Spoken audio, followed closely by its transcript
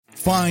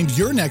Find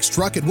your next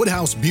truck at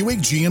Woodhouse Buick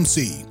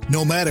GMC.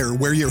 No matter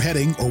where you're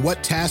heading or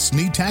what tasks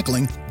need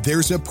tackling,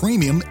 there's a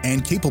premium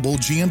and capable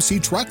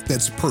GMC truck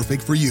that's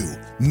perfect for you.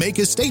 Make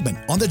a statement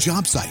on the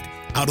job site,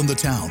 out on the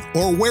town,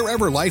 or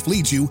wherever life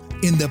leads you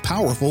in the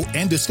powerful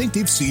and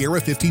distinctive Sierra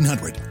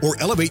 1500, or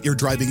elevate your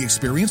driving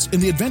experience in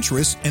the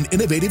adventurous and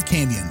innovative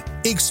Canyon.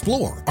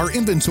 Explore our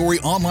inventory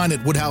online at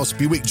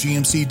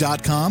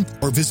WoodhouseBuickGMC.com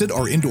or visit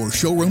our indoor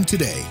showroom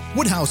today.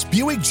 Woodhouse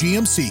Buick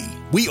GMC.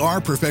 We are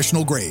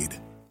professional grade.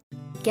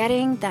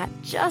 Getting that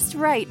just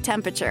right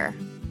temperature,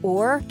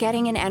 or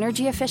getting an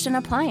energy-efficient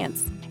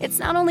appliance. It's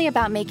not only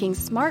about making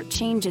smart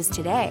changes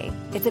today,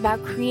 it's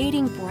about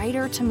creating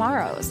brighter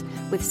tomorrows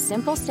with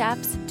simple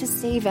steps to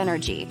save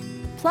energy.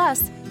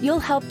 Plus, you'll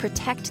help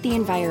protect the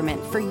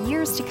environment for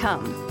years to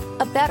come.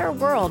 A better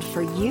world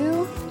for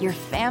you, your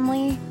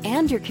family,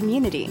 and your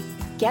community.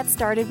 Get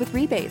started with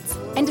rebates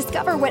and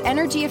discover what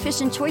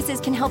energy-efficient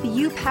choices can help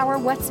you power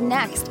what's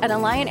next at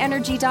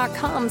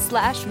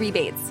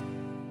AlliantEnergy.com/rebates.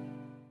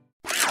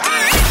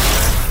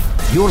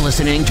 You're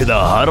listening to the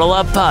Huddle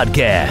Up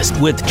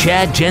Podcast with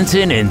Chad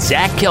Jensen and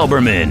Zach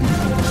Kelberman.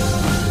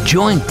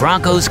 Join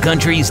Broncos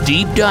Country's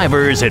deep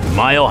divers at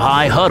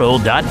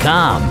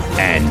milehighhuddle.com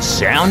and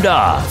sound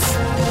off.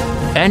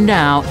 And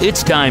now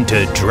it's time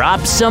to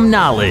drop some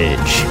knowledge.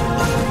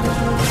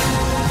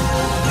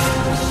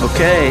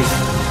 Okay,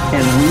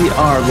 and we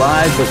are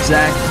live, but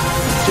Zach,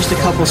 just a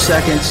couple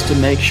seconds to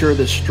make sure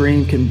the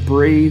stream can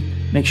breathe.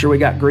 Make sure we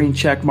got green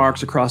check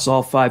marks across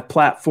all 5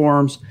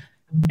 platforms.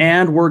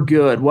 And we're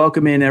good.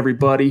 Welcome in,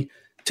 everybody,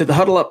 to the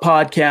Huddle Up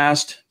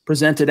Podcast,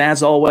 presented,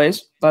 as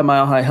always, by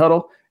Mile High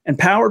Huddle and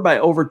powered by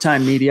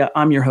Overtime Media.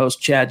 I'm your host,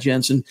 Chad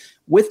Jensen.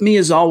 With me,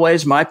 as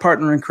always, my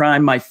partner in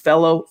crime, my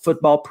fellow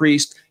football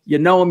priest. You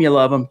know him, you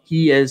love him.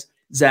 He is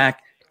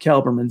Zach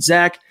Kelberman.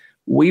 Zach,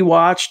 we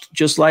watched,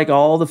 just like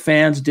all the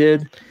fans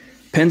did,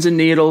 pins and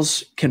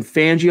needles. Can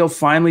Fangio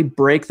finally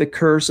break the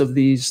curse of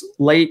these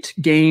late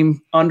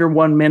game, under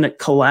 1 minute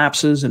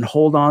collapses and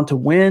hold on to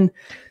win?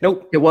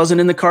 Nope. It wasn't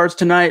in the cards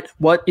tonight.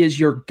 What is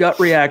your gut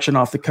reaction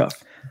off the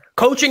cuff?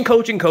 Coaching.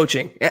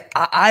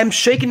 I'm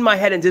shaking my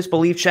head in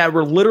disbelief, Chad.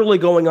 We're literally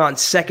going on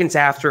seconds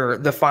after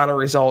the final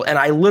result, and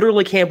I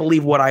literally can't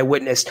believe what I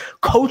witnessed.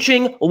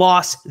 Coaching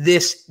lost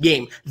this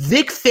game.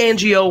 Vic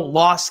Fangio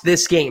lost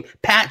this game.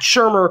 Pat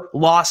Shurmur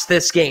lost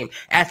this game.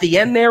 At the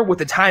end there with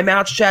the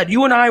timeouts, Chad,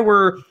 you and I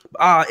were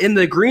in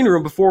the green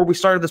room before we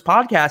started this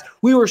podcast.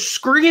 We were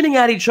screaming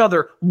at each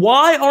other,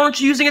 why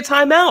aren't you using a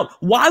timeout?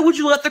 Why would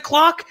you let the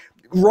clock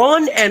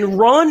run,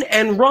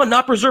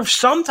 not preserve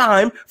some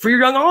time for your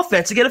young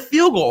offense to get a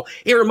field goal?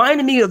 It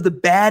reminded me of the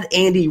bad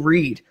Andy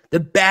Reid, the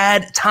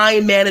bad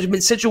time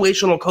management,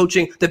 situational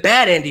coaching, the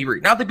bad Andy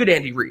Reid, not the good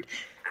Andy Reid.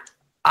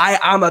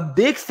 I'm a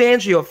big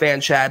Fangio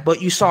fan, Chad,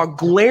 but you saw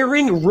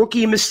glaring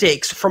rookie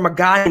mistakes from a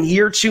guy in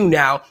year 2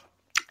 now.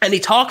 And he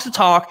talks the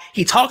talk.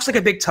 He talks like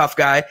a big tough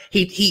guy.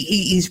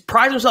 He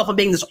prides himself on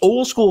being this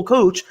old school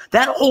coach.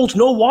 That holds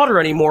no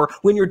water anymore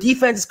when your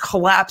defense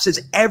collapses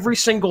every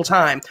single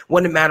time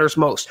when it matters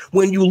most.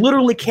 When you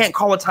literally can't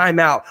call a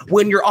timeout.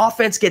 When your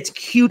offense gets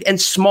cute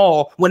and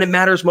small when it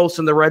matters most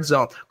in the red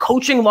zone.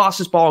 Coaching lost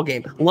this ball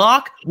game.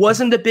 Locke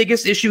wasn't the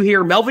biggest issue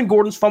here. Melvin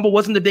Gordon's fumble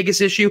wasn't the biggest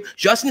issue.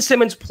 Justin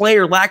Simmons' play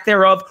or lack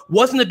thereof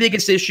wasn't the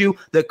biggest issue.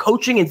 The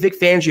coaching in Vic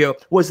Fangio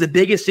was the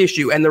biggest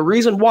issue. And the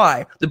reason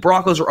why the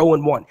Broncos are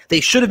 0-1.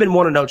 They should have been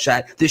 1-0,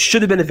 Chad. This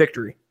should have been a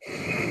victory.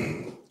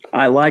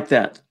 I like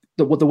that.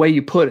 The way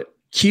you put it.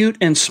 Cute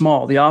and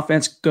small. The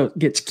offense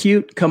gets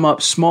cute, come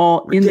up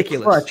small. Ridiculous. In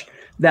the clutch.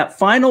 That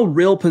final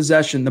real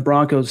possession the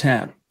Broncos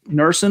had,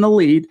 nursing a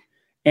lead,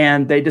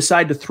 and they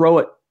decide to throw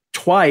it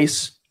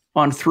twice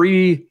on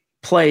 3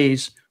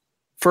 plays.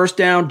 First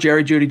down,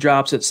 Jerry Jeudy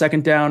drops it.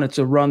 Second down, it's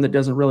a run that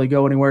doesn't really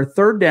go anywhere.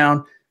 Third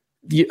down,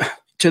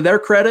 to their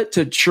credit,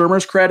 to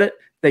Shurmur's credit,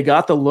 they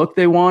got the look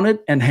they wanted,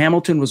 and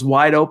Hamilton was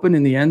wide open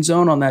in the end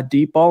zone on that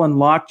deep ball, and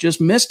Locke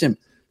just missed him.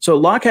 So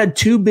Locke had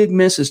 2 big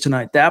misses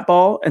tonight, that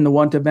ball and the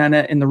one to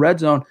Bennett in the red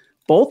zone,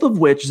 both of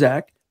which,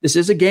 Zach, this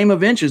is a game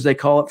of inches, they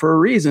call it for a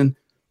reason,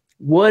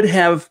 would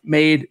have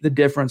made the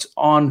difference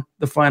on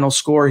the final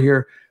score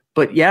here.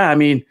 But yeah, I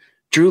mean,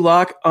 Drew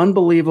Locke,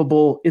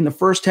 unbelievable in the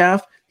first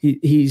half.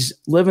 He's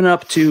living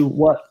up to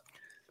what,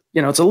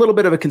 it's a little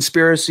bit of a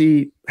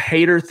conspiracy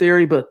hater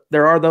theory, but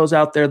there are those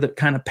out there that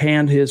kind of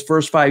panned his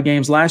first 5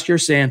 games last year,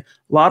 saying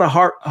a lot of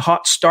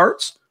hot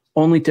starts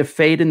only to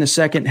fade in the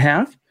second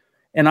half.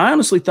 And I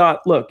honestly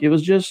thought, look, it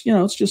was just,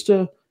 it's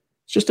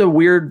just a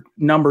weird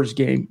numbers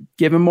game.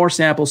 Give him more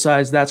sample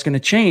size, that's going to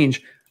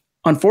change.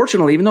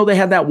 Unfortunately, even though they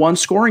had that one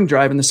scoring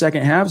drive in the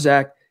second half,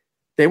 Zach,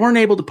 they weren't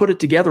able to put it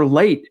together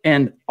late.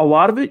 And a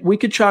lot of it we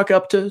could chalk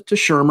up to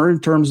Shurmur in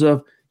terms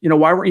of,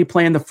 why weren't you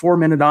playing the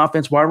 4-minute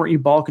offense? Why weren't you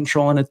ball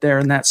controlling it there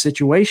in that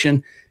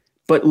situation?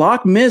 But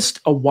Locke missed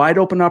a wide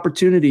open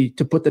opportunity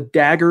to put the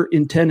dagger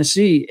in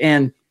Tennessee.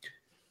 And,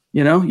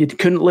 you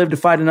couldn't live to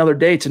fight another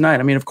day tonight.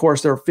 I mean, of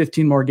course, there are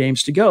 15 more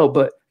games to go,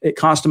 but it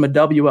cost him a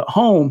W at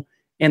home.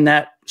 And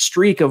that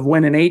streak of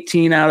winning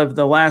 18 out of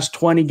the last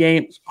 20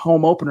 games,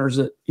 home openers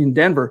in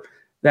Denver,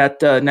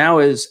 that now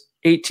is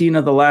 18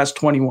 of the last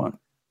 21.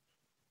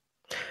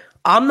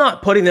 I'm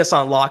not putting this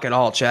on lock at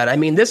all, Chad. I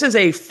mean, this is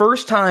a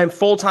first-time,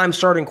 full-time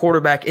starting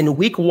quarterback in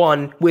week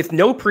 1 with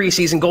no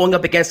preseason going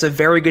up against a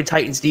very good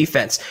Titans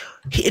defense.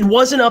 It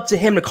wasn't up to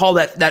him to call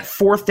that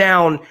fourth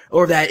down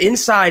or that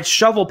inside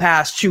shovel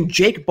pass to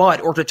Jake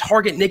Butt or to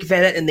target Nick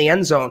Vannett in the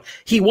end zone.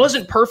 He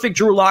wasn't perfect,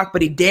 Drew Lock,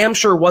 but he damn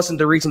sure wasn't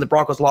the reason the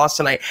Broncos lost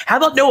tonight. How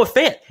about Noah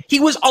Fant? He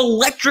was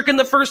electric in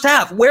the first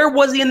half. Where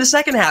was he in the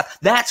second half?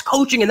 That's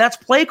coaching and that's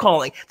play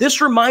calling.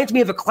 This reminds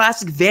me of a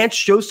classic Vance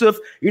Joseph,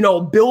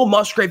 Bill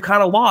Musgrave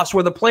kind of loss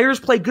where the players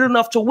play good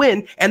enough to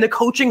win and the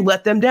coaching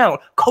let them down.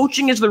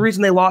 Coaching is the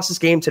reason they lost this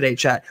game today,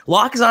 Chad.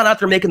 Lock is not out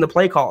there making the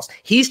play calls.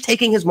 He's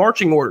taking his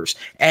marching orders.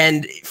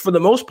 And for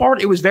the most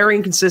part, it was very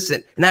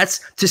inconsistent. And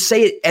that's to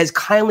say it as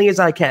kindly as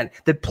I can.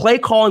 The play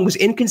calling was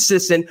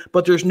inconsistent,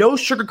 but there's no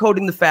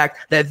sugarcoating the fact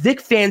that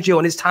Vic Fangio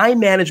and his time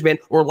management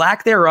or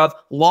lack thereof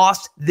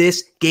lost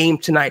this game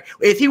tonight.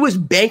 If he was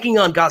banking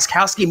on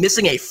Gostkowski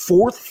missing a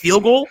 4th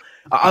field goal,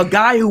 a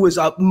guy who was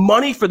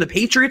money for the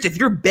Patriots, if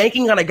you're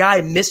banking on a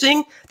guy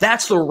missing,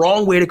 that's the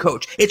wrong way to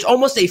coach. It's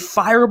almost a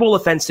fireable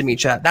offense to me,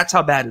 Chad. That's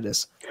how bad it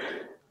is.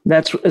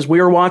 That's as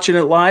we were watching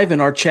it live in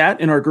our chat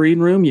in our green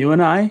room, you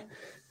and I,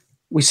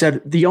 we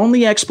said the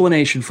only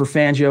explanation for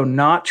Fangio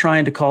not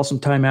trying to call some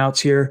timeouts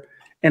here,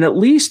 and at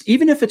least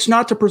even if it's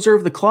not to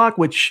preserve the clock,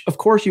 which of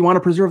course you want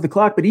to preserve the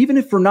clock, but even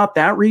if for not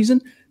that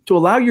reason, to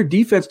allow your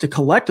defense to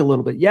collect a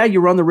little bit. Yeah,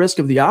 you run the risk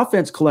of the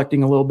offense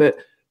collecting a little bit,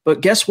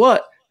 but guess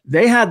what?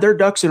 They had their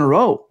ducks in a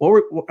row.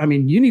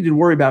 You needed to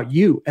worry about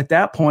you at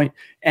that point.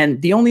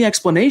 And the only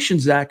explanation,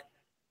 Zach,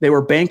 they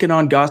were banking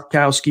on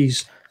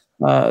Gostkowski's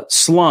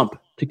slump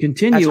to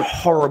continue. That's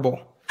horrible.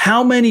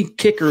 How many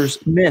kickers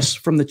miss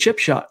from the chip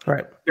shot?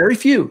 Right. Very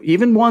few,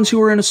 even ones who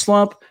were in a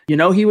slump.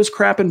 He was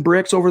crapping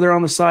bricks over there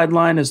on the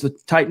sideline as the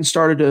Titans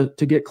started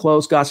to get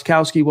close.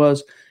 Gostkowski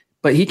was,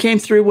 but he came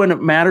through when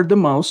it mattered the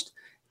most.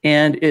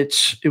 And it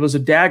was a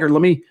dagger.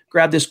 Let me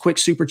grab this quick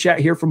super chat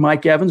here from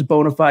Mike Evans,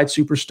 bona fide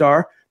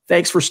superstar.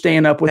 Thanks for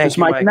staying up with us,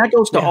 Mike. And that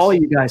goes to all of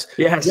you guys.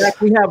 Yes.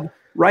 Zach, we have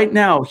right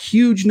now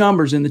huge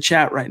numbers in the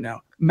chat right now,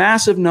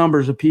 massive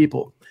numbers of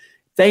people.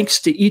 Thanks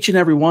to each and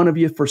every one of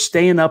you for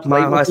staying up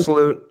late. I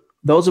salute.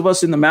 Those of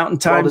us in the Mountain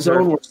Time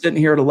Zone, we're sitting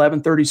here at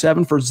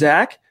 11:37 for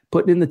Zach,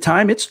 putting in the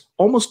time. It's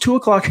almost 2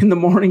 o'clock in the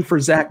morning for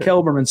Zach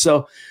Kelberman.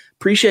 So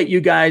appreciate you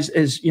guys.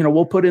 As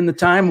we'll put in the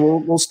time.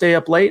 We'll stay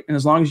up late, and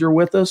as long as you're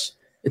with us,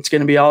 it's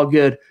going to be all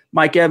good.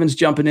 Mike Evans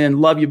jumping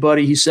in. Love you,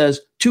 buddy. He says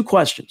 2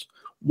 questions.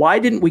 Why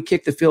didn't we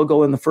kick the field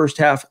goal in the first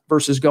half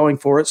versus going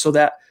for it? So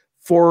that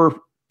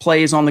 4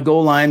 plays on the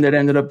goal line that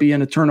ended up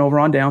being a turnover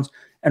on downs.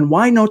 And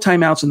why no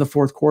timeouts in the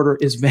fourth quarter?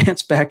 Is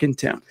Vance back in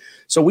town?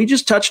 So we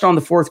just touched on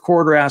the fourth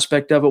quarter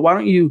aspect of it. Why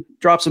don't you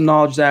drop some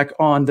knowledge, Zach,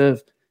 on the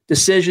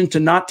decision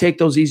to not take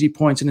those easy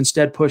points and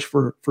instead push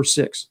for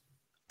 6?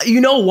 You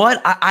know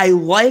what? I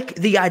like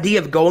the idea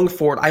of going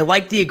for it. I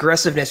like the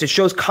aggressiveness. It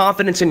shows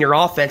confidence in your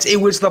offense. It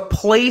was the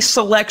play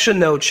selection,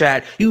 though,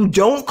 Chad. You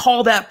don't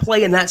call that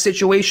play in that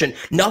situation.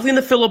 Nothing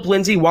to Phillip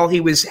Lindsay while he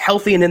was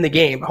healthy and in the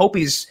game. Hope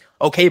he's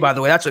okay, by the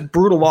way. That's a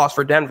brutal loss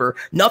for Denver.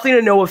 Nothing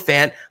to Noah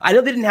Fant. I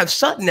know they didn't have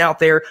Sutton out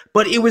there,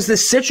 but it was the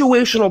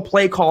situational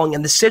play calling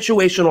and the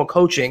situational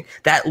coaching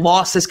that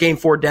lost this game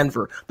for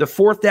Denver. The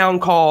 4th down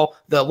call,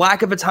 the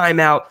lack of a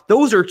timeout,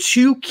 those are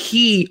 2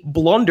 key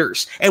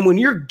blunders. And when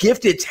you're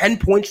gifted 10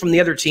 points from the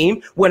other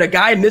team, when a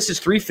guy misses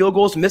 3 field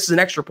goals and misses an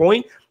extra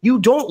point, you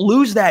don't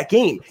lose that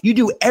game. You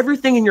do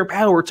everything in your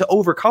power to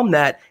overcome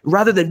that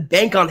rather than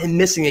bank on him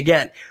missing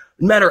again.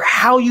 No matter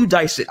how you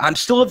dice it, I'm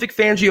still a Vic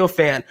Fangio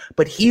fan,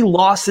 but he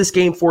lost this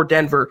game for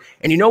Denver.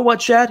 And you know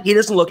what, Chad? He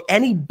doesn't look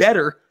any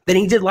better than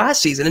he did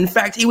last season. In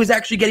fact, he was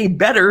actually getting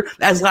better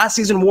as last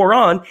season wore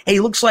on, and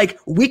he looks like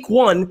week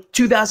 1,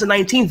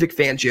 2019 Vic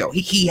Fangio.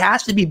 He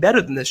has to be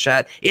better than this,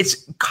 Chad.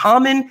 It's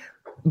common,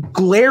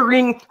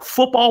 glaring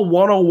football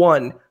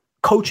 101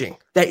 coaching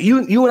that you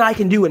and I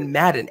can do in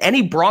Madden.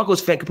 Any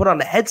Broncos fan can put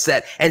on a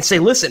headset and say,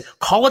 listen,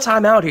 call a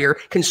timeout here,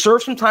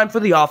 conserve some time for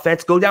the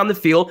offense, go down the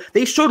field.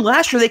 They showed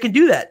last year they can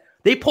do that.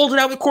 They pulled it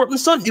out with Courtland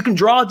Sutton. You can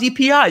draw a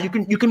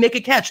DPI. You can make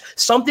a catch.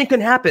 Something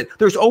can happen.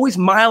 There's always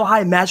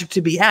mile-high magic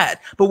to be had.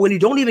 But when you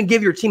don't even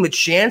give your team a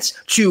chance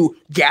to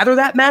gather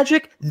that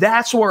magic,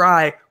 that's where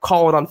I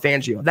call it on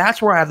Fangio.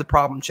 That's where I have the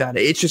problem, Chad.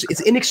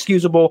 It's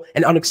inexcusable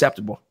and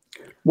unacceptable.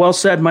 Well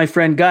said, my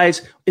friend.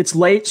 Guys, it's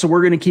late, so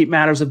we're going to keep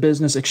matters of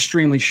business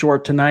extremely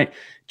short tonight.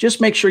 Just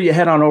make sure you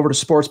head on over to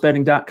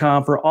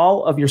sportsbetting.com for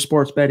all of your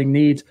sports betting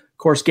needs. Of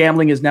course,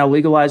 gambling is now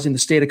legalized in the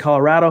state of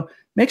Colorado.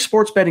 Make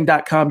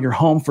sportsbetting.com your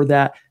home for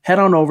that. Head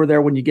on over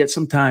there when you get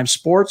some time.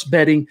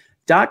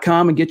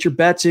 Sportsbetting.com and get your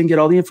bets in. Get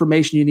all the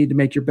information you need to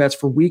make your bets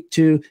for week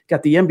 2.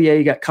 Got the NBA,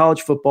 you got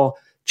college football.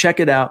 Check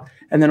it out.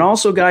 And then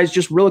also, guys,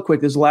 just really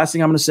quick, this is the last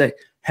thing I'm going to say.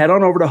 Head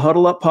on over to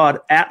Huddle Up Pod,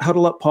 at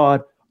Huddle Up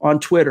Pod on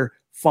Twitter.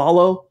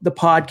 Follow the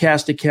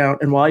podcast account,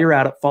 and while you're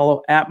at it,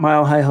 follow at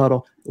Mile High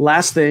Huddle.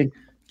 Last thing,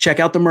 check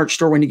out the merch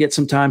store when you get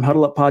some time,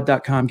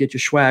 huddleuppod.com. Get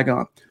your swag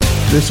on.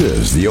 This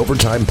is the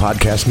Overtime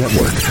Podcast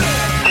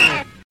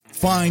Network.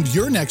 Find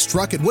your next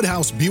truck at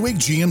Woodhouse Buick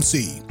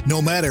GMC.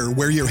 No matter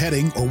where you're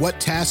heading or what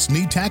tasks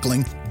need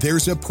tackling,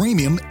 there's a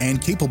premium and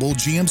capable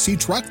GMC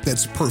truck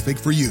that's perfect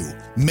for you.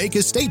 Make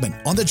a statement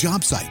on the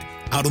job site,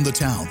 out on the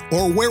town,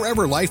 or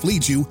wherever life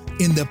leads you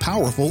in the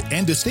powerful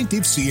and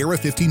distinctive Sierra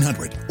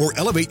 1500, or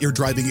elevate your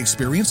driving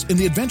experience in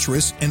the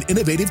adventurous and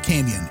innovative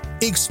Canyon.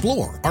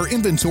 Explore our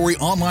inventory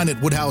online at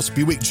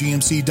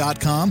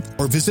WoodhouseBuickGMC.com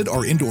or visit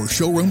our indoor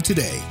showroom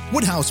today.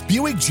 Woodhouse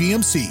Buick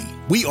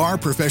GMC. We are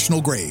professional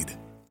grade.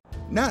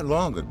 Not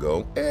long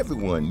ago,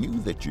 everyone knew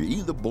that you're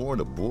either born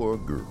a boy or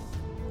girl.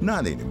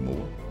 Not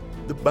anymore.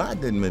 The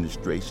Biden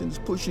administration is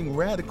pushing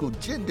radical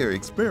gender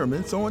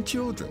experiments on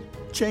children,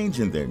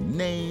 changing their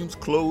names,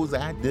 clothes,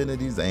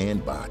 identities,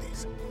 and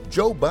bodies.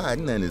 Joe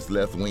Biden and his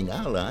left-wing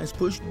allies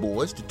pushed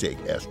boys to take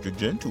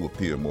estrogen to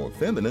appear more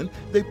feminine.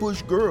 They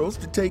push girls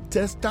to take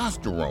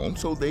testosterone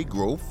so they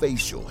grow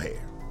facial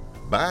hair.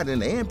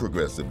 Biden and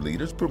progressive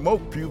leaders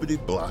promote puberty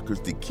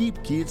blockers to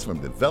keep kids from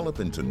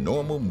developing to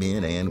normal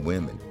men and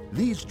women.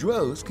 These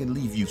drugs can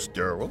leave you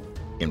sterile,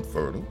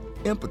 infertile,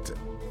 impotent.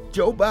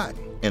 Joe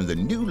Biden and the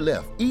new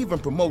left even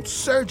promotes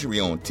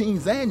surgery on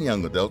teens and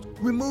young adults,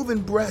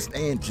 removing breasts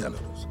and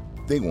genitals.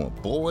 They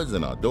want boys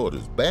in our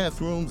daughters'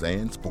 bathrooms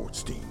and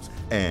sports teams.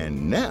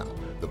 And now,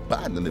 the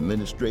Biden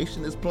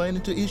administration is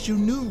planning to issue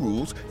new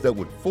rules that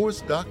would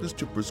force doctors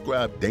to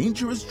prescribe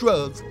dangerous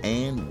drugs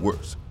and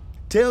worse.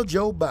 Tell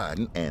Joe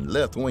Biden and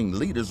left-wing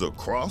leaders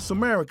across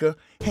America,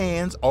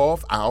 hands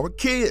off our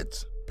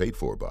kids. Paid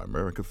for by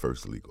America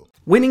First Legal.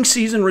 Winning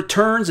season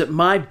returns at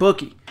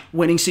MyBookie.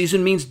 Winning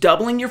season means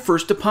doubling your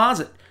first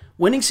deposit.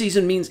 Winning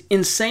season means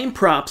insane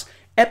props,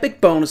 epic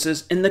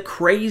bonuses, and the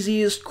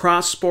craziest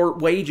cross-sport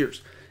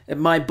wagers. At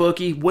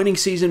MyBookie, winning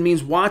season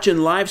means watching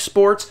live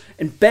sports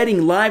and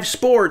betting live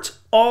sports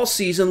all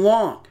season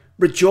long.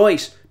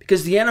 Rejoice,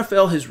 because the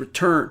NFL has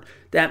returned.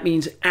 That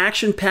means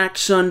action-packed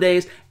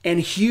Sundays and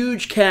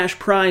huge cash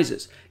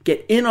prizes.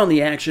 Get in on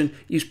the action,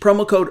 use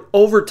promo code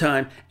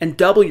OVERTIME, and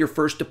double your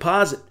first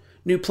deposit.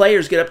 New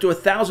players get up to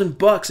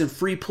 $1,000 in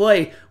free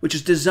play, which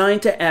is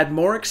designed to add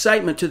more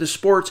excitement to the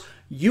sports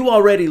you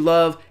already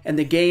love and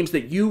the games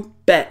that you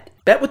bet.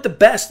 Bet with the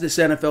best this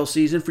NFL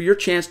season for your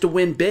chance to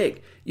win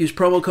big. Use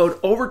promo code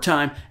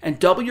OVERTIME and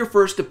double your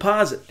first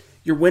deposit.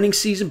 Your winning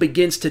season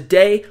begins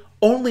today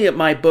only at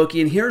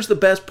MyBookie, and here's the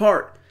best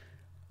part.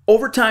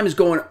 Overtime is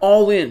going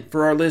all in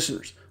for our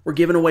listeners. We're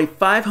giving away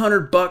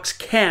 $500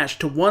 cash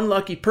to one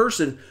lucky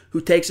person who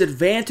takes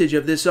advantage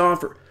of this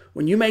offer.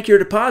 When you make your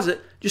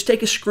deposit, just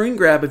take a screen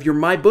grab of your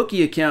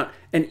MyBookie account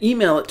and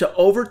email it to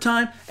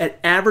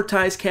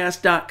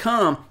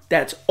overtime@advertisecast.com.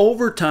 That's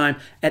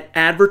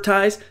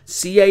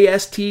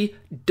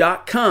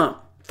overtime@advertisecast.com.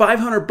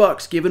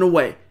 $500 given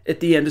away at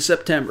the end of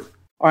September.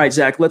 All right,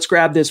 Zach, let's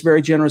grab this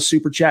very generous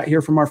super chat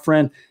here from our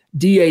friend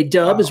D.A.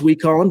 Dub, as we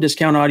call him,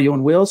 Discount Audio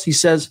and Wheels. He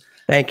says,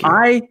 thank you.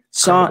 I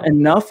saw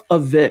enough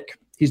of Vic.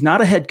 He's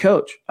not a head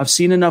coach. I've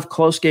seen enough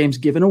close games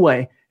given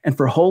away. And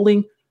for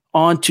holding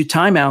on to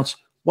timeouts,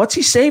 what's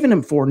he saving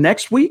him for?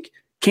 Next week?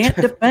 Can't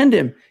defend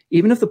him.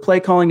 Even if the play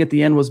calling at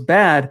the end was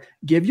bad,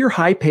 give your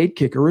high-paid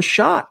kicker a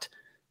shot.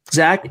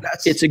 Zach,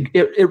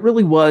 it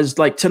really was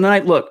like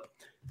tonight. Look,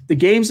 the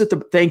games that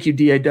thank you,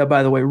 D.A. Dub,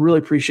 by the way. Really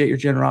appreciate your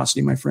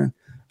generosity, my friend.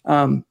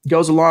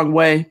 Goes a long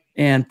way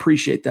and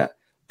appreciate that.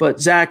 But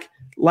Zach,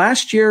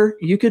 last year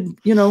you could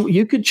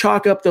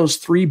chalk up those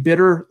three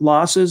bitter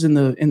losses in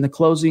the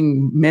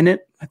closing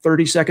minute,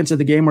 30 seconds of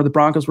the game where the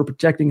Broncos were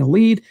protecting a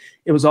lead.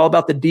 It was all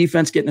about the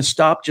defense getting a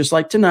stop, just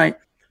like tonight.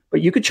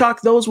 But you could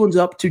chalk those ones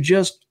up to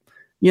just,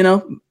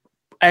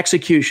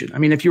 execution. I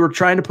mean, if you were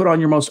trying to put on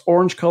your most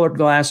orange-colored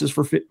glasses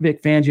for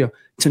Vic Fangio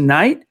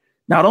tonight,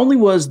 not only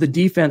was the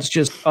defense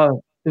just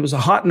it was a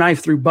hot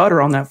knife through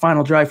butter on that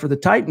final drive for the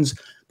Titans,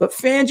 but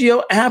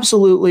Fangio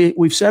absolutely,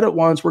 we've said it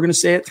once, we're going to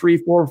say it 3,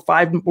 4,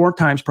 5 more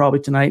times probably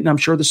tonight, and I'm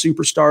sure the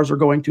superstars are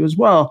going to as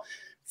well.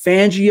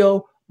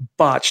 Fangio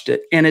botched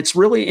it, and it's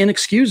really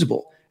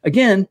inexcusable.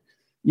 Again,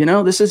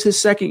 this is his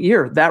second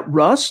year. That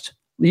rust,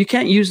 you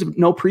can't use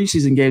no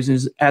preseason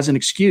games as an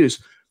excuse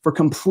for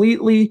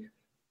completely,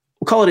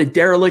 we'll call it a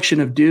dereliction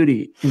of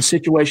duty in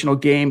situational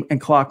game and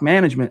clock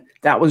management.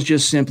 That was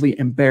just simply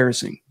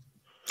embarrassing.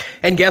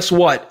 And guess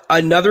what?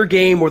 Another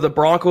game where the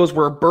Broncos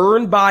were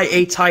burned by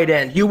a tight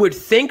end. You would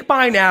think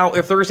by now,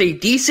 if there's a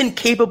decent,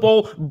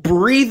 capable,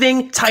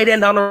 breathing tight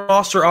end on a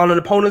roster, on an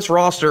opponent's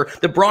roster,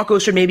 the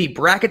Broncos should maybe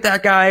bracket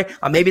that guy,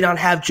 maybe not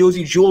have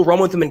Josie Jewell run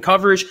with him in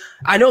coverage.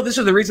 I know this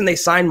is the reason they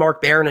signed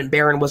Mark Barron, and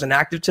Barron was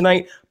inactive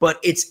tonight,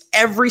 but it's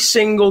every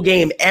single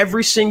game,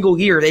 every single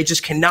year, they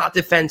just cannot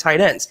defend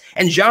tight ends.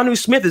 And Jonnu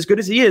Smith, as good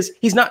as he is,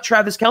 he's not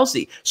Travis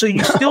Kelce. So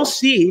you still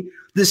see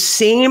the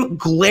same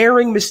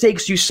glaring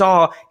mistakes you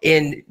saw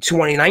in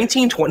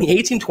 2019,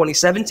 2018,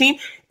 2017.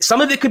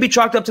 Some of it could be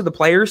chalked up to the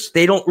players.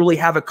 They don't really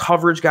have a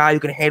coverage guy who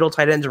can handle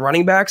tight ends and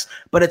running backs,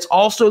 but it's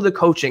also the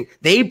coaching.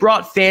 They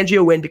brought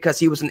Fangio in because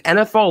he was an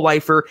NFL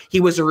lifer. He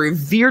was a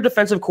revered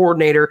defensive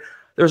coordinator.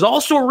 There's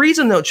also a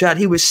reason, though, Chad,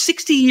 he was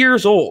 60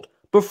 years old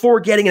before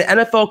getting an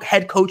NFL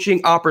head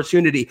coaching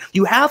opportunity.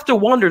 You have to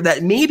wonder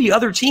that maybe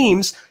other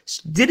teams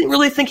didn't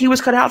really think he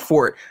was cut out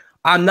for it.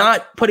 I'm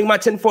not putting my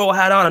tinfoil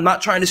hat on. I'm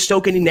not trying to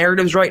stoke any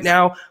narratives right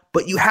now,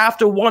 but you have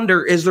to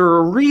wonder, is there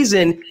a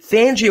reason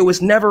Fangio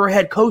was never a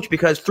head coach?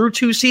 Because through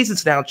 2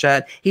 seasons now,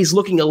 Chad, he's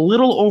looking a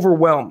little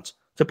overwhelmed,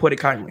 to put it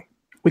kindly.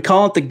 We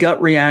call it the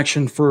gut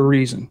reaction for a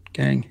reason,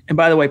 gang. And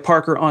by the way,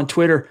 Parker on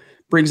Twitter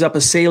brings up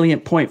a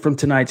salient point from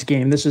tonight's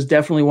game. This is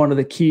definitely one of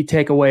the key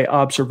takeaway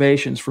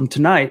observations from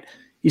tonight.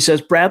 He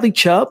says Bradley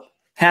Chubb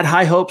had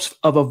high hopes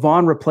of a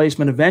Vaughn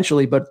replacement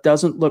eventually, but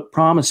doesn't look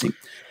promising.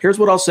 Here's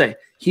what I'll say.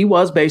 He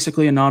was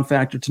basically a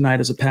non-factor tonight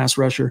as a pass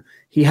rusher.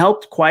 He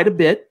helped quite a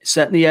bit,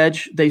 setting the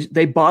edge.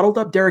 They bottled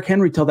up Derrick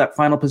Henry till that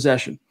final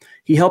possession.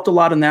 He helped a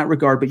lot in that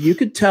regard, but you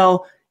could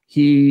tell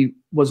he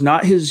was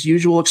not his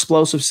usual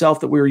explosive self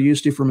that we were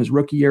used to from his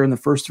rookie year in the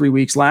first 3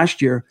 weeks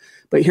last year.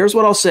 But here's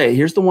what I'll say.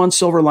 Here's the one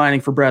silver lining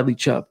for Bradley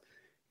Chubb.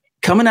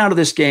 Coming out of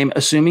this game,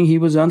 assuming he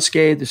was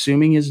unscathed,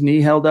 assuming his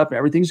knee held up,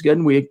 everything's good,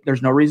 and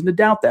there's no reason to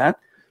doubt that,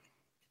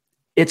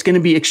 it's going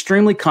to be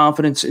extremely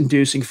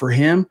confidence-inducing for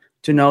him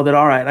to know that,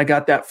 all right, I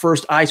got that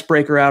first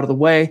icebreaker out of the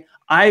way.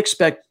 I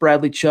expect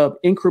Bradley Chubb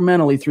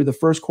incrementally through the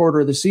first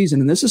quarter of the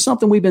season, and this is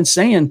something we've been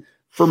saying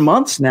for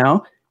months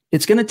now.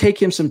 It's going to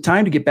take him some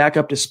time to get back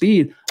up to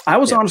speed. I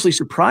was honestly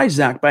surprised,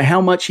 Zach, by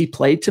how much he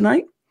played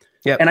tonight.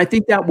 Yep. And I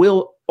think that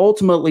will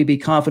ultimately be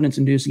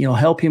confidence-inducing. It'll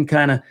help him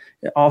kind of,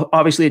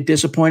 obviously a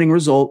disappointing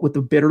result with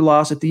the bitter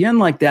loss at the end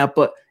like that,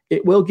 but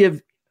it will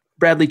give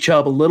Bradley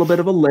Chubb a little bit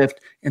of a lift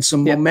and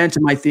some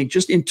momentum, I think,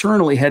 just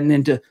internally heading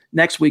into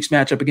next week's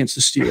matchup against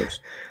the Steelers.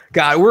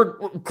 God, we're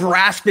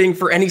grasping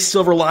for any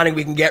silver lining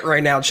we can get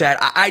right now, Chad.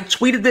 I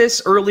tweeted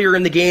this earlier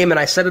in the game, and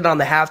I said it on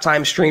the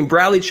halftime stream.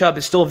 Bradley Chubb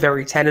is still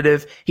very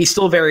tentative. He's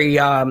still very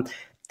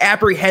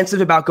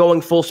apprehensive about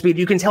going full speed.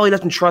 You can tell he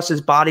doesn't trust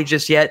his body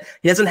just yet.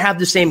 He doesn't have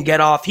the same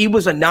get off. He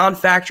was a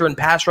non-factor in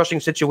pass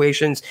rushing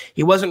situations.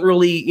 He wasn't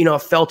really,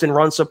 felt in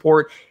run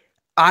support.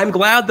 I'm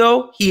glad,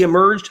 though, he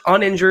emerged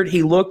uninjured.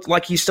 He looked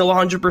like he's still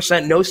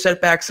 100%. No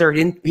setbacks there.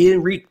 He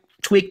didn't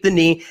tweak the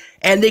knee,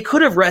 and they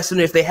could have rested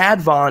if they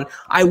had Vaughn.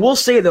 I will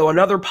say, though,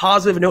 another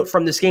positive note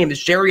from this game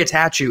is Jerry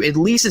Atachu at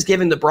least is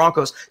giving the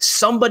Broncos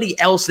somebody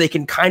else they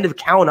can kind of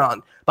count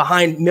on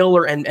behind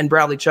Miller and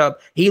Bradley Chubb.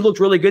 He looked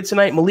really good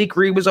tonight. Malik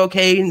Reed was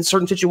okay in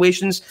certain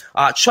situations.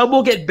 Chubb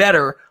will get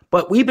better,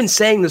 but we've been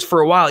saying this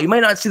for a while. You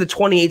might not see the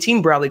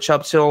 2018 Bradley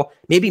Chubb till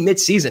maybe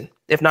mid-season,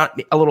 if not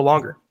a little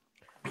longer.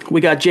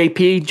 We got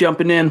JP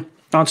jumping in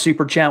on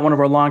Super Chat, one of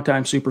our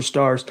longtime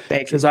superstars.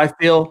 Because I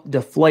feel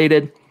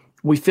deflated.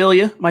 We feel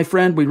you, my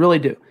friend. We really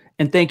do.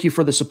 And thank you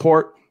for the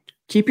support.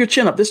 Keep your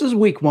chin up. This is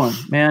week 1,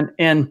 man.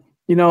 And,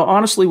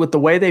 honestly, with the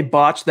way they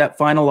botched that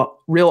final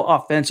real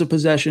offensive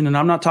possession, and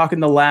I'm not talking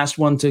the last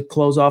one to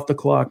close off the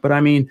clock, but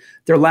I mean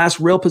their last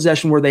real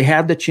possession where they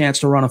had the chance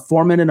to run a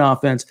 4-minute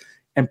offense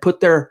and put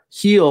their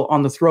heel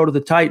on the throat of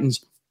the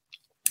Titans.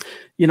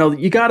 You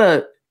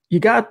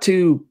got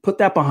to put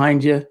that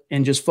behind you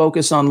and just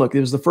focus on, look, it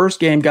was the first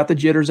game, got the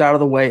jitters out of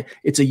the way.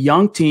 It's a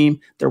young team.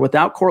 They're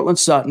without Cortland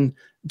Sutton.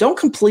 Don't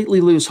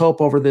completely lose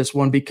hope over this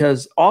one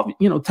because,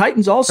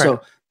 Titans also,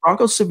 right.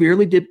 Broncos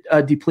severely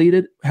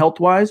depleted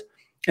health-wise.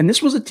 And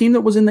this was a team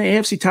that was in the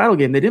AFC title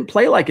game. They didn't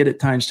play like it at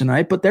times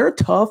tonight, but they're a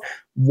tough,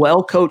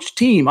 well-coached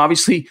team.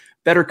 Obviously,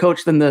 better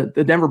coached than the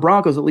Denver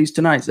Broncos, at least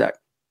tonight, Zach.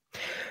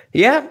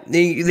 Yeah,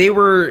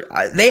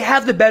 they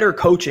have the better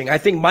coaching. I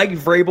think Mike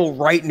Vrabel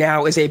right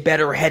now is a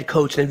better head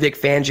coach than Vic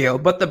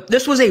Fangio, but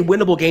this was a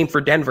winnable game for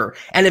Denver.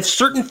 And if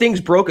certain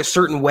things broke a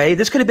certain way,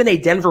 this could have been a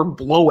Denver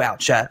blowout,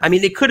 Chad. I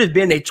mean, it could have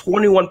been a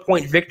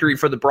 21-point victory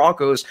for the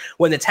Broncos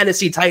when the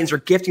Tennessee Titans were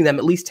gifting them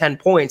at least 10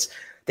 points.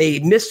 They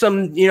missed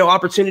some,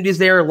 opportunities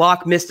there.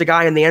 Locke missed a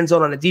guy in the end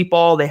zone on a deep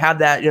ball. They had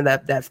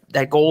that,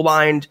 that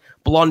goal-lined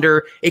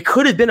blunder. It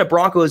could have been a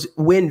Broncos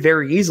win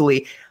very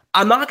easily.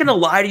 I'm not going to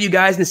lie to you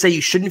guys and say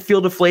you shouldn't feel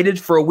deflated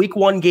for a week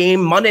 1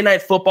 game, Monday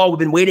Night Football. We've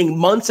been waiting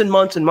months and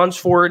months and months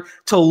for it.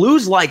 To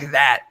lose like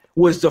that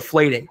was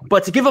deflating.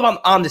 But to give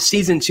up on the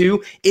season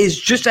 2 is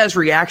just as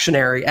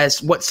reactionary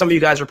as what some of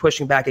you guys are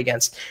pushing back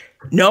against.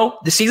 No,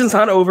 the season's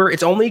not over.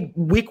 It's only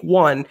week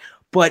 1.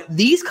 But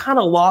these kind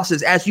of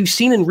losses, as you've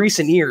seen in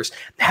recent years,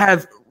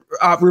 have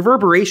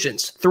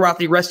reverberations throughout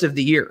the rest of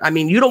the year. I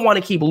mean, you don't want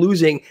to keep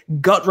losing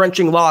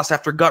gut-wrenching loss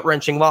after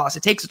gut-wrenching loss.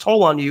 It takes a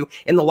toll on you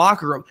in the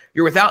locker room.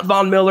 You're without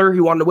Von Miller,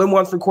 who wanted to win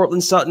one from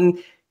Cortland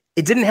Sutton.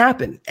 It didn't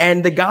happen.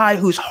 And the guy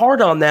who's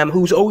hard on them,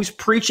 who's always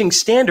preaching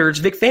standards,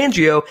 Vic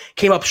Fangio,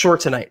 came up short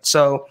tonight.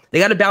 So they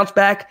got to bounce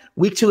back.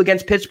 Week 2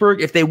 against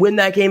Pittsburgh. If they win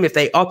that game, if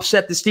they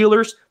upset the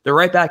Steelers, they're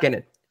right back in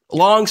it.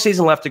 Long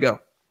season left to go.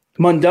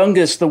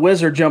 Mundungus, the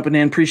Wizard, jumping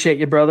in. Appreciate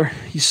you, brother.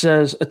 He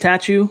says,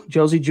 Atachu,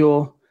 Josie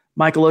Jewell,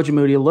 Michael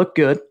Ojemudia look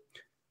good.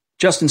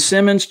 Justin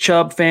Simmons,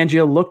 Chubb,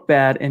 Fangio look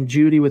bad, and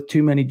Judy with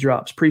too many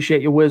drops.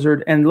 Appreciate you,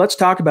 Wizard. And let's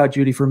talk about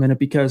Judy for a minute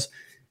because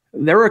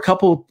there were a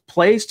couple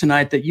plays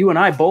tonight that you and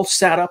I both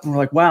sat up and were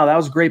like, wow, that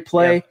was a great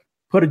play. Yeah.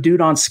 Put a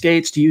dude on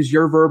skates, to use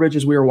your verbiage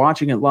as we were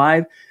watching it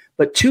live.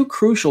 but two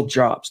crucial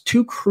drops,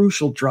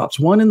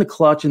 one in the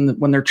clutch and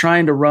when they're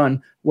trying to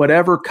run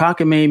whatever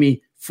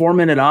cockamamie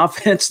 4-minute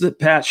offense that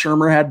Pat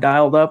Shurmur had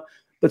dialed up.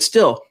 But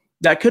still,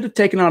 that could have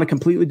taken on a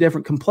completely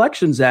different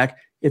complexion, Zach,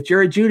 if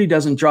Jerry Jeudy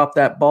doesn't drop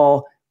that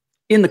ball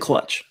in the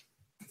clutch.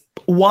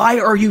 Why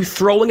are you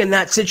throwing in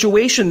that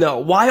situation, though?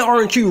 Why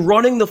aren't you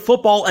running the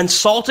football and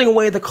salting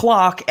away the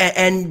clock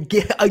and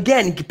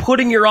again,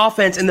 putting your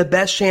offense in the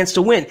best chance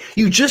to win?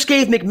 You just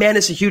gave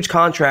McManus a huge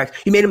contract.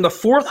 You made him the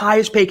 4th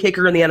highest paid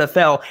kicker in the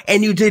NFL,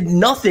 and you did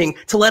nothing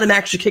to let him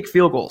actually kick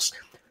field goals.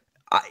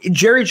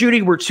 Jerry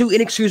Jeudy were 2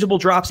 inexcusable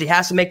drops. He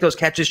has to make those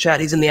catches, Chad.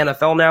 He's in the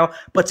NFL now.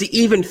 But to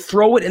even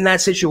throw it in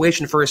that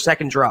situation for a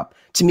second drop,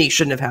 to me,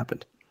 shouldn't have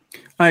happened.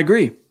 I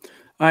agree.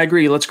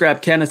 Let's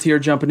grab Kenneth here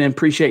jumping in.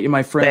 Appreciate you,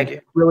 my friend. Thank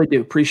you. Really do.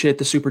 Appreciate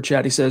the super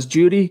chat. He says,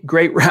 Jeudy,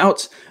 great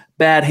routes,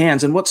 bad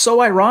hands. And what's so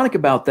ironic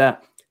about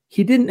that,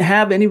 he didn't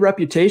have any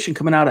reputation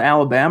coming out of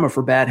Alabama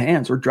for bad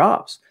hands or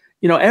drops.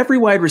 Every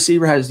wide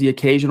receiver has the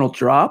occasional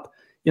drop.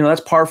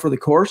 That's par for the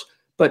course.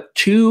 But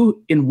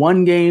 2 in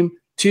one game,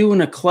 2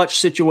 in a clutch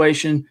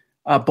situation,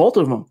 both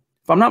of them.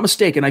 If I'm not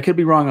mistaken, I could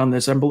be wrong on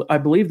this. I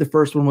believe the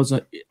first one was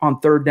on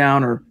 3rd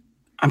down, or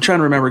I'm trying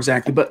to remember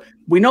exactly. But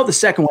we know the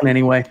second one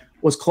anyway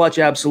was clutch,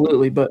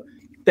 absolutely. But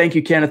thank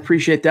you, Kenneth.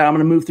 Appreciate that. I'm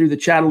going to move through the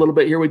chat a little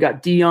bit here. We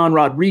got Dion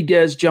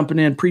Rodriguez jumping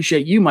in.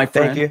 Appreciate you, my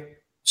friend. Thank you.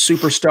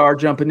 Superstar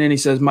jumping in. He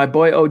says, my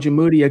boy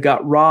Ojemudia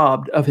got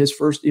robbed of his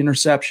first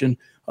interception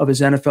of his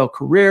NFL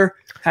career.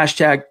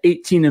 Hashtag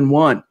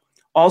 18-1.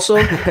 Also,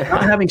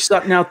 not having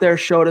Sutton out there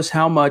showed us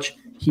how much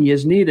he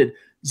is needed.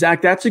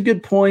 Zach, that's a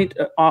good point.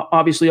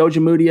 Obviously,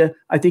 Ojemudia,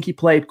 I think he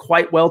played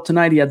quite well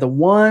tonight. He had the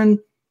one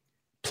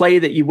play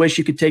that you wish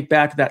you could take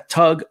back, that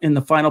tug in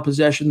the final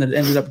possession that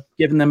ended up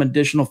giving them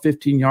additional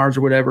 15 yards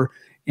or whatever.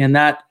 And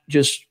that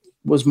just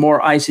was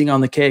more icing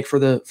on the cake for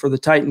the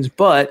Titans.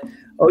 But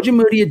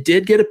Ojemudia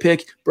did get a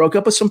pick, broke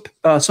up with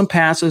some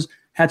passes,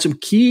 had some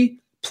key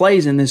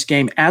plays in this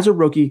game as a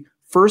rookie,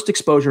 first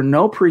exposure,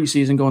 no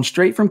preseason, going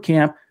straight from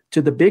camp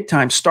to the big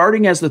time,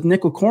 starting as the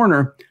nickel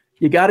corner.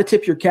 You got to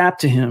tip your cap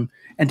to him.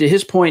 And to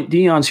his point,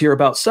 Dion's here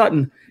about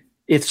Sutton.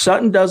 If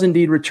Sutton does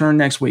indeed return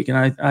next week,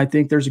 and I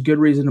think there's a good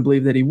reason to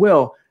believe that he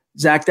will,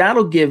 Zach,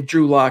 that'll give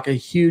Drew Lock a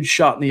huge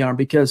shot in the arm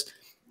because,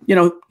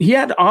 he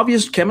had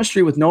obvious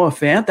chemistry with Noah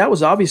Fant. That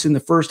was obvious in the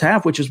first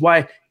half, which is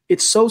why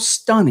it's so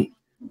stunning,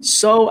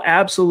 so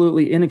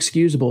absolutely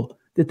inexcusable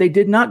that they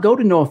did not go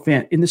to Noah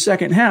Fant in the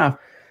second half.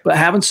 But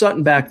having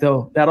Sutton back,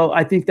 though,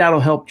 I think that'll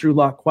help Drew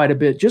Lock quite a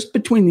bit just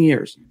between the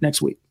ears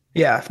next week.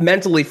 Yeah,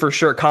 mentally for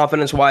sure.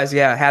 Confidence-wise,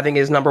 having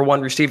his number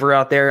one receiver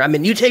out there. I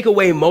mean, you take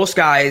away most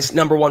guys'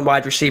 number one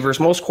wide receivers,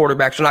 most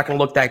quarterbacks are not going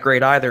to look that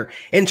great either.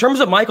 In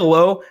terms of Michael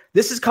O,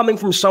 this is coming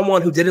from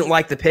someone who didn't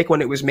like the pick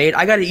when it was made.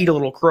 I got to eat a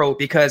little crow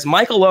because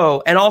Michael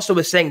O and also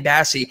Essang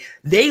Bassey,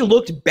 they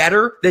looked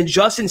better than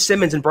Justin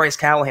Simmons and Bryce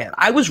Callahan.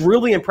 I was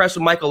really impressed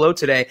with Michael O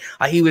today.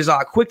 He was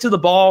quick to the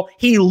ball.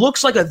 He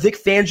looks like a Vic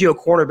Fangio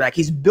cornerback.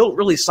 He's built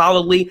really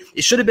solidly.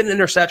 It should have been an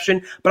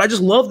interception, but I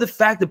just love the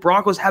fact that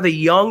Broncos have a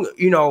young,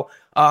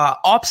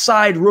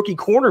 upside rookie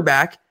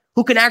cornerback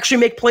who can actually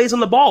make plays on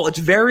the ball. It's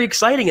very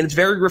exciting and it's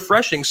very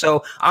refreshing.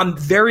 So I'm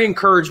very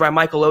encouraged by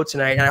Michael O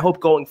tonight, and I hope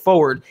going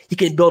forward he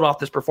can build off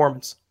this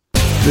performance.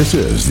 This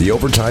is the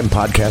Overtime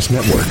Podcast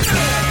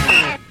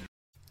Network.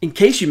 In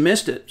case you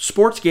missed it,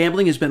 sports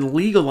gambling has been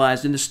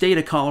legalized in the state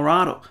of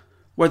Colorado.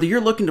 Whether you're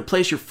looking to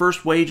place your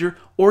first wager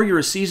or you're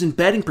a seasoned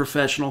betting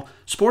professional,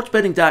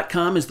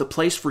 sportsbetting.com is the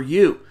place for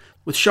you.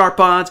 With sharp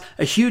odds,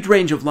 a huge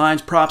range of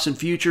lines, props, and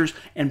futures,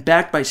 and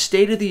backed by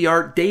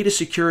state-of-the-art data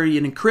security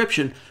and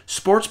encryption,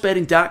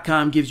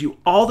 sportsbetting.com gives you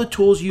all the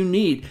tools you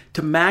need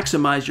to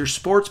maximize your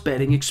sports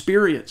betting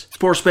experience.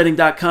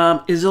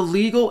 Sportsbetting.com is a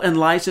legal and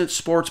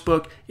licensed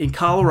sportsbook in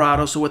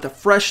Colorado, so with a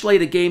fresh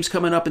slate of games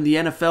coming up in the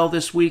NFL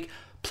this week,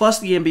 plus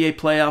the NBA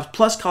playoffs,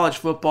 plus college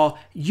football,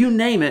 you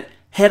name it,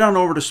 head on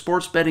over to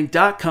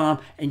sportsbetting.com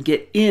and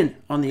get in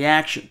on the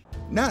action.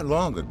 Not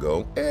long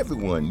ago,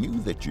 everyone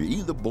knew that you're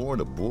either born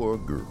a boy or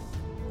girl.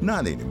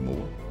 Not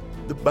anymore.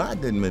 The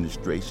Biden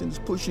administration is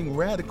pushing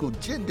radical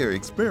gender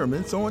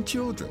experiments on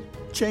children,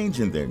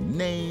 changing their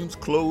names,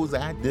 clothes,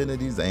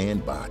 identities,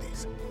 and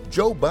bodies.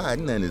 Joe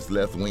Biden and his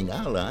left-wing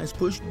allies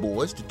pushed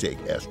boys to take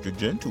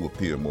estrogen to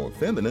appear more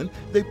feminine.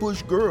 They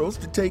pushed girls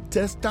to take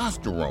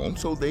testosterone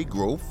so they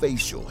grow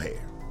facial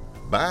hair.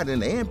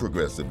 Biden and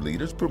progressive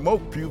leaders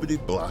promote puberty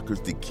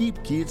blockers to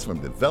keep kids from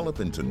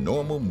developing to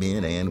normal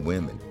men and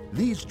women.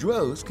 These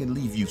drugs can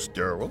leave you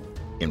sterile,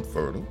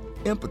 infertile,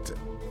 impotent.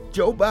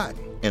 Joe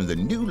Biden and the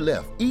new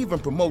left even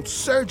promote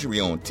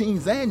surgery on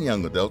teens and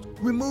young adults,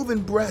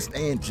 removing breasts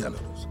and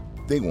genitals.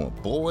 They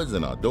want boys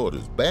in our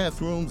daughters'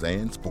 bathrooms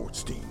and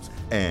sports teams.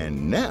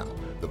 And now,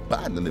 the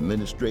Biden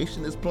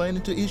administration is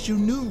planning to issue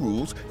new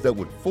rules that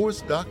would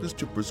force doctors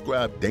to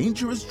prescribe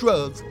dangerous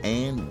drugs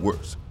and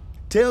worse.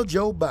 Tell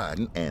Joe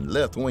Biden and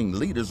left-wing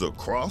leaders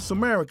across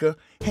America,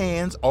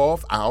 hands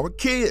off our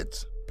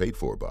kids. Paid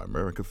for by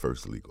America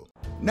First Legal.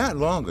 Not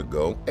long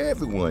ago,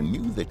 everyone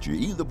knew that you're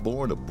either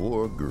born a boy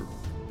or girl.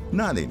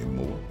 Not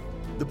anymore.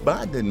 The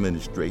Biden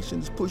administration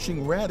is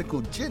pushing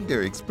radical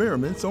gender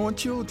experiments on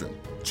children,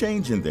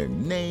 changing their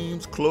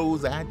names,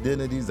 clothes,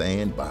 identities,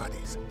 and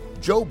bodies.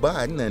 Joe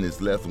Biden and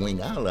his left-wing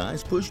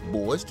allies push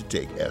boys to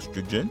take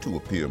estrogen to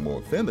appear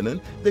more feminine.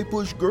 They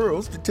push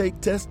girls to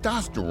take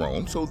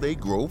testosterone so they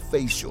grow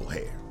facial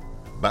hair.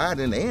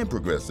 Biden and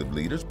progressive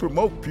leaders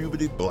promote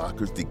puberty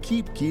blockers to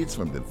keep kids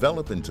from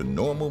developing to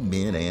normal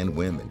men and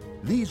women.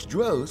 These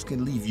drugs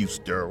can leave you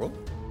sterile,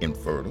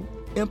 infertile,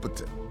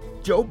 impotent.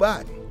 Joe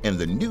Biden and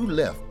the new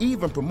left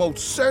even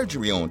promotes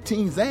surgery on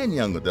teens and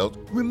young adults,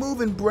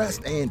 removing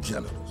breasts and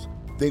genitals.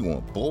 They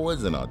want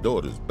boys in our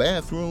daughters'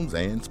 bathrooms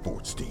and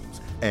sports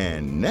teams.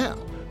 And now,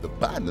 the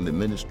Biden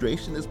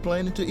administration is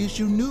planning to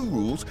issue new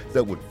rules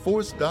that would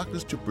force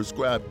doctors to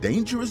prescribe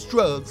dangerous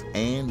drugs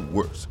and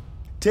worse.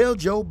 Tell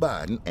Joe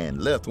Biden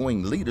and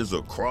left-wing leaders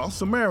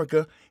across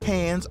America,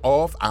 hands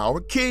off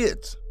our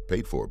kids.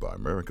 Paid for by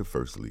America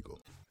First Legal.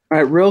 All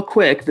right, real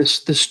quick, the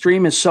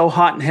stream is so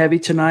hot and heavy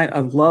tonight. I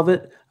love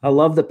it. I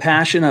love the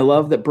passion. I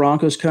love that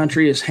Broncos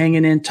country is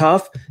hanging in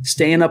tough,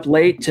 staying up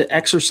late to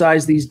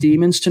exercise these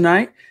demons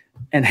tonight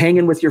and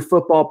hanging with your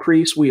football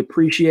priests. We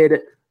appreciate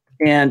it.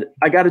 And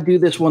I got to do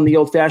this one the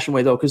old-fashioned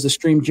way, though, because the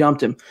stream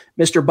jumped him.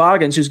 Mr.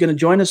 Boggins, who's going to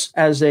join us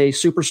as a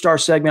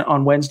superstar segment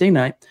on Wednesday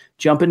night,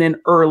 jumping in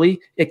early.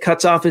 It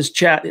cuts off his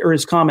chat or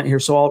his comment here.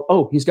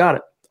 So he's got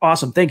it.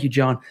 Awesome. Thank you,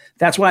 John.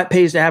 That's why it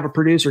pays to have a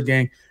producer,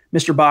 gang.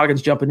 Mr.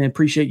 Boggins jumping in.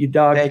 Appreciate you,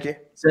 dog. Thank you.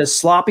 Says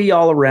sloppy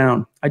all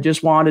around. I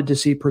just wanted to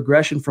see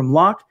progression from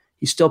Locke.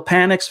 He still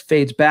panics,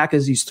 fades back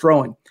as he's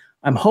throwing.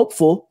 I'm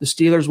hopeful the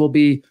Steelers will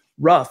be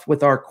rough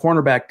with our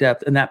cornerback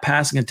depth and that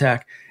passing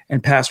attack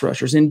and pass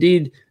rushers.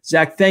 Indeed,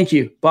 Zach, thank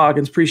you.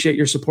 Boggins, appreciate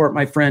your support,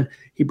 my friend.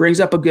 He brings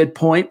up a good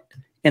point,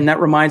 and that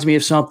reminds me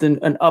of something,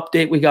 an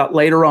update we got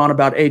later on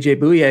about A.J.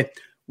 Bouye.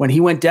 When he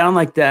went down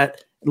like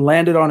that,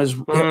 landed on his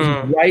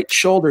right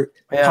shoulder,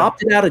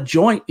 popped it out of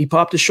joint. He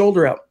popped his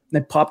shoulder out. They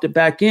popped it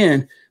back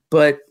in,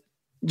 but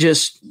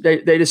just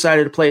they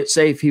decided to play it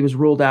safe. He was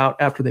ruled out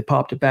after they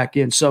popped it back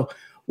in. So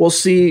we'll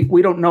see.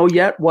 We don't know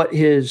yet what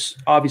his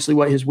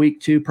week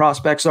 2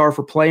 prospects are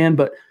for playing,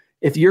 but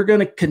if you're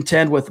going to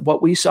contend with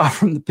what we saw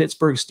from the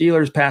Pittsburgh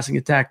Steelers passing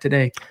attack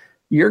today,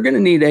 you're going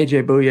to need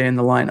A.J. Bouye in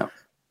the lineup.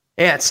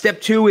 Yeah, step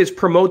 2 is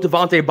promote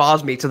Devontae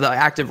Bosme to the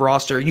active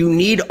roster. You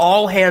need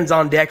all hands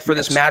on deck for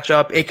this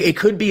matchup. It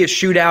could be a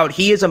shootout.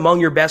 He is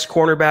among your best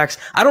cornerbacks.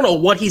 I don't know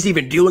what he's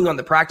even doing on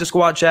the practice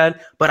squad, Chad,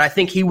 but I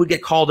think he would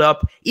get called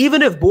up,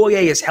 even if Bouye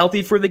is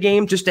healthy for the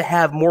game, just to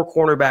have more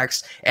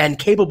cornerbacks and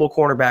capable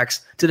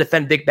cornerbacks to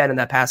defend Big Ben in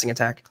that passing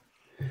attack.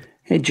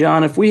 Hey,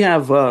 John, if we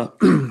have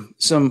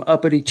some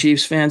uppity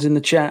Chiefs fans in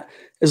the chat,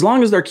 as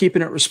long as they're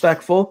keeping it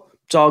respectful,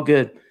 it's all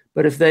good.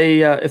 But if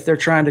they're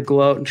trying to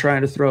gloat and trying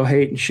to throw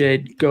hate and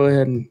shade, go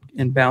ahead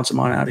and bounce them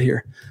on out of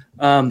here.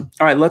 All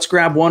right, let's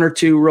grab one or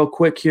two real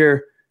quick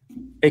here.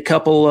 A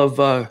couple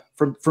of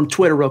from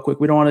Twitter real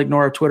quick. We don't want to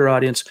ignore our Twitter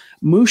audience.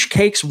 Moosh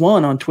Cakes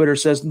 1 on Twitter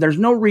says there's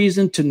no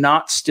reason to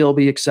not still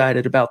be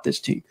excited about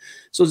this team.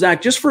 So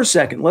Zach, just for a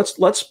second,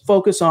 let's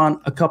focus on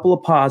a couple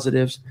of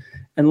positives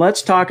and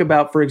let's talk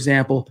about, for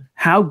example,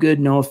 how good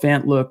Noah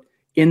Fant looked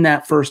in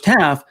that first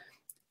half.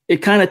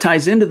 It kind of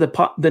ties into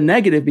the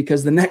negative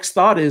because the next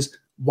thought is,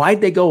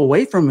 why'd they go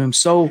away from him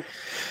so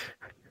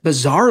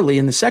bizarrely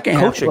in the second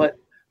half? But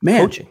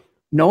man,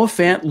 Noah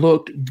Fant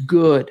looked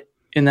good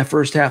in that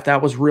first half.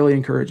 That was really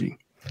encouraging.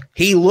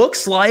 He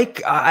looks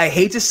like, I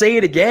hate to say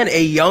it again,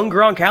 a young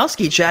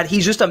Gronkowski, Chad.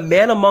 He's just a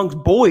man amongst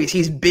boys.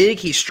 He's big,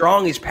 he's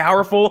strong, he's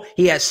powerful.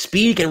 He has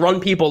speed, can run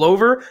people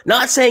over.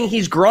 Not saying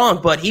he's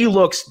Gronk, but he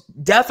looks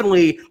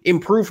definitely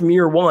improved from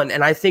year one.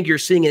 And I think you're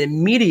seeing an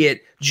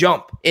immediate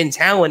jump in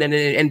talent and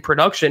in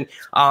production.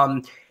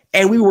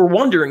 And we were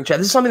wondering, Chad,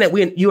 this is something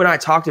that you and I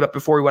talked about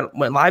before we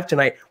went live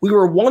tonight. We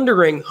were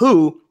wondering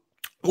who,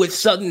 with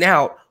Sutton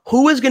out,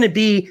 who is going to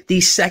be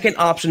the second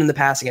option in the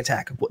passing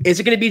attack? Is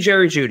it going to be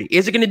Jerry Jeudy?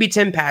 Is it going to be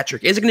Tim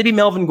Patrick? Is it going to be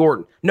Melvin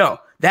Gordon? No,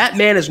 that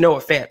man is Noah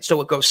Fant. So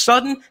it goes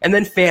Sutton and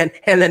then Fant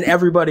and then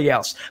everybody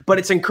else. But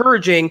it's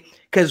encouraging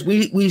because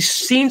we've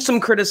seen some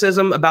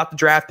criticism about the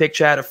draft pick,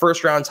 Chad, a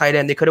first-round tight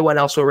end. They could have went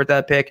elsewhere with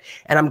that pick.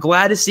 And I'm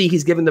glad to see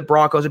he's given the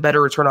Broncos a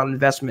better return on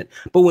investment.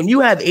 But when you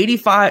have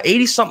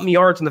 80-something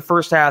yards in the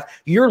first half,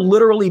 you're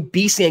literally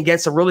beasting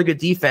against a really good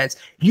defense.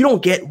 You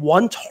don't get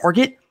one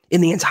target in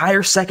the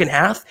entire second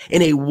half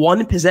in a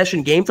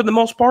one-possession game for the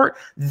most part.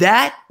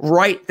 That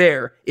right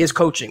there is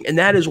coaching. And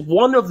that is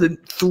one of the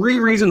 3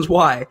 reasons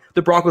why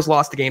the Broncos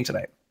lost the game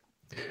tonight.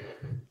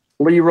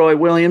 Leroy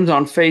Williams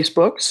on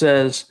Facebook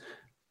says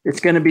it's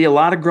going to be a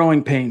lot of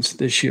growing pains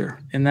this year.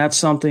 And that's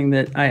something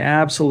that I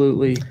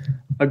absolutely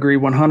agree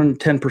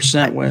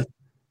 110% with.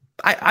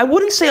 I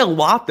wouldn't say a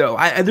lot, though.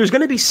 There's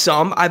going to be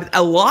some.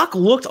 Locke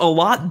looked a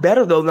lot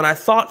better, though, than I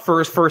thought for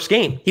his first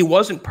game. He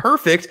wasn't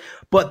perfect,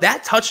 but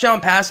that touchdown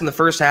pass in the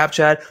first half,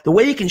 Chad, the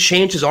way he can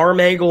change his arm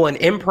angle and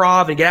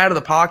improv and get out of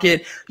the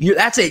pocket,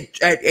 that's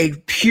a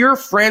pure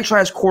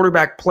franchise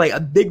quarterback play, a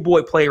big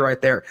boy play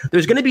right there.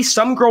 There's going to be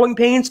some growing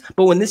pains,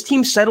 but when this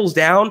team settles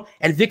down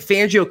and Vic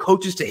Fangio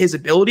coaches to his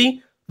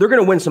ability, they're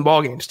going to win some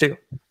ball games, too.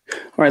 All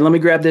right, let me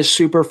grab this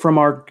super from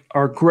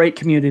our great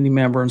community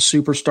member and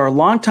superstar,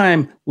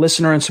 longtime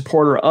listener and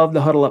supporter of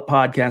the Huddle Up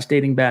podcast,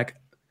 dating back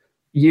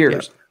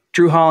years. Yep.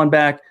 Drew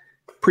Hollenbach,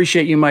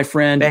 appreciate you, my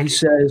friend. He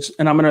says,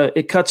 and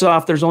it cuts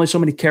off. There's only so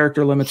many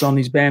character limits on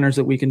these banners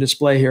that we can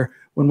display here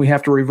when we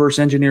have to reverse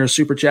engineer a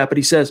super chat. But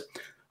he says,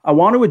 I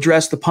want to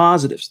address the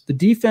positives. The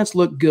defense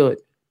looked good.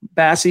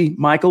 Bassie,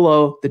 Michael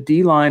O, the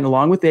D-line,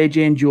 along with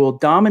AJ and Jewell,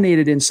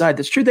 dominated inside.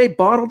 That's true. They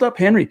bottled up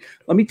Henry.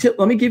 Let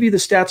me give you the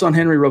stats on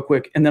Henry real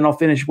quick, and then I'll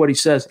finish what he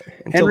says.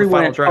 Henry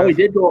went. Oh,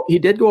 he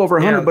did go over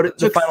 100, but it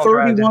took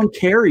 31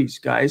 carries,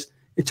 guys.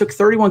 It took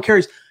 31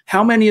 carries.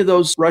 How many of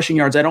those rushing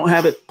yards? I don't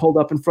have it pulled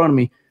up in front of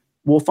me.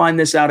 We'll find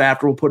this out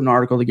after. We'll put an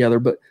article together,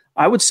 but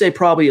I would say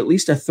probably at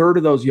least a third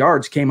of those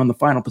yards came on the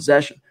final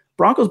possession.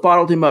 Broncos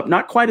bottled him up,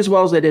 not quite as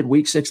well as they did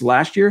Week 6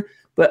 last year,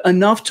 but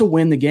enough to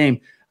win the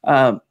game.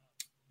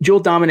 Jewell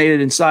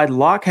dominated inside.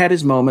 Locke had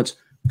his moments.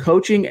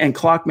 Coaching and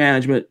clock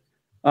management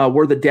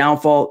were the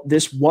downfall.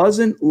 This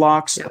wasn't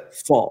Locke's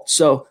fault.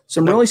 So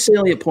some really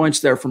salient points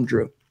there from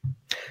Drew.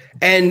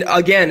 And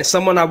again,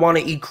 someone I want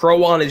to eat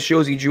crow on is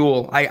Josey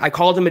Jewell. I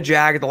called him a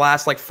jag at the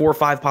last 4 or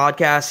 5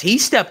 podcasts. He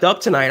stepped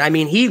up tonight. I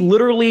mean, he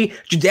literally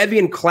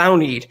Jadeveon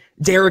Clowney'd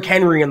Derrick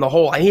Henry in the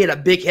hole. And he had a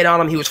big hit on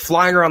him. He was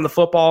flying around the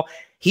football.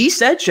 He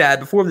said, Chad,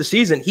 before the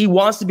season, he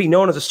wants to be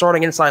known as a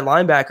starting inside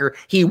linebacker.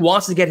 He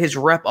wants to get his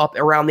rep up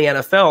around the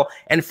NFL.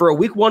 And for a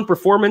Week 1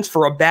 performance,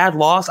 for a bad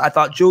loss, I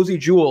thought Josey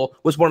Jewell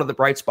was one of the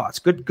bright spots.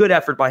 Good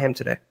effort by him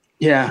today.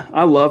 Yeah,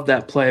 I love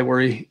that play where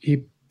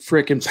he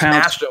freaking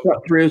pounced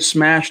through,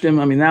 smashed him.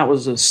 I mean, that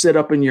was a sit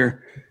up in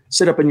your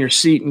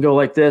seat and go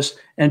like this.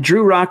 And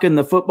Drew rocking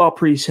the football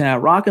priest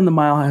hat, rocking the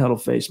Mile High Huddle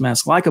face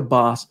mask like a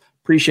boss.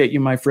 Appreciate you,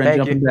 my friend,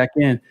 jumping back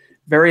in.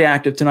 Very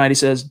active tonight. He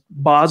says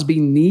Bosby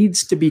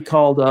needs to be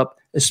called up,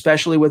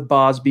 especially with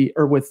Bosby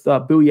or with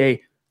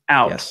Bouye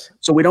out. Yes.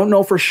 So we don't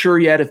know for sure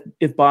yet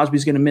if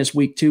Bosby's going to miss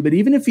Week 2. But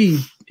even if he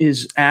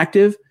is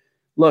active,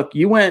 look,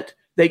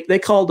 they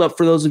called up,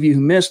 for those of you who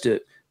missed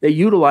it, they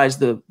utilized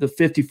the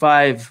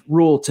 55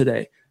 rule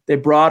today. They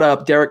brought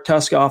up Derek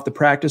Tuska off the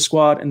practice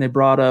squad, and they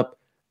brought up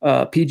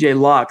PJ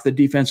Locke, the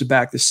defensive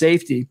back, the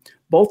safety.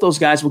 Both those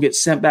guys will get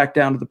sent back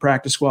down to the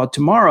practice squad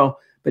tomorrow.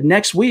 But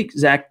next week,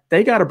 Zach,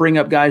 they got to bring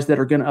up guys that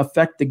are going to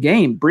affect the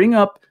game. Bring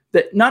up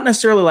that, not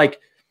necessarily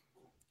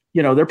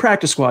they're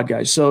practice squad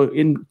guys. So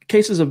in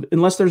cases of,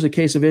 unless there's a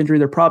case of injury,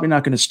 they're probably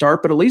not going to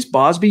start. But at least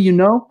Bosby,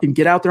 can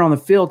get out there on the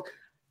field,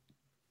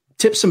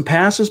 tip some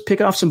passes, pick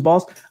off some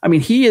balls. I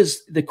mean, he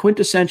is the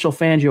quintessential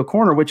Fangio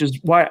corner, which is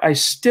why I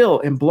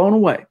still am blown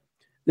away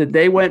that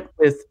they went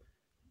with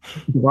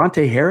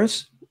Devontae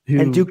Harris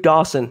and Duke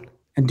Dawson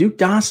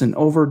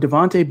over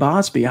Devontae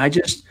Bosby.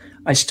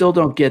 I still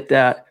don't get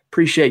that.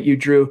 Appreciate you,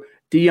 Drew.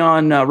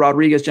 Dion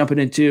Rodriguez jumping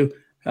into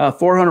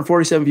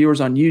 447 viewers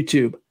on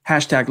YouTube.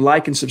 #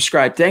 like and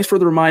subscribe. Thanks for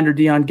the reminder,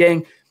 Dion.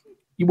 Gang,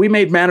 we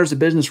made matters of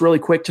business really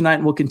quick tonight,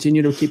 and we'll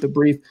continue to keep it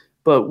brief.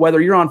 But whether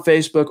you're on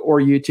Facebook or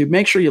YouTube,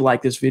 make sure you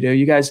like this video.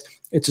 You guys,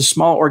 it's a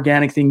small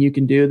organic thing you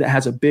can do that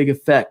has a big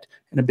effect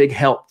and a big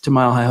help to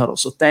Mile High Huddle.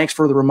 So thanks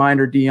for the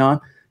reminder,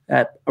 Dion.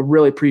 I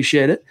really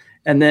appreciate it.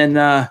 And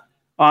then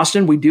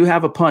Austin, we do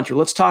have a puncher.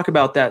 Let's talk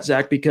about that,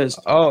 Zach, because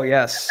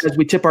as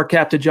we tip our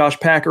cap to Josh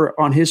Packer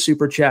on his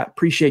super chat,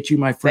 appreciate you,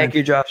 my friend. Thank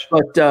you, Josh.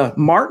 But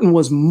Martin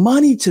was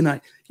money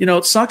tonight.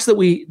 It sucks that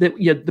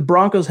the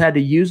Broncos had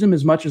to use him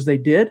as much as they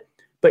did,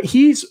 but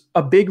he's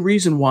a big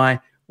reason why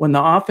when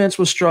the offense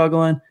was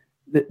struggling,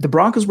 the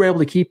Broncos were able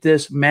to keep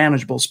this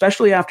manageable,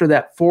 especially after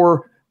that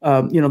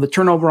the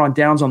turnover on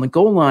downs on the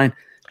goal line.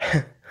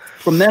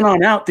 From then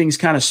on out, things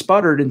kind of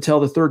sputtered until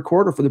the third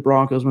quarter for the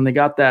Broncos when they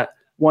got that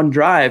one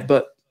drive,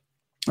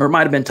 or it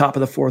might have been top of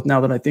the fourth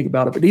now that I think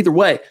about it. But either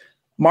way,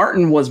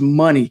 Martin was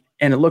money,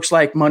 and it looks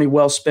like money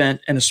well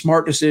spent and a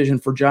smart decision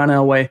for John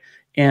Elway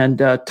and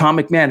Tom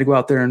McMahon to go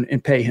out there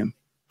and pay him.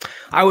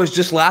 I was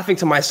just laughing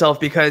to myself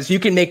because you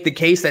can make the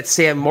case that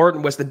Sam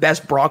Martin was the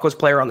best Broncos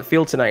player on the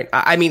field tonight.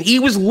 I mean, he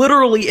was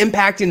literally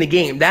impacting the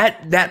game.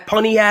 That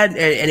punt he had,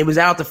 and it was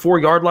out the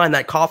 4-yard line,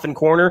 that coffin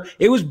corner,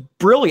 it was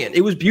brilliant.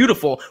 It was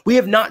beautiful. We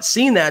have not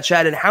seen that,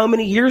 Chad, in how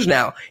many years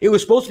now? It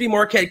was supposed to be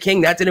Marquette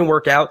King. That didn't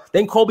work out.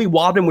 Then Colby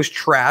Wadman was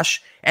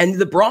trash. And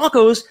the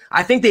Broncos,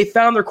 I think they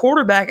found their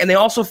quarterback, and they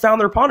also found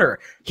their punter.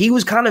 He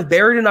was kind of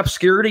buried in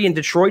obscurity in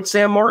Detroit,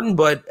 Sam Martin,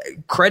 but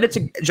credit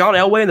to John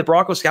Elway and the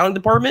Broncos scouting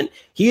department.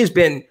 He has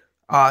been,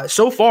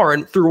 so far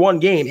and through one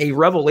game, a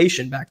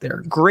revelation back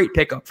there. Great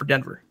pickup for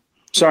Denver.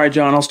 Sorry,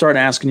 John, I'll start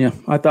asking you.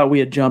 I thought we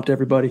had jumped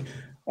everybody.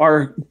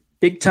 Our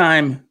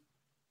big-time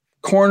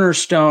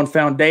cornerstone,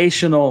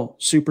 foundational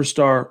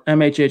superstar,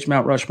 MHH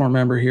Mount Rushmore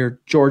member here,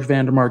 George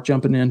Vandermark,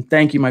 jumping in.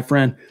 Thank you, my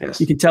friend. Yes.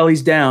 You can tell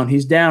he's down.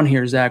 He's down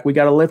here, Zach. We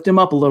got to lift him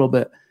up a little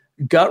bit.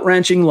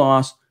 Gut-wrenching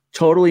loss,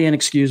 totally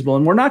inexcusable.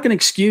 And we're not going to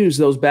excuse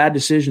those bad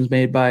decisions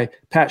made by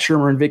Pat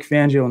Shurmur and Vic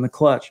Fangio in the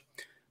clutch.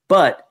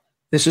 But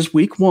this is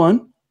Week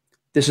 1.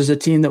 This is a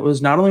team that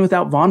was not only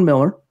without Von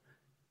Miller,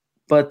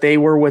 but they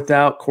were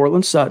without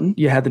Courtland Sutton.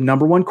 You had the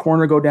number 1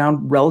 corner go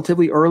down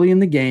relatively early in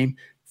the game.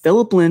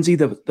 Philip Lindsay,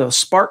 the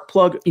spark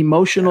plug,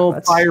 emotional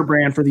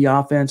firebrand for the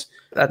offense,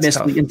 missed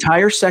tough. The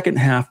entire second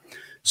half.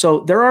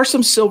 So there are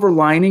some silver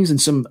linings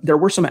and there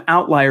were some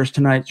outliers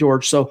tonight,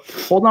 George. So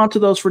hold on to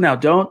those for now.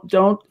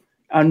 Don't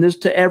on this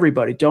to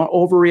everybody. Don't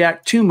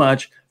overreact too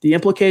much. The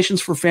implications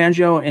for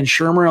Fangio and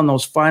Shurmur on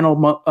those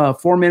final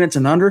 4 minutes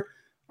and under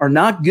are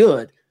not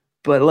good,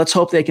 but let's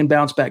hope they can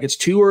bounce back. It's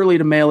too early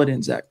to mail it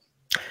in, Zach.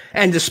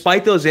 And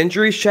despite those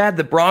injuries, Chad,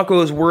 the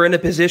Broncos were in a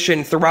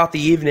position throughout the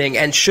evening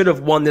and should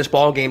have won this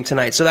ball game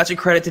tonight. So that's a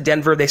credit to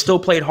Denver. They still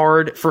played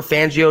hard for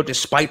Fangio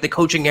despite the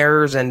coaching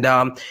errors. And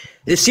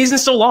this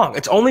season's still long.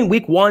 It's only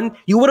week 1.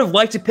 You would have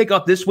liked to pick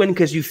up this win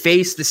because you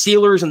face the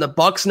Steelers and the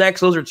Bucs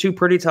next. Those are 2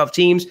 pretty tough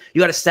teams.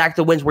 You got to stack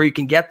the wins where you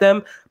can get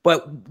them.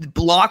 But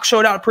Locke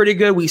showed out pretty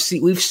good. We've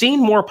seen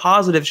more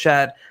positives,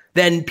 Chad,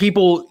 than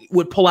people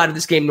would pull out of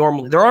this game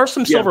normally. There are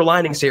some silver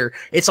linings here.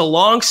 It's a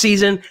long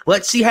season.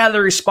 Let's see how they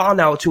respond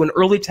now to an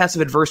early test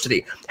of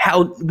adversity.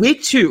 How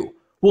week 2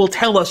 will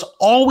tell us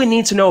all we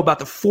need to know about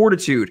the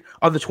fortitude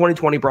of the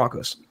 2020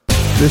 Broncos.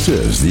 This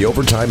is the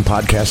Overtime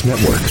Podcast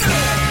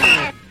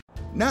Network.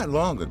 Not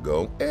long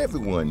ago,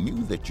 everyone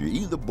knew that you're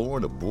either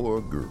born a boy or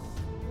a girl.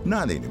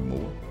 Not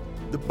anymore.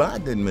 The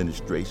Biden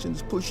administration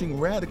is pushing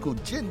radical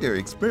gender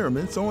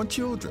experiments on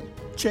children,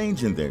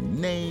 changing their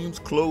names,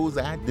 clothes,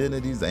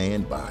 identities,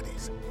 and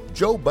bodies.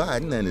 Joe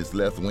Biden and his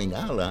left-wing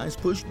allies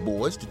pushed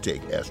boys to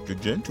take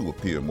estrogen to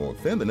appear more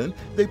feminine.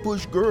 They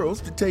push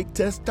girls to take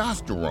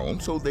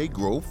testosterone so they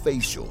grow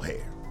facial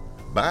hair.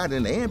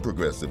 Biden and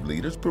progressive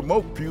leaders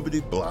promote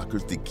puberty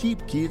blockers to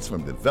keep kids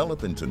from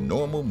developing to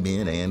normal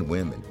men and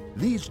women.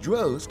 These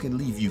drugs can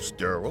leave you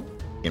sterile,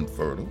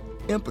 infertile,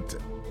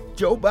 impotent.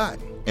 Joe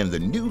Biden and the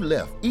new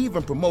left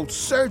even promote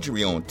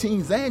surgery on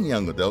teens and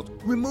young adults,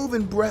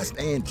 removing breasts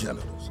and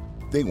genitals.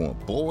 They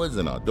want boys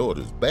in our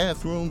daughters'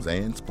 bathrooms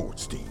and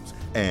sports teams.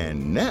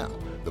 And now,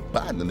 the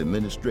Biden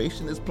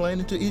administration is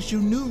planning to issue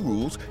new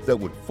rules that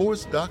would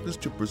force doctors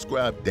to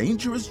prescribe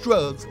dangerous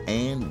drugs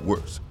and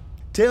worse.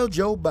 Tell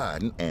Joe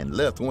Biden and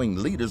left-wing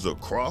leaders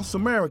across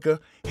America,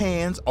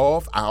 hands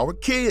off our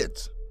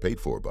kids. Paid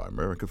for by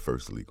America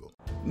First Legal.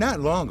 Not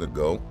long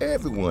ago,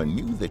 everyone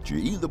knew that you're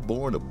either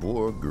born a boy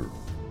or a girl.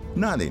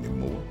 Not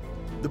anymore.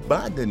 The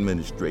Biden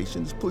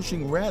administration is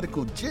pushing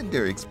radical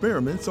gender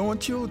experiments on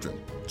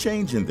children,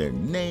 changing their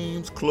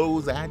names,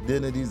 clothes,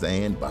 identities,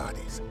 and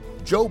bodies.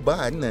 Joe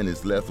Biden and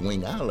his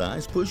left-wing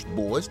allies pushed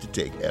boys to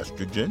take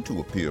estrogen to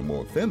appear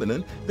more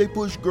feminine. They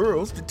push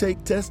girls to take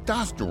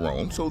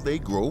testosterone so they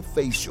grow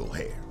facial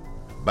hair.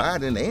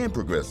 Biden and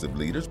progressive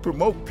leaders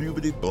promote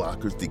puberty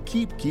blockers to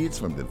keep kids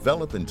from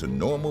developing to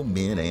normal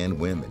men and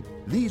women.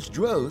 These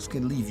drugs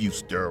can leave you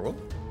sterile,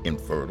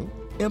 infertile,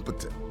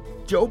 impotent.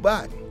 Joe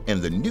Biden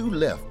and the new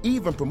left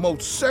even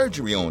promote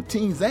surgery on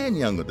teens and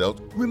young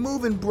adults,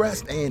 removing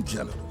breasts and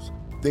genitals.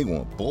 They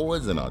want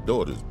boys in our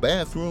daughters'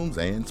 bathrooms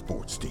and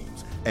sports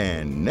teams.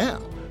 And now,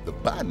 the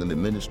Biden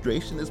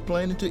administration is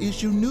planning to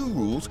issue new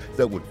rules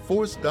that would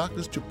force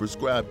doctors to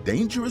prescribe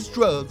dangerous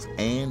drugs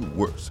and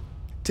worse.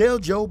 Tell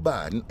Joe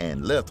Biden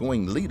and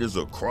left-wing leaders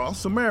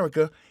across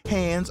America,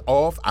 hands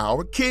off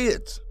our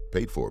kids.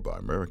 Paid for by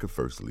America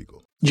First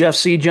Legal. Jeff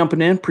C.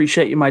 jumping in.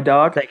 Appreciate you, my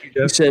dog. Thank you,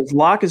 Jeff. He says,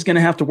 Locke is going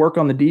to have to work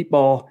on the deep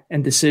ball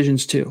and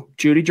decisions too.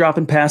 Judy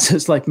dropping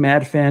passes like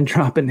Mad Fan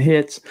dropping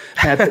hits.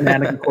 Mad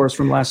Fanatic, of course,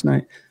 from last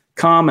night.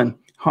 Common.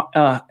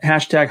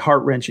 Hashtag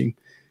heart-wrenching.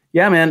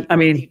 Yeah, man. I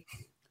mean,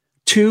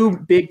 2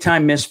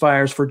 big-time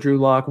misfires for Drew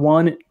Lock.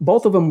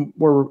 Both of them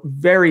were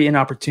very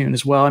inopportune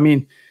as well. I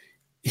mean,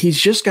 he's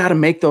just got to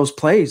make those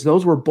plays.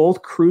 Those were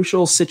both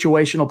crucial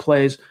situational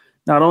plays.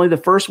 Not only the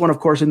first one, of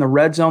course, in the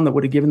red zone that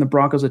would have given the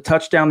Broncos a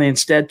touchdown. They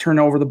instead turn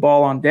over the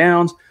ball on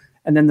downs.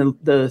 And then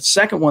the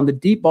second one, the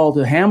deep ball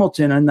to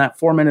Hamilton in that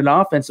 4-minute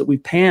offense that we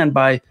panned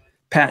by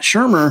Pat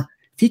Shurmur.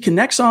 If he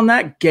connects on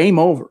that, game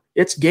over.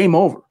 It's game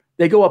over.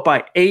 They go up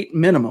by 8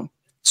 minimum.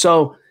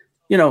 So,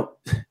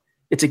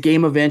 it's a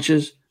game of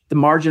inches. The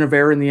margin of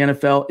error in the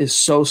NFL is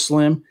so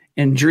slim.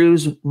 And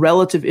Drew's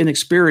relative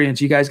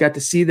inexperience, you guys got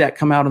to see that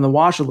come out in the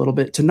wash a little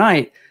bit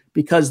tonight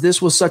because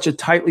this was such a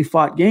tightly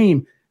fought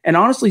game. And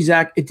honestly,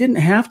 Zach, it didn't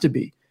have to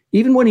be.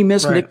 Even when he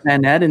missed Nick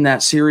Manette in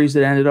that series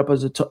that ended up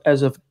as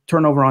a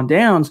turnover on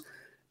downs,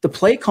 the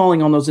play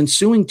calling on those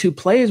ensuing 2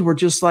 plays were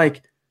just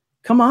like,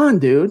 come on,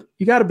 dude.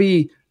 You got to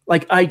be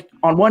like,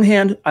 on one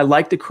hand, I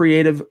like the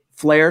creative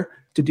flair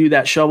to do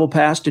that shovel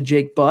pass to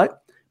Jake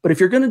Butt. But if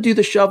you're going to do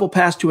the shovel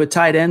pass to a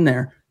tight end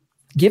there,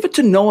 give it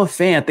to Noah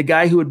Fant, the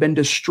guy who had been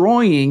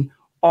destroying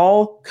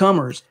all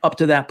comers up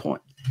to that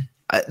point.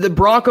 The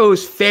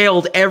Broncos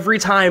failed every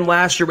time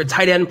last year with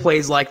tight end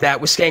plays like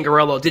that with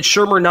Scangarello. Did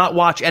Shurmur not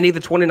watch any of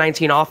the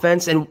 2019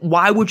 offense? And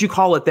why would you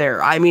call it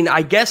there? I mean,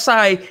 I guess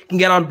I can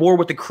get on board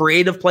with the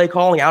creative play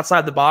calling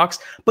outside the box,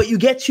 but you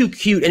get too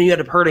cute and you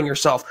end up hurting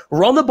yourself.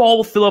 Run the ball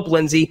with Philip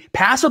Lindsay,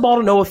 pass the ball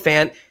to Noah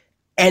Fant,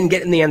 and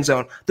get in the end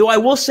zone. Though I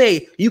will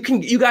say, you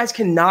guys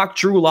can knock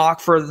Drew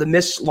Lock for the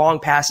missed long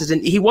passes,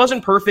 and he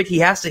wasn't perfect. He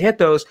has to hit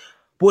those.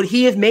 Would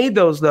he have made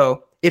those,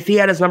 though, if he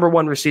had his number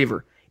 1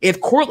 receiver?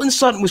 If Cortland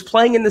Sutton was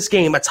playing in this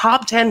game, a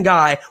top 10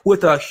 guy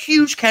with a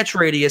huge catch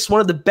radius,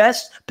 one of the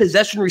best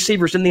possession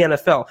receivers in the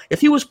NFL,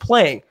 if he was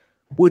playing,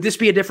 would this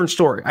be a different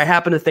story? I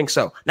happen to think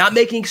so. Not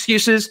making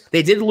excuses.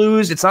 They did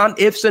lose. It's on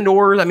ifs and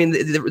ors. I mean,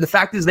 the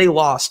fact is they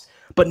lost.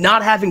 But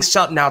not having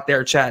Sutton out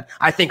there, Chad,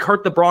 I think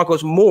hurt the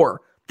Broncos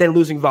more than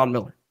losing Von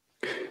Miller.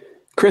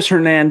 Chris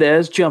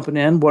Hernandez jumping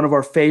in, one of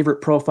our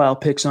favorite profile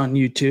picks on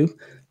YouTube.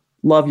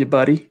 Love you,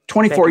 buddy.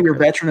 24-year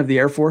veteran of the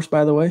Air Force,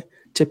 by the way.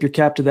 Tip your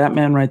cap to that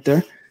man right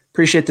there.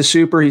 Appreciate the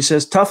super. He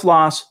says, tough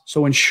loss,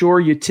 so ensure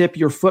you tip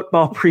your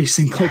football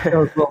precinct. Click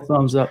those little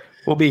thumbs up.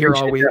 We'll be here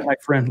all week. That, my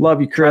friend.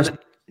 Love you, Chris.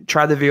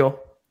 Try the veal.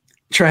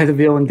 Try the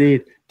veal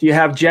indeed. Do you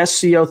have Jess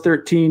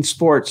CO13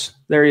 Sports?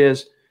 There he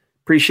is.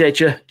 Appreciate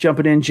you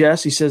jumping in,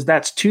 Jess. He says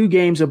that's 2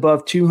 games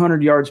above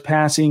 200 yards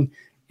passing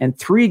and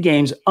 3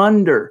 games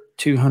under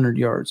 200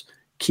 yards.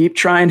 Keep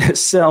trying to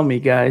sell me,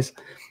 guys.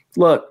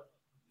 Look,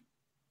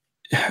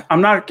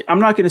 I'm not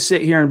going to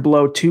sit here and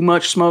blow too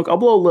much smoke. I'll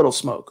blow a little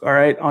smoke, all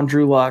right, on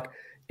Drew Lock.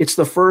 It's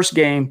the first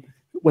game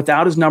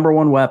without his number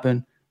one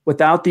weapon,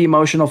 without the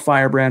emotional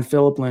firebrand,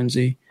 Philip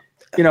Lindsay.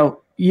 You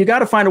know, you got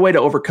to find a way to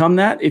overcome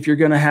that if you're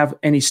going to have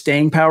any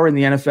staying power in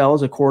the NFL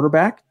as a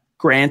quarterback.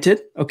 Granted,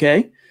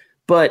 okay,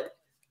 but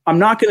I'm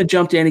not going to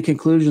jump to any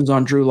conclusions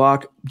on Drew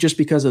Lock just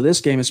because of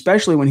this game,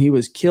 especially when he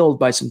was killed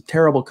by some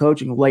terrible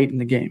coaching late in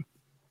the game.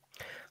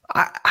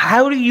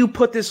 How do you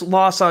put this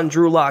loss on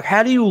Drew Lock?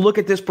 How do you look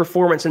at this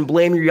performance and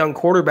blame your young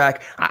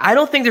quarterback? I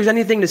don't think there's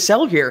anything to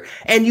sell here.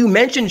 And you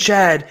mentioned,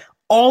 Chad,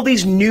 all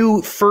these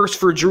new firsts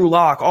for Drew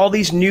Lock, all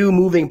these new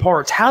moving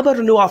parts. How about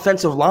a new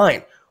offensive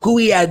line, who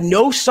he had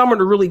no summer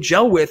to really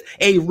gel with,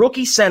 a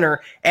rookie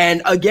center?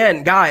 And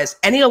again, guys,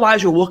 any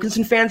Elijah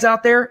Wilkinson fans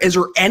out there? Is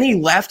there any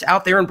left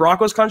out there in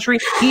Broncos country?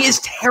 He is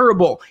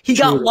terrible. He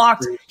got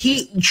locked.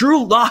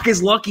 Drew Lock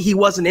is lucky he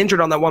wasn't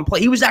injured on that one play.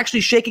 He was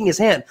actually shaking his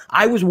hand.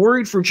 I was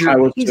worried for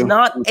Drew. He's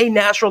not a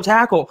natural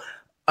tackle.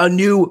 A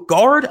new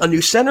guard, a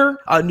new center,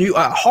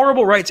 a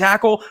horrible right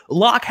tackle.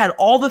 Lock had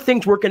all the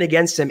things working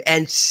against him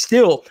and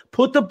still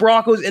put the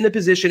Broncos in the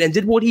position and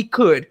did what he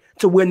could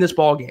to win this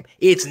ball game.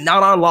 It's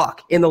not on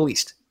Lock in the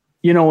least.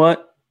 You know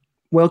what?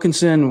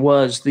 Wilkinson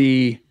was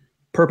the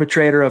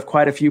perpetrator of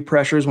quite a few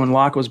pressures when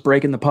Lock was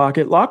breaking the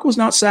pocket. Lock was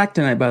not sacked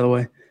tonight, by the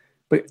way.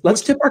 But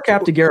let's tip our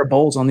cap to Garrett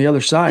Bowles on the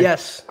other side.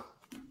 Yes,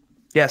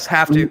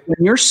 have to.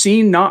 When you're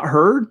seen, not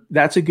heard,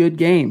 that's a good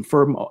game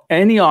for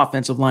any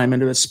offensive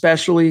lineman,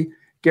 especially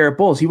Garrett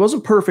Bowles. He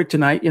wasn't perfect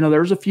tonight. You know,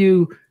 there's a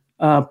few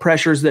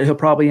pressures that he'll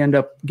probably end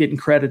up getting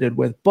credited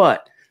with,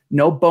 but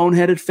no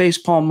boneheaded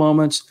facepalm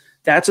moments.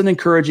 That's an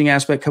encouraging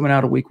aspect coming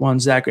out of week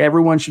 1, Zach.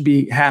 Everyone should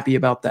be happy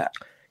about that.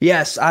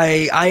 Yes,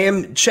 I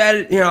am,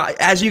 Chad. You know,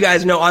 as you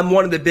guys know, I'm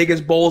one of the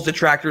biggest Bowles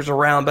detractors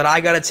around, but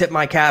I got to tip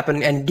my cap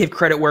and give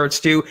credit where it's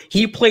due.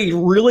 He played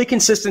really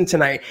consistent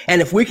tonight,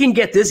 and if we can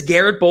get this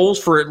Garrett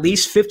Bowles for at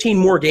least 15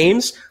 more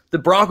games, the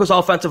Broncos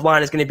offensive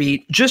line is going to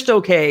be just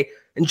okay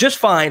and just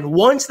fine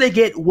once they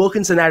get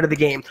Wilkinson out of the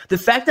game. The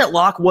fact that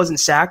Lock wasn't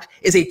sacked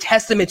is a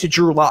testament to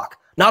Drew Lock,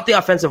 not the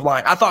offensive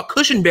line. I thought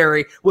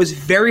Cushenberry was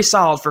very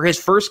solid for his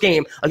first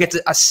game against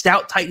a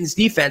stout Titans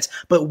defense,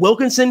 but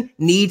Wilkinson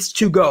needs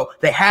to go.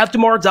 They have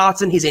DeMar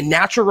Dotson. He's a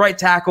natural right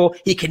tackle.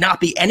 He cannot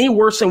be any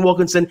worse than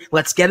Wilkinson.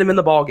 Let's get him in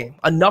the ballgame.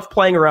 Enough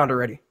playing around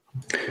already.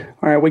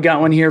 All right, we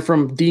got one here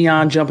from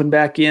Dion jumping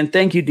back in.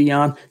 Thank you,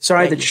 Dion.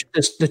 Sorry,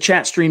 the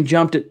chat stream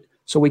jumped it,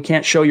 so we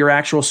can't show your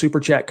actual super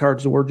chat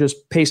cards. We're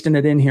just pasting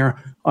it in here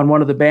on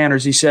one of the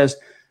banners. He says,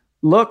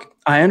 look,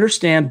 I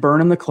understand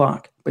burning the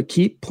clock, but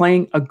keep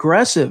playing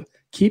aggressive.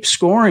 Keep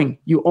scoring.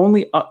 You're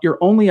only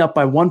up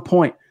by 1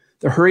 point.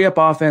 The hurry-up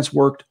offense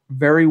worked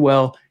very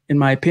well, in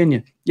my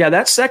opinion. Yeah,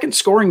 that second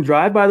scoring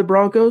drive by the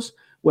Broncos,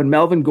 when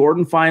Melvin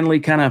Gordon finally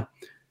kind of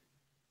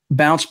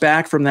bounced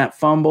back from that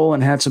fumble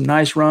and had some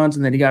nice runs,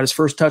 and then he got his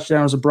first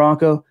touchdown as a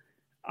Bronco,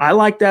 I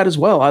like that as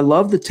well. I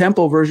love the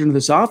tempo version of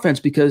this offense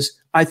because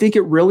I think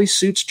it really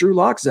suits Drew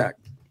Lock, Zach.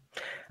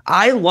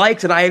 I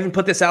liked, and I even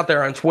put this out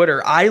there on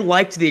Twitter, I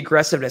liked the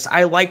aggressiveness.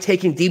 I liked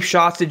taking deep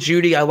shots to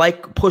Judy. I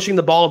like pushing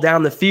the ball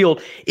down the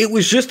field. It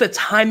was just the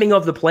timing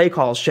of the play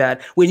calls,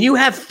 Chad. When you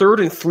have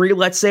 3rd and 3,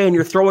 let's say, and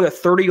you're throwing a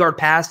 30-yard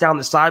pass down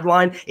the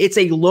sideline, it's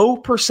a low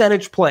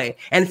percentage play.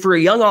 And for a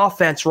young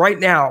offense right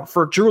now,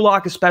 for Drew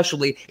Lock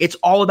especially, it's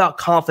all about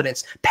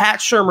confidence. Pat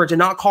Shurmur did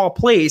not call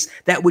plays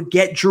that would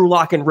get Drew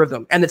Lock in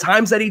rhythm. And the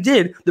times that he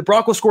did, the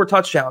Broncos scored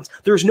touchdowns.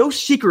 There's no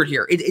secret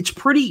here. It's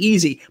pretty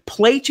easy.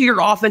 Play to your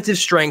offensive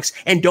strengths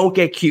and don't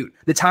get cute.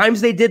 The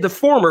times they did the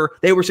former,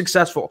 they were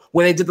successful.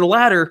 When they did the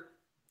latter,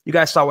 you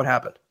guys saw what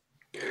happened.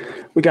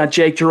 We got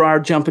Jake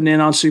Gerard jumping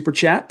in on Super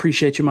Chat.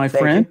 Appreciate you, my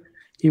friend. You.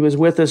 He was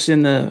with us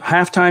in the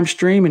halftime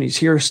stream, and he's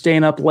here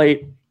staying up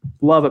late.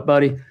 Love it,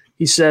 buddy.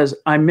 He says,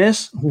 I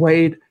miss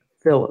Wade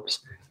Phillips.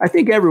 I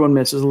think everyone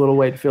misses a little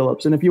Wade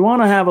Phillips. And if you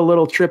want to have a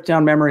little trip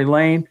down memory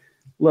lane,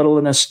 a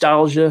little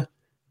nostalgia,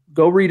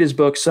 go read his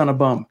book, Son of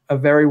Bum. A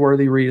very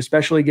worthy read,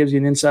 especially gives you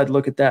an inside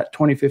look at that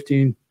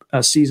 2015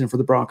 season for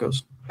the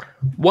Broncos.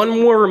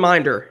 One more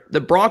reminder.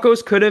 The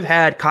Broncos could have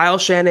had Kyle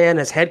Shanahan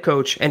as head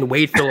coach and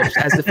Wade Phillips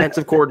as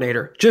defensive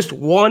coordinator. Just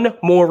one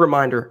more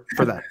reminder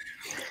for that.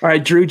 All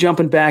right, Drew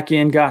jumping back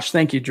in. Gosh,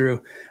 thank you,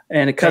 Drew.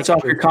 And it cuts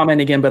off your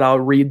comment again, but I'll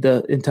read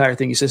the entire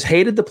thing. He says,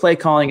 hated the play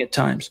calling at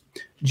times.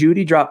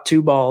 Judy dropped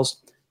 2 balls.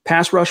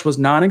 Pass rush was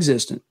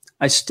non-existent.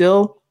 I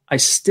still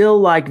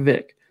like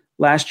Vic.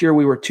 Last year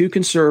we were too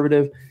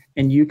conservative,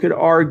 and you could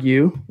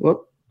argue.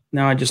 Whoop,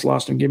 now I just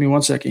lost him. Give me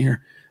 1 second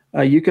here.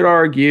 You could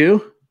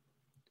argue.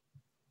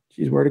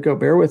 Geez, where'd it go?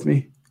 Bear with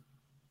me.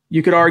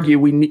 You could argue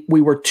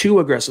we were too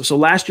aggressive. So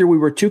last year we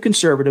were too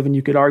conservative, and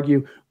you could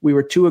argue we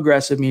were too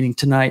aggressive, meaning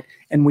tonight.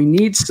 And we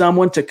need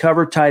someone to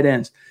cover tight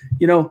ends.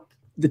 You know,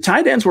 the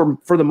tight ends were,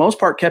 for the most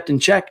part, kept in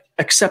check,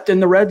 except in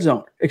the red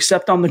zone,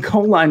 except on the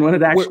goal line when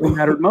it actually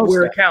mattered most.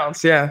 Where it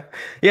counts, yeah.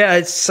 Yeah,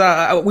 it's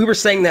we were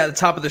saying that at the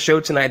top of the show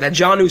tonight, that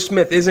Jonnu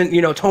Smith isn't,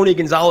 Tony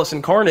Gonzalez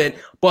incarnate,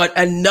 but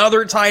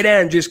another tight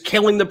end just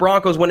killing the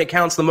Broncos when it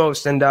counts the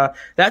most. And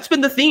that's been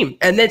the theme.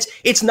 And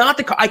it's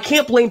not I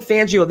can't blame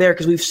Fangio there,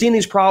 because we've seen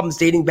these problems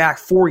dating back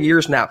 4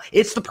 years now.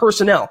 It's the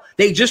personnel.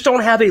 They just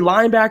don't have a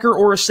linebacker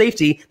or a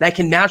safety that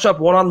can match up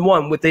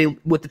one-on-one with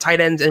the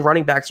tight ends and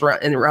running backs around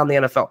the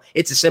NFL.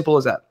 It's as simple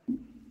as that.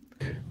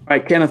 All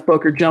right, Kenneth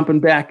Booker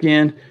jumping back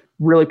in.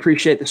 Really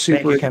appreciate the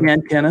super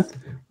again, Kenneth.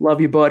 Love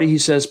you, buddy. He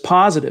says,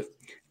 positive.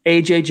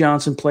 A.J.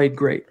 Johnson played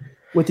great.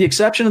 With the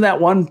exception of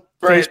that one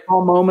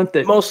baseball moment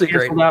that mostly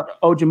great out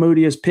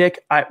Ojemudia's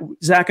pick.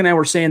 Zach and I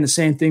were saying the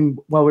same thing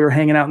while we were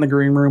hanging out in the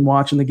green room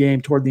watching the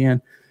game toward the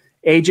end.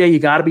 AJ, you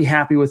got to be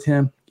happy with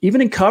him,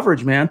 even in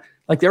coverage, man.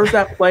 Like there was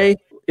that play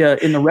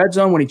in the red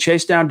zone when he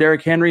chased down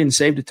Derrick Henry and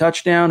saved a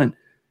touchdown. And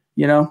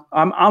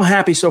I'm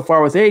happy so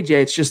far with AJ.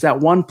 It's just that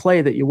one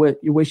play that you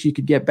wish you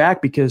could get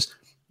back, because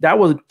that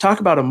was, talk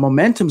about a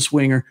momentum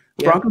swinger.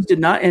 Yeah. Broncos did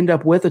not end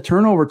up with a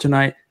turnover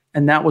tonight,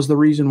 and that was the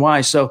reason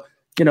why. So,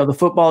 the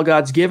football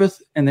gods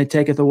giveth and they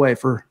taketh away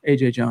for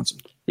A.J. Johnson.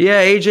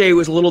 Yeah, AJ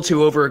was a little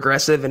too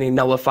over-aggressive, and he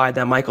nullified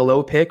that Michael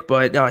O pick,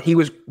 but he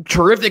was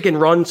terrific in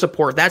run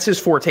support. That's his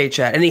forte,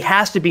 Chad, and he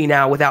has to be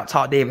now without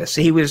Todd Davis.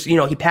 He was,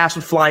 he passed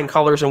with flying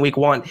colors in week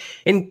 1.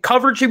 In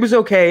coverage, he was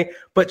okay,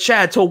 but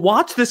Chad, to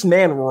watch this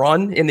man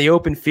run in the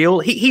open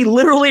field, he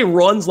literally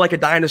runs like a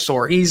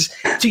dinosaur. He's,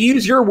 to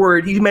use your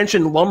word, you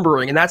mentioned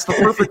lumbering, and that's the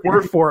perfect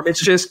word for him.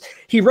 It's just,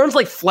 he runs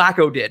like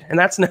Flacco did, and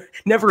that's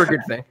never a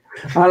good thing.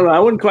 I don't know. I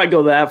wouldn't quite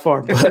go that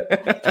far,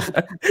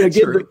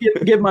 but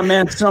give my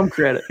man some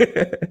credit.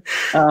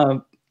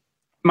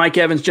 Mike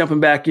Evans jumping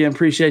back in.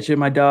 Appreciate you,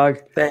 my dog.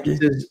 Thank you.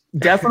 Says,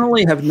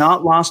 definitely have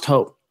not lost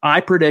hope. I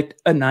predict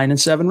a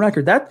 9-7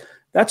 record.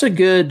 That's a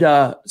good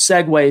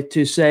segue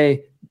to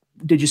say,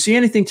 did you see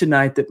anything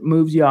tonight that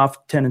moves you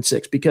off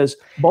 10-6? Because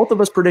both of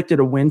us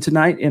predicted a win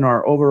tonight in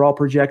our overall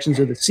projections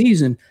of the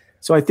season.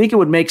 So I think it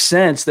would make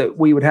sense that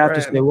we would have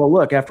to say, well,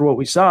 look, after what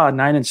we saw,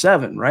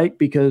 9-7, right?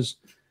 Because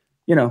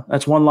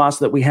that's one loss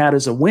that we had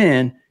as a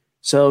win.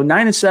 So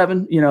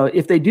 9-7,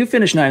 if they do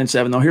finish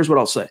 9-7, though, here's what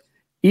I'll say.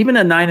 Even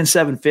a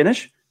 9-7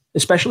 finish,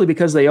 especially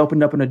because they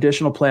opened up an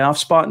additional playoff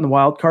spot in the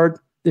wild card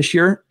this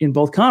year in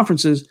both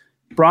conferences,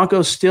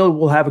 Broncos still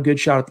will have a good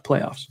shot at the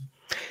playoffs.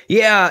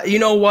 Yeah, you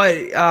know what?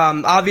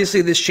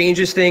 Obviously, this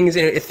changes things.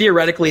 And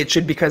theoretically, it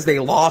should, because they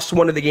lost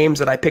one of the games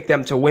that I picked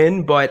them to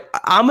win. But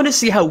I'm going to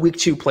see how week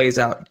 2 plays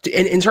out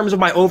in terms of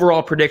my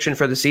overall prediction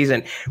for the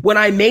season. When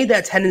I made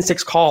that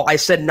 10-6 call, I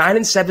said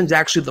 9-7 is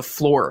actually the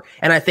floor,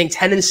 and I think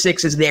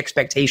 10-6 is the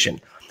expectation.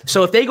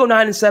 So if they go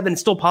 9-7,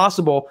 it's still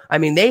possible. I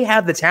mean, they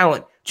have the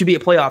talent to be a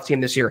playoff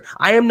team this year.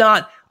 I am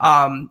not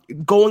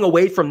going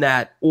away from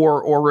that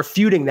or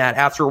refuting that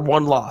after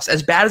one loss.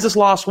 As bad as this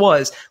loss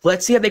was,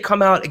 let's see how they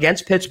come out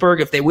against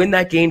Pittsburgh. If they win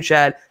that game,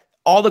 Chad,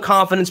 all the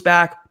confidence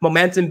back,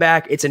 momentum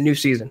back. It's a new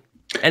season,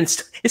 and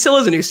it still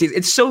is a new season.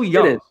 It's so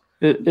young.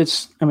 It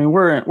is.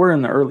 We're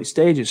in the early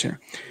stages here.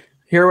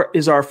 Here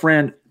is our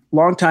friend,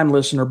 longtime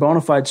listener,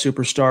 bona fide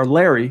superstar,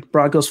 Larry,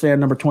 Broncos fan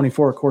number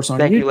 24, of course, on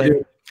Thank YouTube. You,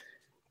 Larry.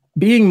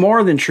 Being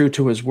more than true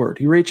to his word.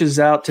 He reaches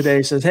out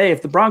today, says, hey,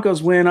 if the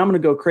Broncos win, I'm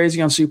going to go crazy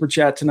on Super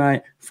Chat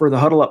tonight for the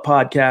Huddle Up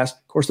podcast.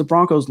 Of course, the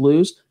Broncos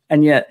lose,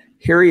 and yet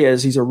here he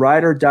is. He's a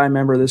ride or die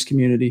member of this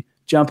community,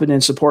 jumping in,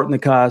 supporting the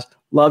cause.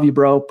 Love you,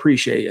 bro.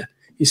 Appreciate you.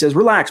 He says,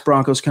 relax,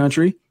 Broncos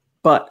country,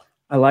 but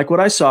I like what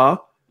I saw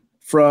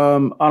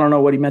from, I don't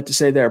know what he meant to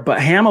say there, but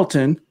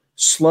Hamilton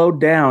slowed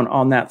down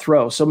on that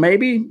throw. So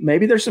maybe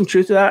there's some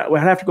truth to that.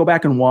 We'll have to go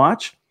back and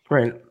watch.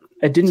 Right.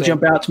 It didn't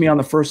jump out to me on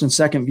the first and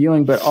second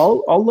viewing, but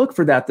I'll look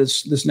for that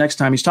this next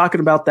time. He's talking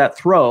about that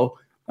throw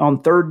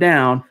on third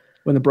down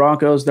when the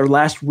Broncos, their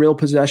last real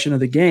possession of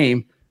the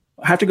game.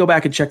 I have to go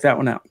back and check that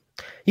one out.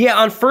 Yeah,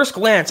 on first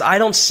glance, I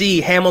don't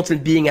see Hamilton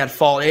being at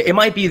fault. It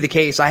might be the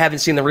case. I haven't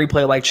seen the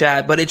replay like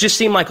Chad, but it just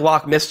seemed like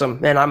Locke missed him.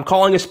 And I'm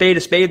calling a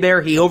spade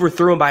there. He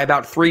overthrew him by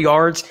about 3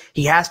 yards.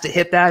 He has to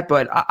hit that,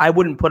 but I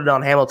wouldn't put it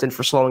on Hamilton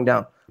for slowing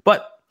down.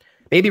 But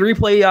maybe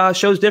replay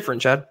shows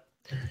different, Chad.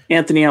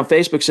 Anthony on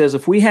Facebook says,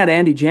 if we had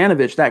Andy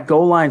Janovich, that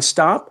goal line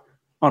stop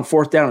on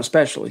fourth down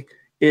especially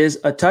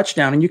is a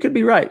touchdown. And you could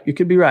be right.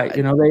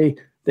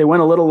 They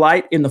went a little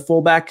light in the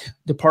fullback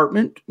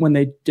department when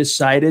they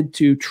decided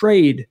to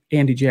trade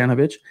Andy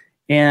Janovich.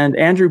 And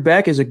Andrew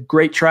Beck is a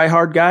great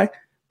try-hard guy,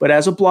 but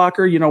as a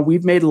blocker,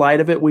 we've made light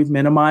of it. We've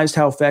minimized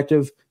how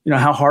effective,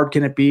 how hard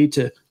can it be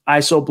to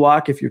ISO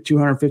block if you're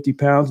 250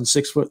 pounds and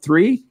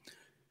 6'3".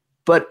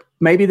 But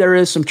maybe there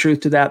is some truth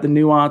to that. The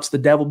nuance, the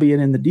devil being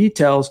in the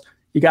details.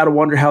 You got to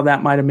wonder how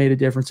that might have made a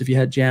difference if you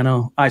had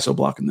Jano ISO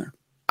blocking there.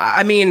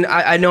 I mean,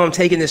 I know I'm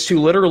taking this too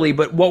literally,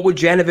 but what would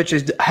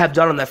Janovich have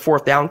done on that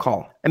fourth down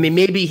call? I mean,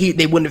 maybe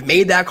they wouldn't have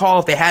made that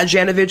call if they had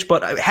Janovich,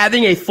 but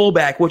having a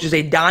fullback, which is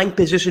a dying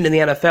position in the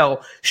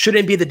NFL,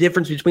 shouldn't be the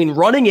difference between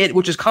running it,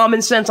 which is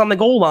common sense on the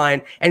goal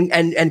line,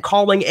 and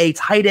calling a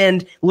tight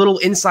end little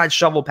inside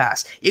shovel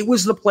pass. It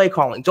was the play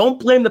calling. Don't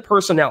blame the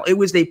personnel. It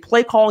was the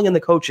play calling and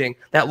the coaching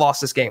that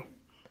lost this game.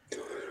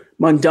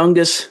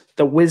 Mundungus,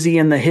 the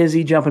Wizzy and the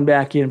Hizzy jumping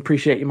back in.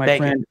 Appreciate you, my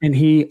friend. And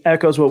he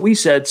echoes what we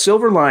said.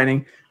 Silver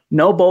lining.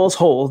 No Bulls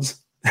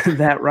holds.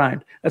 That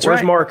rhymed. That's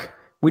Where's right. Mark?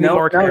 We need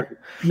Mark here.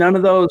 None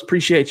of those.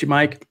 Appreciate you,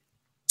 Mike.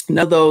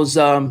 None of those.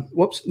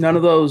 None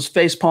of those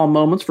facepalm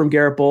moments from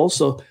Garrett Bowles.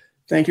 So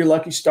thank your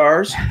lucky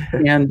stars,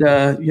 and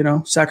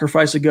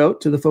sacrifice a goat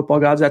to the football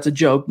gods. That's a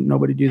joke.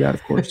 Nobody do that,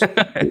 of course.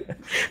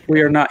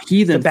 We are not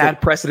heathen. It's a bad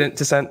precedent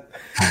to set.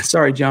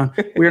 Sorry, John.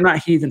 We are not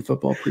heathen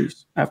football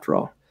priests, after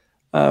all.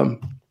 All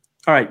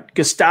right,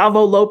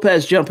 Gustavo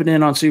Lopez jumping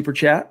in on Super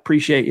Chat.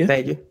 Appreciate you.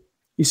 Thank you.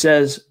 He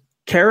says,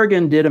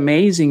 Kerrigan did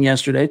amazing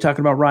yesterday,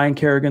 talking about Ryan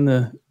Kerrigan,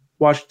 the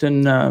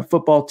Washington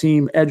football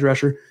team edge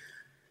rusher.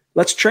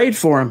 Let's trade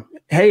for him.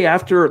 Hey,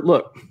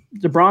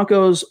 the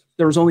Broncos,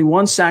 there was only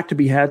one sack to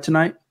be had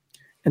tonight,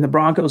 and the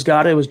Broncos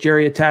got it. It was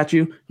Jerry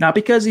Atachu, not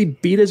because he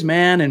beat his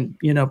man and,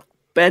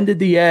 bended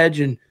the edge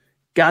and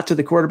got to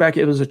the quarterback.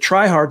 It was a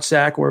try-hard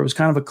sack where it was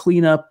kind of a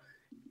cleanup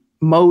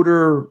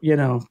motor,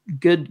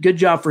 good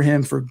job for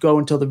him for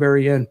going until the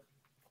very end.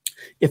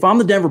 If I'm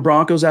the Denver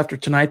Broncos after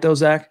tonight, though,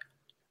 Zach,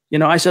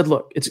 I said,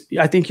 look,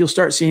 I think you'll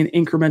start seeing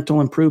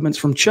incremental improvements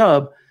from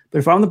Chubb. But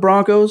if I'm the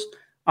Broncos,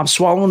 I'm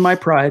swallowing my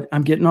pride.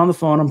 I'm getting on the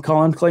phone. I'm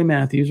calling Clay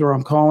Matthews, or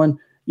I'm calling,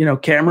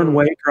 Cameron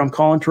Wake, or I'm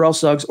calling Terrell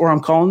Suggs, or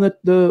I'm calling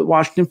the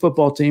Washington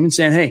football team and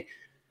saying, hey,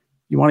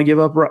 you want to give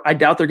up? I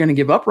doubt they're going to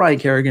give up Ryan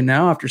Kerrigan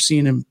now after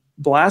seeing him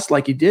blast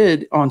like he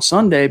did on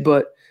Sunday.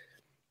 But,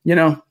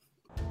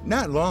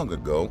 Not long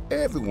ago,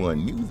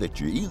 everyone knew that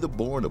you're either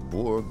born a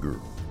boy or a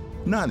girl.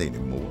 Not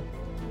anymore.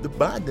 The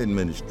Biden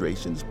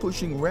administration is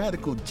pushing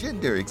radical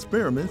gender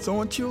experiments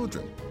on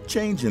children,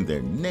 changing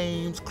their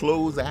names,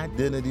 clothes,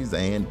 identities,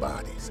 and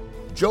bodies.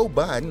 Joe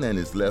Biden and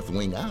his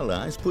left-wing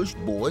allies push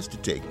boys to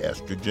take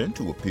estrogen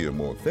to appear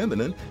more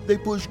feminine. They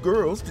push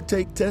girls to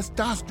take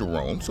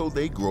testosterone so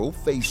they grow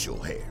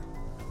facial hair.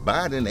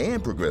 Biden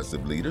and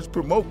progressive leaders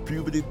promote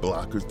puberty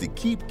blockers to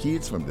keep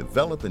kids from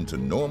developing to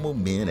normal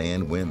men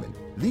and women.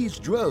 These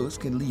drugs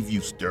can leave you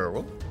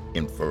sterile,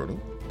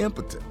 infertile,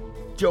 impotent.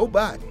 Joe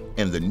Biden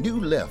and the new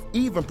left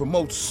even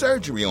promote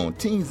surgery on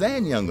teens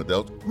and young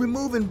adults,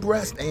 removing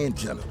breast and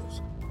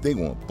genitals. They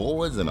want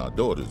boys in our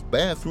daughters'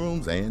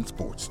 bathrooms and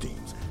sports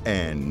teams.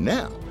 And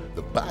now,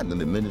 the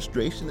Biden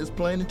administration is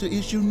planning to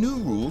issue new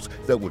rules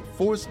that would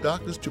force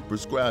doctors to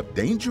prescribe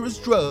dangerous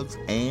drugs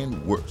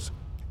and worse.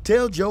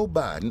 Tell Joe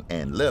Biden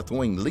and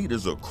left-wing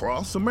leaders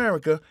across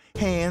America,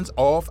 hands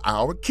off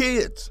our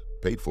kids.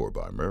 Paid for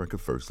by America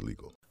First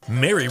Legal.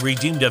 Mary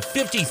redeemed a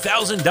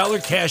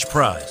 $50,000 cash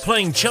prize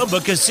playing Chumba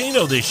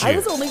Casino this year. I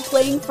was only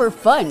playing for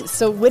fun,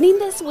 so winning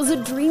this was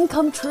a dream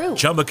come true.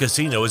 Chumba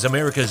Casino is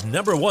America's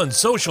 #1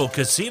 social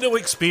casino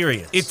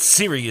experience. It's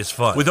serious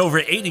fun. With over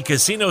 80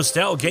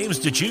 casino-style games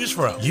to choose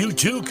from, you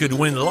too could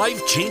win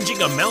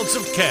life-changing amounts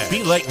of cash.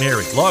 Be like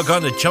Mary. Log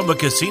on to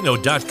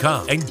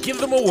ChumbaCasino.com and give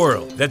them a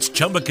whirl. That's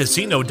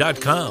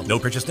ChumbaCasino.com. No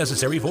purchase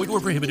necessary. Void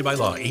where prohibited by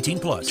law.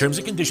 18+. Terms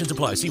and conditions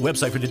apply. See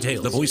website for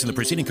details. The voice in the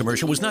preceding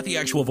commercial was not the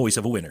actual voice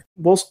of a winner.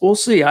 We'll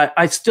see.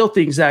 I still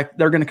think, Zach,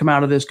 they're going to come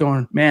out of this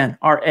going, man,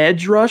 our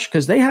edge rush,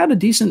 because they had a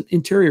decent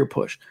interior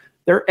push.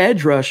 Their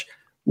edge rush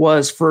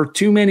was for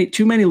too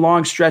many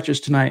long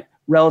stretches tonight,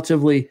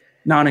 relatively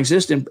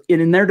non-existent.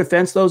 And in their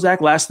defense, though, Zach,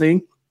 last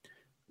thing,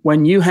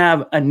 when you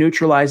have a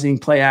neutralizing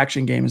play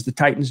action game, as the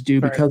Titans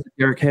do because of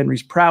Derrick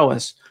Henry's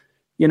prowess,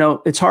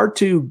 it's hard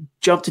to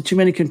jump to too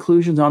many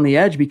conclusions on the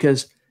edge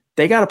because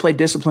they got to play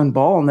disciplined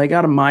ball and they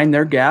got to mind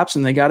their gaps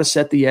and they got to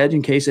set the edge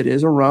in case it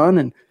is a run.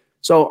 And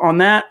so on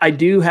that, I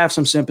do have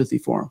some sympathy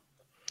for him.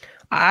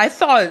 I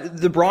thought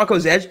the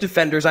Broncos edge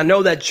defenders, I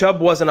know that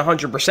Chubb wasn't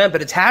 100%,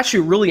 but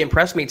Atachu really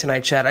impressed me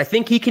tonight, Chad. I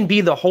think he can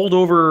be the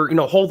holdover,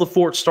 hold the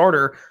fort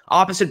starter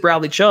opposite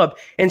Bradley Chubb.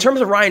 In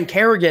terms of Ryan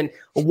Kerrigan,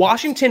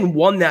 Washington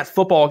won that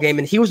football game,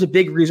 and he was a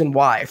big reason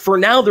why. For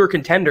now, they're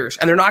contenders,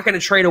 and they're not going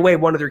to trade away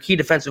one of their key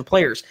defensive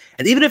players.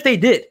 And even if they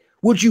did,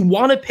 would you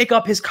want to pick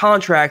up his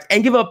contract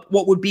and give up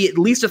what would be at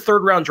least a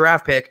third-round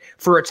draft pick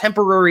for a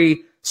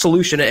temporary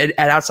solution at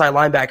outside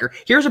linebacker?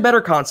 Here's a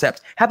better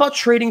concept. How about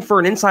trading for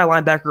an inside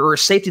linebacker or a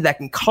safety that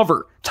can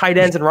cover tight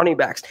ends and running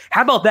backs?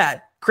 How about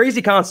that?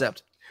 Crazy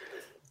concept.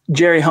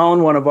 Jerry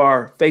Hone, one of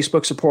our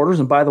Facebook supporters,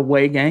 and by the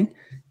way, gang,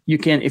 you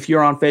can, if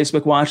you're on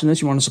Facebook watching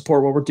this, you want to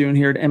support what we're doing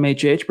here at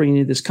MHH, bringing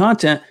you this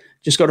content,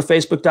 just go to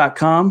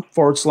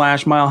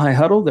facebook.com/Mile High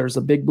Huddle. There's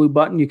a big blue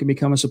button. You can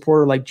become a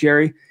supporter like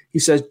Jerry. He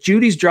says,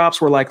 Judy's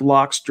drops were like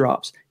Locke's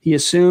drops. He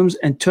assumes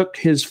and took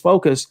his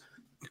focus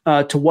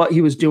to what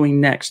he was doing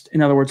next.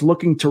 In other words,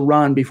 looking to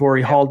run before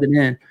he hauled it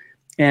in.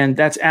 And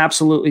that's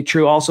absolutely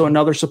true. Also,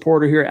 another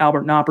supporter here,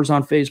 Albert Knoppers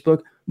on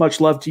Facebook.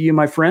 Much love to you,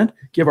 my friend.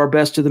 Give our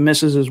best to the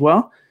misses as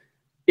well.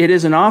 It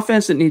is an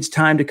offense that needs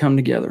time to come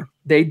together.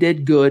 They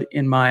did good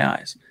in my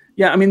eyes.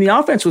 Yeah, I mean, the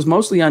offense was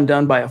mostly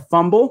undone by a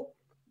fumble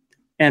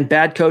and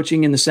bad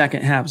coaching in the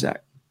second half,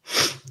 Zach.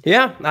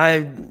 Yeah,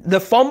 the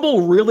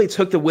fumble really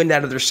took the wind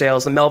out of their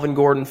sails, the Melvin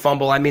Gordon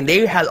fumble. I mean,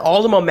 they had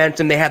all the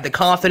momentum. They had the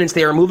confidence.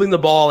 They were moving the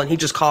ball, and he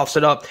just coughs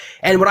it up.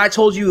 And what I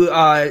told you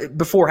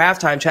before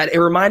halftime, Chad, it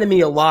reminded me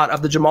a lot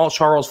of the Jamal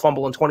Charles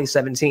fumble in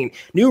 2017.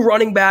 New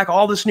running back,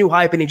 all this new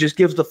hype, and he just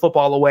gives the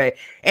football away.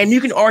 And you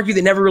can argue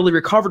they never really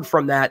recovered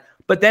from that.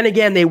 But then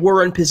again, they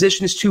were in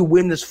positions to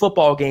win this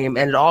football game,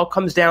 and it all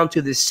comes down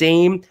to the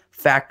same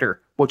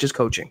factor, which is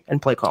coaching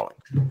and play calling.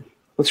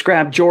 Let's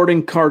grab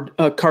Jordan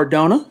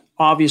Cardona.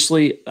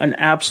 Obviously, an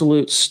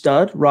absolute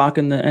stud,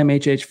 rocking the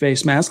MHH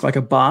face mask like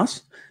a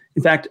boss.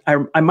 In fact,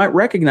 I might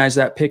recognize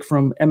that pic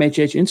from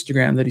MHH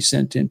Instagram that he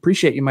sent in.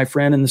 Appreciate you, my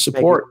friend, and the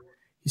support.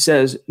 He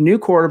says, new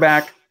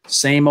quarterback,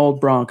 same old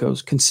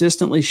Broncos,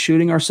 consistently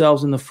shooting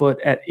ourselves in the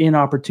foot at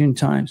inopportune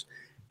times.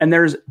 And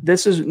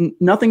this is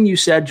nothing you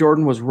said,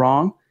 Jordan, was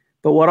wrong.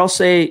 But what I'll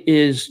say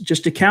is,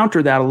 just to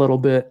counter that a little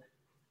bit,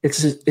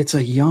 it's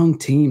a young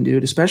team,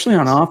 dude, especially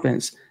on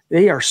offense.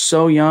 They are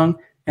so young,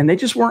 and they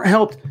just weren't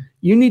helped.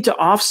 You need to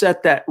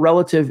offset that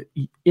relative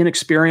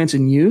inexperience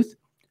and youth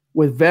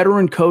with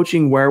veteran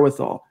coaching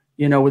wherewithal,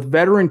 with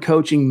veteran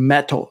coaching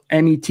mettle,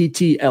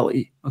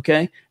 M-E-T-T-L-E,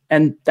 okay?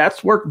 And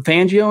that's where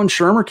Fangio and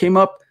Shurmur came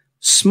up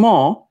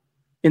small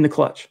in the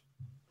clutch.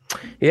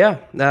 Yeah,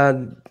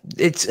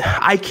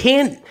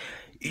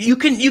 you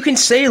can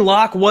say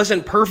Locke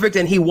wasn't perfect,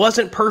 and he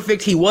wasn't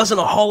perfect. He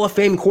wasn't a Hall of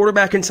Fame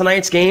quarterback in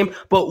tonight's game,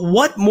 but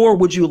what more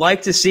would you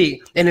like to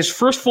see in his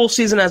first full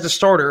season as a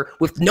starter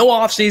with no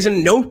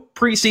offseason, no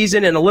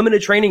preseason, and a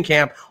limited training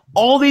camp?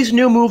 All these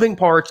new moving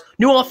parts,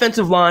 new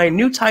offensive line,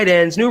 new tight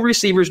ends, new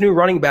receivers, new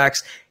running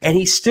backs, and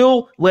he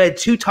still led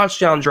 2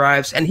 touchdown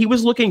drives, and he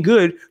was looking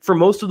good for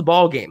most of the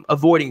ball game,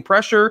 avoiding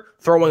pressure,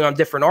 throwing on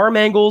different arm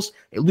angles,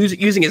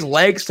 using his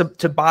legs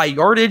to buy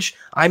yardage.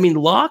 I mean,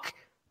 Locke,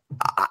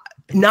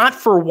 not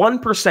for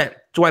 1%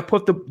 do I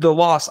put the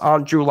loss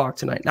on Drew Lock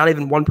tonight. Not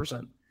even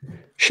 1%.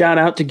 Shout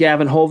out to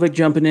Gavin Holvik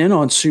jumping in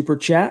on Super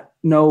Chat.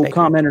 No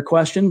comment or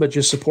question, but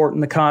just supporting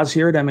the cause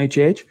here at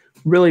MHH.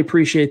 Really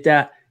appreciate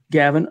that,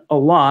 Gavin, a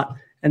lot.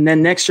 And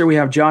then next year we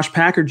have Josh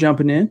Packard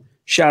jumping in.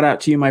 Shout out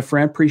to you, my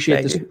friend.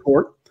 Appreciate the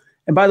support.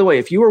 And by the way,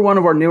 if you are one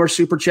of our newer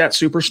Super Chat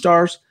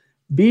superstars,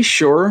 be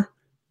sure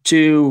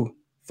to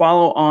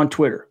follow on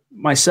Twitter.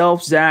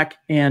 Myself, Zach,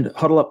 and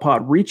Huddle Up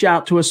Pod. Reach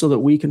out to us so that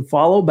we can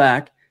follow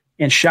back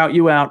and shout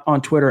you out on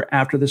Twitter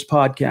after this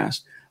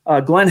podcast.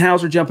 Glenn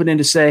Hauser jumping in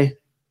to say,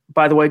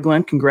 by the way,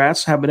 Glenn,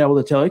 congrats. Haven't been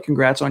able to tell you.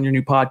 Congrats on your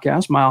new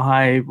podcast, Mile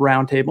High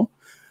Roundtable.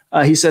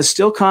 He says,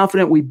 still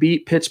confident we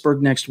beat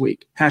Pittsburgh next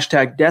week.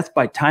 Hashtag death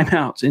by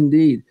timeouts.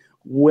 Indeed.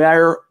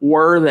 Where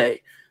were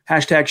they?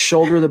 Hashtag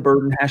shoulder the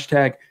burden.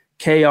 Hashtag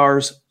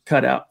KR's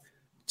cutout.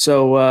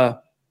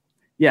 So,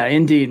 yeah,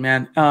 indeed,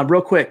 man.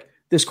 Real quick,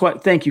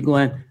 thank you,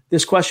 Glenn.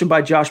 This question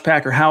by Josh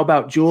Packer. How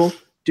about Jewel?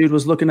 Dude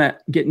was looking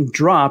at getting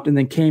dropped and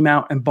then came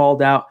out and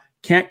balled out.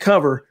 Can't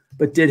cover,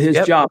 but did his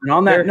job. And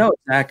on that note,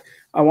 Zach,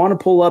 I want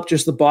to pull up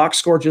just the box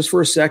score just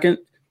for a second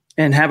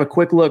and have a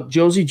quick look.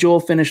 Josie Jewell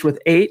finished with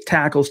 8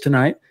 tackles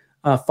tonight,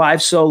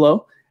 5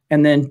 solo.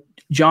 And then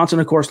Johnson,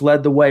 of course,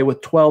 led the way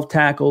with 12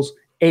 tackles,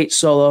 8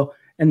 solo.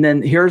 And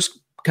then here's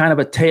kind of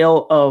a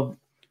tale of,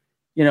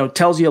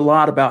 tells you a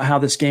lot about how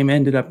this game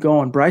ended up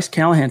going. Bryce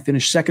Callahan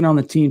finished second on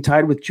the team,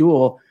 tied with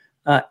Jewell,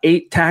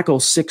 8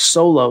 tackles, 6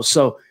 solos.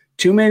 So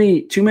too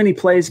many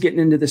plays getting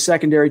into the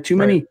secondary, too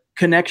many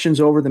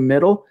connections over the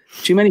middle,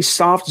 too many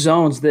soft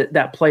zones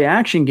that play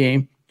action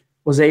game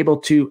was able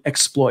to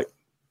exploit.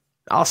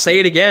 I'll say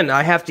it again.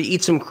 I have to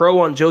eat some crow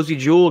on Josie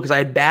Jewell because I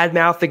had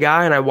bad-mouthed the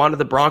guy and I wanted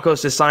the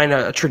Broncos to sign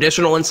a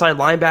traditional inside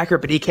linebacker,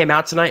 but he came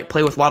out tonight,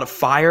 played with a lot of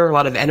fire, a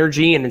lot of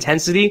energy and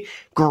intensity.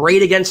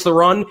 Great against the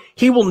run.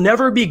 He will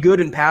never be good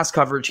in pass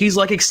coverage. He's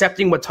like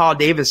accepting what Todd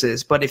Davis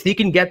is, but if he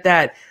can get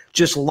that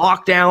just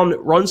lockdown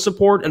run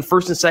support and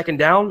first and second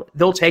down,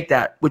 they'll take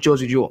that with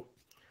Josie Jewell.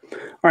 All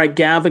right,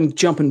 Gavin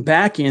jumping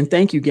back in.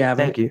 Thank you,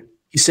 Gavin. Thank you.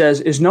 He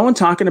says, is no one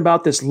talking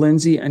about this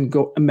Lindsey and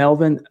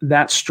Melvin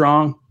that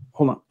strong?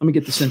 Hold on. Let me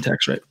get the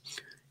syntax right.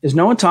 Is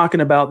no one talking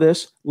about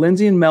this?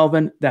 Lindsey and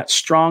Melvin, that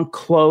strong,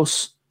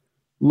 close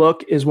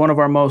look is one of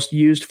our most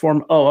used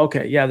form. Oh,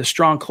 okay. Yeah, the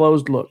strong,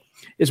 closed look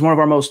is one of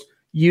our most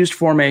used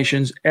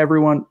formations.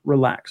 Everyone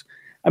relax.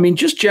 I mean,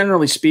 just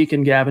generally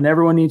speaking, Gavin,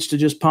 everyone needs to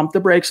just pump the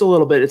brakes a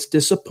little bit. It's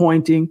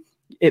disappointing.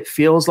 It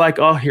feels like,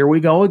 oh, here we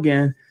go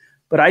again.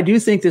 But I do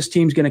think this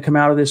team's going to come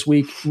out of this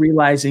week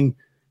realizing,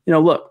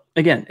 look,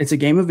 again, it's a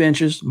game of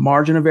inches.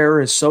 Margin of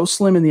error is so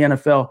slim in the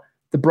NFL.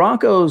 The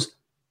Broncos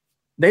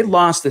they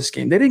lost this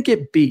game. They didn't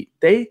get beat.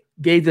 They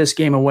gave this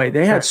game away.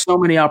 They had so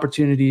many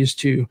opportunities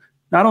to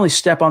not only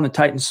step on the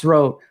Titans'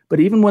 throat, but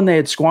even when they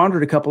had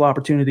squandered a couple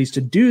opportunities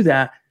to do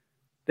that,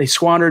 they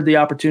squandered the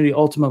opportunity.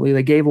 Ultimately,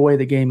 they gave away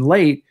the game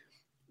late.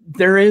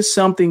 There is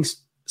something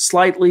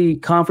slightly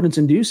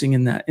confidence-inducing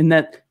in that,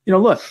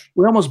 look,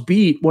 we almost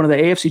beat one of the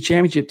AFC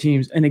Championship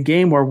teams in a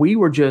game where we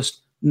were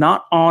just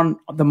not on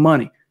the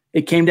money.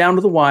 It came down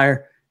to the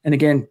wire. And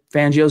again,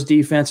 Fangio's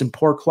defense and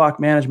poor clock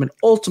management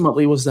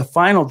ultimately was the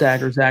final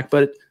dagger, Zach,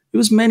 but it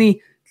was it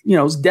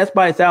was death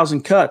by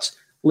 1,000 cuts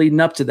leading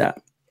up to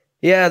that.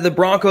 Yeah, the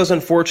Broncos,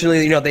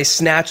 unfortunately, they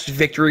snatched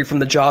victory from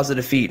the jaws of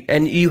defeat.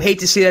 And you hate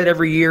to see that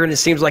every year, and it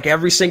seems like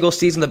every single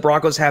season the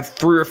Broncos have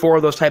 3 or 4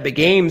 of those type of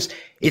games.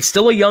 It's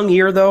still a young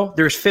year, though.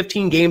 There's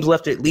 15 games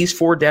left at least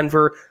for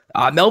Denver.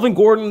 Melvin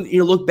Gordon,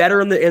 looked better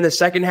in the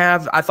second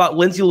half. I thought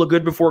Lindsey looked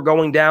good before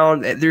going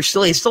down.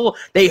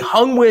 They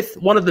hung with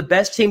one of the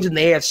best teams in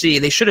the AFC.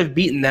 They should have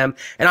beaten them.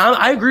 And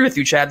I agree with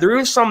you, Chad. There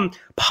is some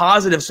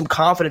positive, some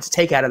confidence to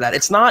take out of that.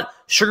 It's not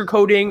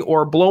sugarcoating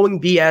or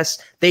blowing BS.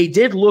 They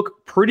did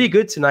look pretty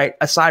good tonight,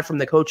 aside from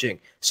the coaching.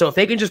 So if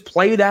they can just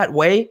play that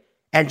way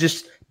and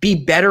just be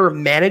better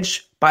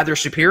managed by their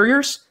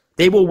superiors,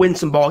 they will win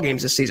some ball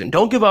games this season.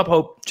 Don't give up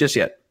hope just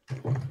yet.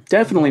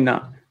 Definitely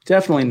not.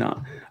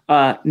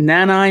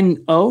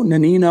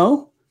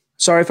 Nanino.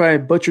 Sorry if I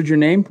butchered your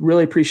name.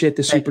 Really appreciate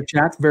the super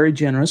chat. Very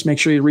generous. Make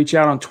sure you reach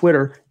out on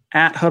Twitter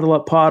at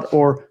HuddleUpPod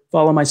or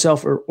follow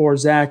myself or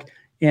Zach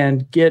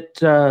and get,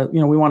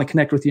 we want to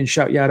connect with you and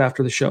shout you out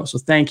after the show. So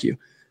thank you.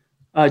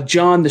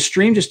 John, the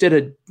stream just did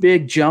a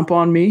big jump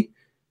on me.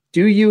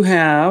 Do you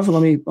have,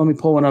 let me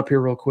pull one up here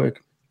real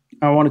quick.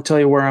 I want to tell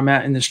you where I'm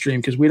at in the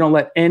stream because we don't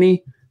let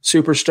any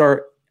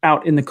superstar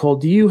out in the cold.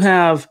 Do you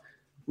have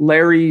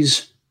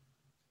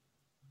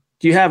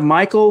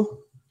Michael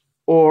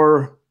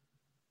or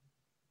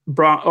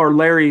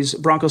Larry's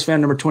Broncos fan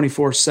number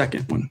 24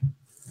 second one?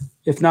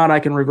 If not,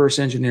 I can reverse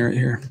engineer it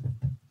here.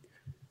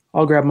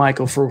 I'll grab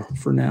Michael for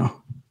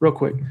now, real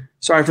quick.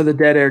 Sorry for the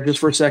dead air just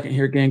for a second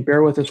here, gang.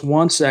 Bear with us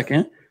 1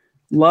 second.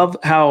 Love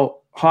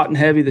how hot and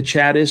heavy the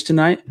chat is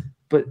tonight,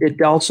 but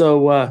it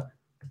also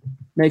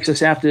makes us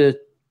have to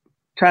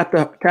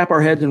tap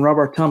our heads and rub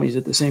our tummies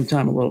at the same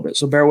time a little bit.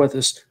 So bear with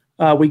us.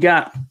 We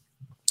got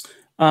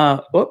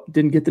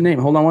didn't get the name.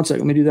 Hold on 1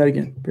 second. Let me do that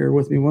again. Bear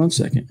with me 1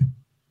 second.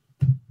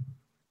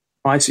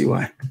 Oh, I see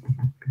why.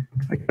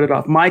 I cut it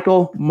off.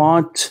 Michael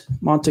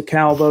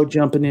Montecalvo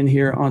jumping in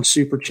here on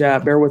Super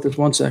Chat. Bear with us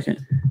 1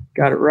 second.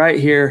 Got it right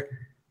here.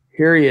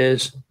 Here he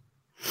is.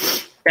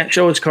 Can't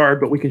show his card,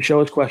 but we can show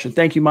his question.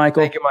 Thank you,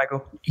 Michael. Thank you,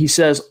 Michael. He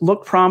says,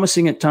 look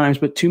promising at times,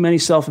 but too many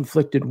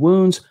self-inflicted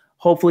wounds.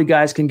 Hopefully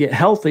guys can get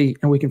healthy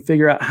and we can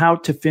figure out how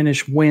to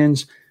finish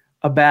wins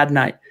a bad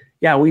night.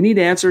 Yeah, we need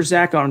answers,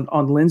 Zach, on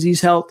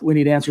Lindsey's health. We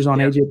need answers on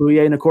AJ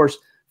Bouye. And, of course,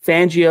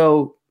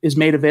 Fangio is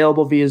made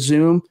available via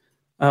Zoom.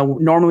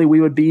 Normally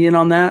we would be in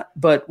on that,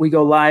 but we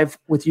go live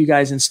with you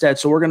guys instead.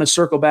 So we're going to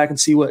circle back and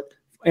see what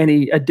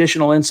any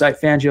additional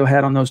insight Fangio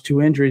had on those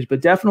 2 injuries.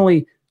 But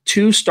definitely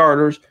 2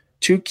 starters,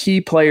 2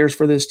 key players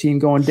for this team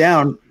going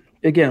down.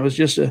 Again, it was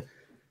just a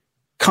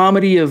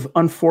comedy of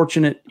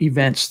unfortunate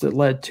events that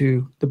led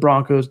to the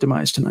Broncos'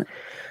 demise tonight.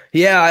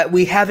 Yeah,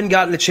 we haven't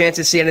gotten the chance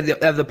to see any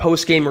of the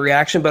post-game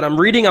reaction, but I'm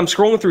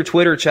scrolling through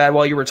Twitter, Chad,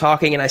 while you were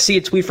talking, and I see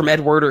a tweet from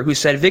Ed Werder who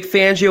said, Vic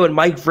Fangio and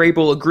Mike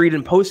Vrabel agreed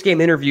in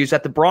post-game interviews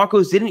that the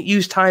Broncos didn't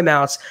use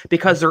timeouts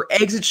because their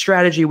exit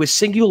strategy was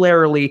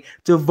singularly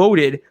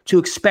devoted to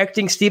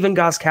expecting Stephen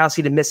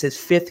Gostkowski to miss his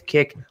 5th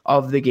kick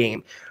of the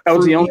game. That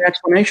was the only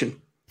explanation.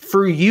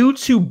 For you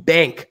to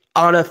bank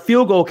on a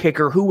field goal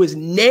kicker who was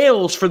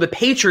nails for the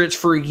Patriots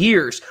for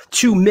years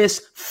to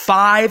miss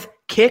 5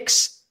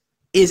 kicks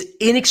is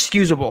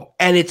inexcusable,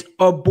 and it's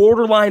a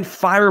borderline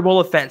fireable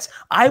offense.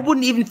 I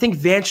wouldn't even think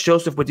Vance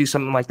Joseph would do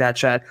something like that,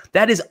 Chad.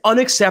 That is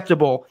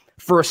unacceptable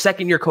for a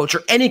second-year coach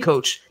or any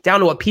coach down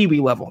to a peewee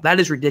level. That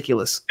is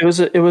ridiculous. It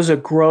was a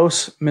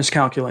gross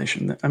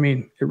miscalculation. I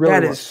mean, it really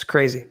was. That is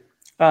crazy.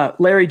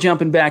 Larry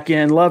jumping back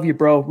in. Love you,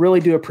 bro. Really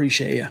do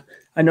appreciate you.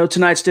 I know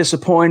tonight's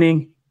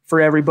disappointing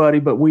for everybody,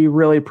 but we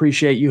really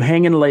appreciate you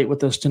hanging late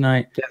with us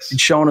tonight and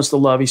showing us the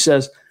love. He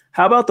says,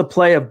 how about the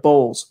play of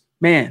Bowles?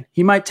 Man,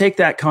 he might take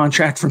that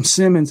contract from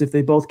Simmons if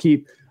they both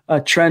keep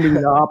trending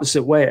the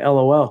opposite way.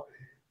 LOL.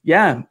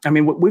 Yeah, I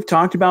mean, we've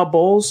talked about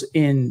Bowles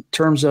in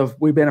terms of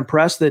we've been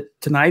impressed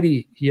that tonight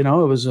it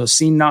was a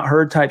seen not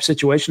heard type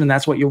situation, and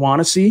that's what you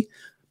want to see.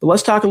 But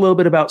let's talk a little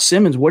bit about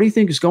Simmons. What do you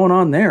think is going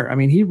on there? I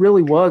mean, he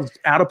really was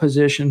out of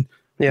position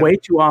way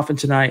too often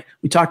tonight.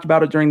 We talked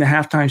about it during the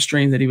halftime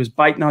stream that he was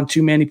biting on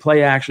too many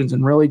play actions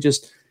and really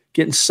just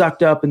getting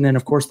sucked up, and then,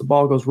 of course, the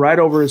ball goes right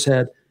over his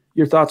head.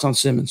 Your thoughts on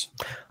Simmons?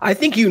 I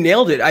think you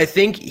nailed it. I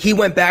think he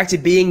went back to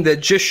being the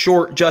just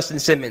short Justin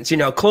Simmons,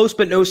 close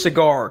but no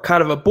cigar,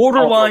 kind of a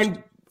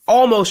borderline,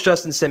 almost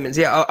Justin Simmons.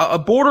 Yeah, a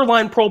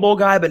borderline Pro Bowl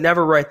guy, but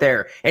never right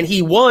there. And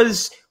he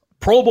was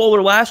Pro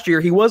Bowler last year.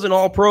 He was an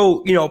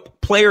all-pro,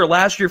 player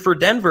last year for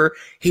Denver.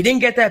 He didn't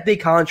get that big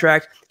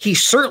contract. He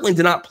certainly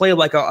did not play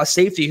like a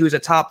safety who's a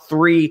top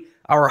 3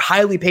 or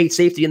highly paid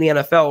safety in the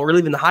NFL, or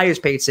even the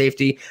highest paid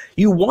safety.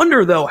 You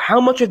wonder, though,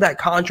 how much of that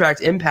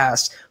contract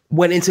impasse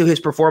went into his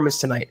performance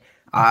tonight.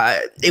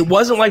 It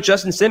wasn't like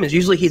Justin Simmons.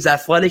 Usually he's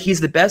athletic. He's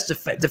the best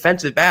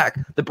defensive back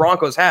the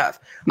Broncos have.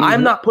 Mm-hmm.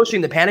 I'm not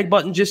pushing the panic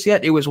button just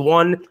yet. It was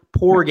one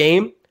poor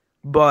game,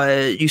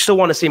 but you still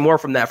want to see more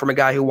from that from a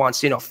guy who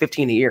wants,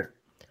 15 a year.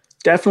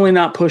 Definitely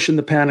not pushing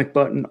the panic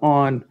button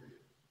on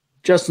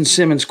Justin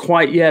Simmons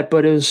quite yet,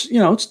 but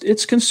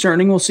it's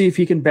concerning. We'll see if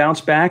he can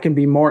bounce back and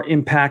be more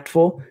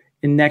impactful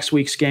in next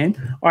week's game.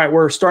 All right,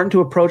 we're starting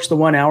to approach the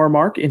 1 hour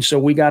mark, and so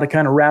we got to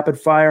kind of rapid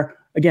fire.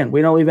 Again,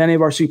 we don't leave any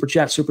of our Super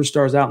Chat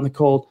superstars out in the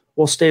cold.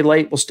 We'll stay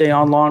late. We'll stay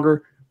on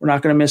longer. We're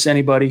not going to miss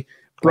anybody.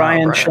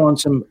 Brian showing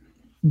some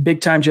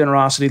big-time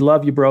generosity.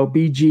 Love you, bro.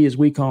 BG, as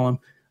we call him.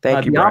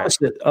 Thank you, the Brian.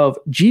 opposite of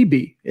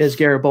GB, as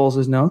Garrett Bowles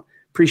is known.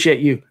 Appreciate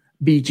you,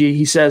 BG.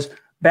 He says,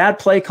 bad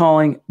play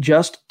calling,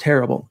 just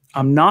terrible.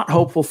 I'm not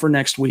hopeful for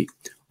next week.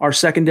 Our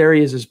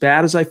secondary is as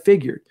bad as I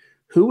figured.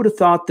 Who would have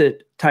thought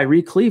that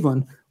Tyree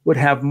Cleveland would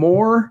have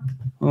more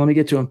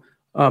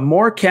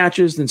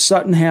catches than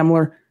Sutton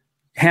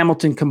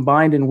Hamilton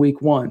combined in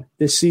week 1.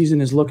 This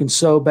season is looking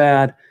so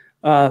bad.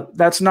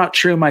 That's not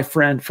true, my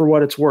friend, for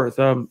what it's worth.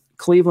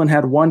 Cleveland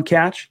had 1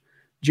 catch.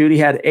 Judy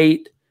had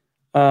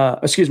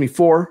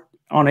 4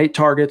 on 8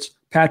 targets.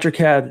 Patrick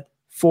had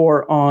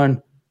 4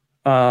 on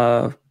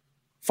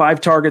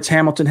 5 targets.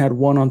 Hamilton had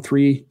 1 on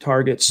 3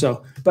 targets.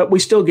 But we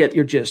still get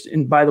your gist.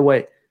 And by the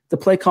way, the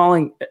play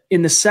calling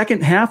in the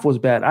second half was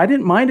bad. I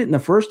didn't mind it in the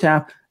first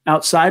half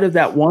outside of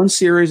that one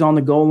series on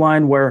the goal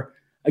line where,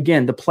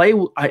 again, the play,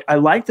 I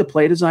like the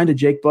play design to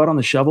Jake Butt on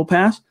the shovel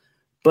pass,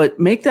 but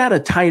make that a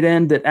tight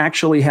end that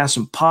actually has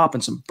some pop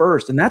and some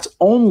burst. And that's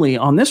only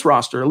on this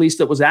roster, at least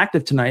that was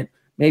active tonight.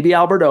 Maybe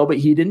Alberto, but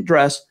he didn't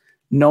dress.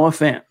 Noah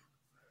Fant.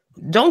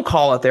 Don't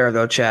call it there,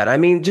 though, Chad. I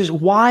mean, just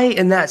why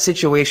in that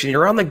situation?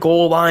 You're on the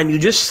goal line. You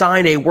just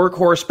signed a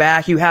workhorse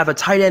back. You have a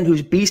tight end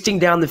who's beasting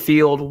down the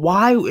field.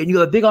 Why? And you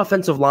have a big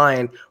offensive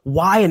line.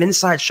 Why an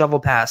inside shovel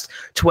pass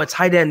to a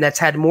tight end that's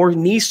had more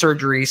knee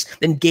surgeries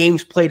than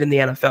games played in the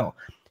NFL?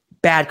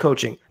 Bad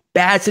coaching.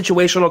 Bad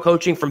situational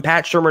coaching from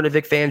Pat Shurmur to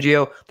Vic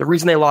Fangio. The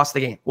reason they lost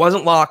the game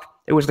wasn't luck.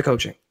 It was the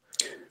coaching.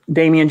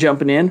 Damien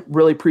jumping in.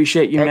 Really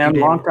appreciate you, man.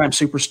 You, long-time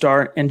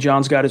superstar. And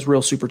John's got his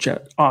real super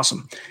chat.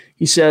 Awesome.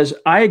 He says,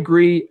 I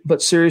agree,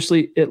 but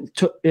seriously,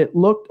 it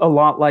looked a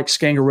lot like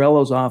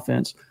Scangarello's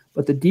offense,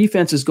 but the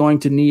defense is going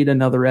to need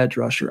another edge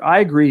rusher. I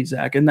agree,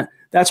 Zach. And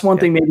that's one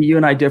thing maybe you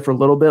and I differ a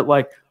little bit.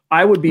 Like,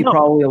 I would be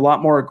probably a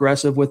lot more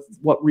aggressive with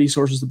what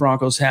resources the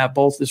Broncos have,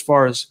 both as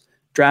far as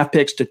draft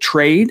picks to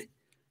trade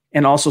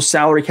and also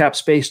salary cap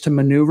space to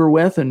maneuver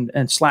with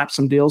and slap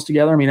some deals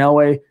together. I mean,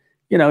 Elway,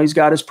 he's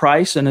got his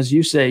price. And as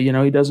you say,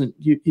 he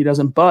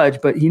doesn't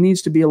budge, but he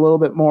needs to be a little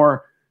bit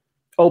more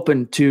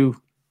open to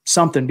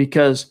something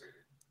because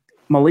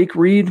Malik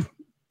Reed,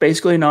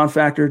 basically a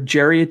non-factor.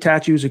 Jerry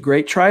Atachu is a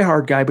great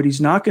try-hard guy, but he's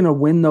not going to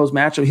win those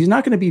matchups. He's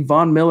not going to be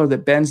Von Miller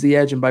that bends the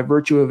edge and by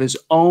virtue of his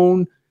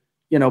own,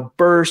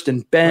 burst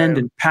and bend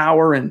and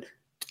power and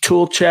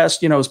tool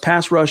chest, his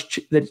pass rush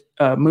that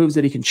moves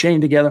that he can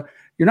chain together.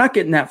 You're not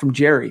getting that from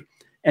Jerry.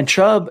 And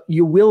Chubb,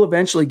 you will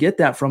eventually get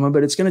that from him,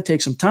 but it's going to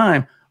take some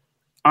time.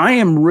 I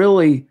am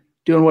really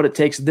doing what it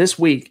takes this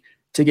week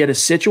to get a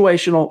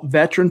situational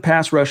veteran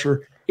pass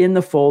rusher in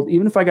the fold,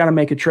 even if I got to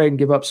make a trade and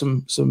give up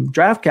some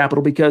draft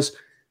capital, because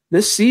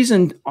this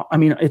season, I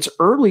mean, it's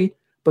early,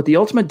 but the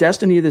ultimate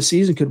destiny of the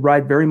season could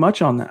ride very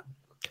much on that.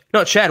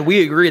 No, Chad,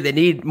 we agree they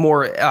need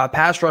more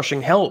pass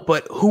rushing help,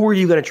 but who are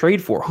you going to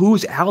trade for?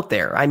 Who's out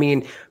there? I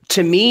mean,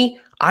 to me,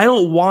 I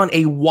don't want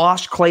a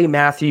washed Clay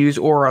Matthews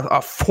or a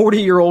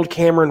 40-year-old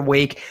Cameron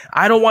Wake.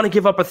 I don't want to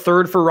give up a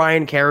third for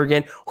Ryan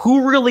Kerrigan.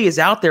 Who really is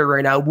out there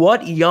right now?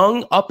 What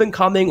young,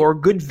 up-and-coming, or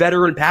good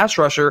veteran pass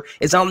rusher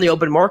is on the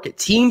open market?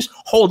 Teams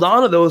hold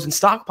on to those and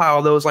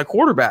stockpile those like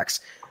quarterbacks.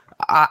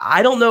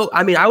 I don't know.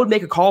 I mean, I would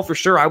make a call for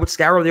sure. I would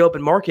scour the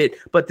open market,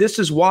 but this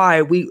is why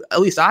at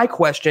least I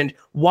questioned,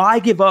 why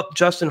give up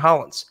Justin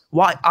Hollins?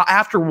 Why,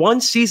 after one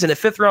season, a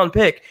 5th-round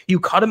pick, you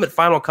cut him at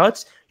final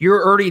cuts?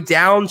 You're already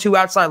down 2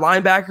 outside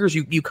linebackers.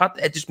 You cut.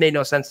 It just made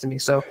no sense to me.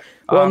 So,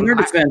 well, in their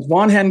defense,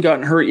 Vaughn hadn't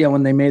gotten hurt yet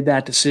when they made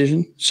that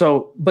decision.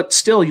 So, but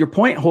still, your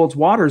point holds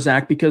water,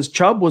 Zach, because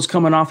Chubb was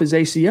coming off his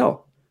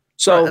ACL.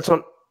 So that's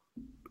what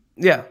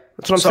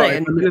I'm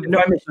saying.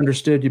 I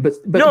misunderstood you, but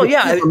no,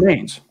 it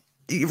remains.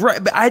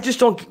 Right, but I just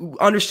don't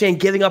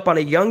understand giving up on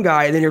a young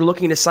guy and then you're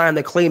looking to sign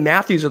the Clay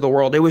Matthews of the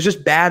world. It was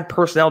just bad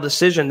personnel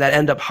decision that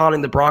ended up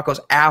haunting the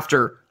Broncos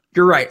after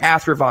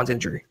Vaughn's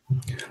injury.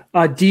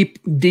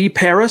 D.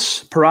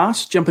 Paras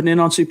jumping in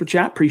on Super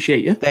Chat.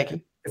 Appreciate you. Thank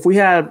you. If we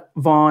had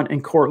Vaughn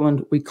and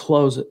Cortland, we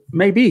close it.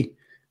 Maybe.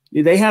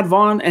 They had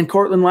Vaughn and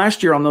Cortland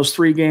last year on those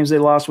 3 games they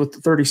lost with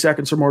 30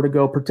 seconds or more to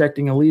go,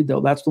 protecting a lead,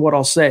 though. That's what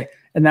I'll say.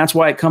 And that's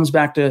why it comes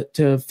back to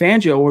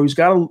Fangio, where he's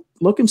got to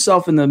look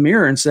himself in the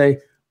mirror and say,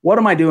 what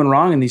am I doing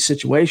wrong in these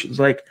situations?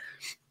 Like,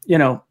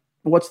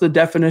 what's the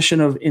definition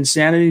of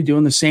insanity?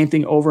 Doing the same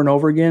thing over and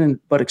over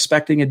again, but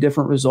expecting a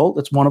different result.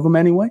 That's one of them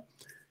anyway.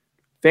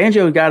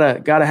 Fangio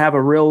got to have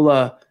a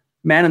real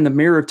man in the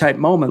mirror type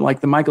moment,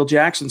 like the Michael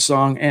Jackson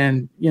song,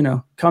 and,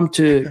 come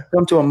to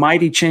a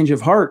mighty change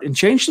of heart and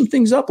change some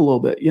things up a little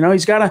bit.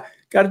 He's got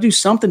to do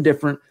something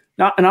different.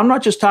 And I'm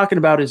not just talking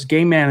about his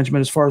game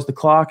management as far as the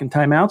clock and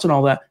timeouts and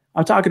all that.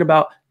 I'm talking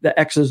about the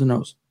X's and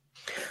O's.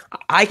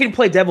 I can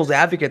play devil's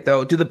advocate,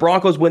 though. Do the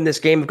Broncos win this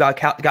game if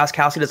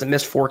Gostkowski doesn't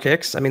miss 4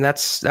 kicks? I mean, that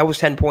was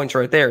 10 points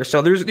right there.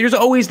 So there's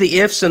always the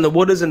ifs and the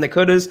wouldas and the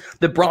couldas.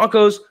 The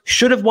Broncos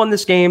should have won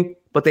this game,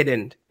 but they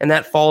didn't. And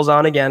that falls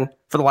on, again,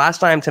 for the last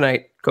time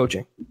tonight,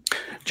 coaching.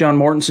 John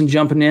Mortensen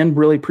jumping in.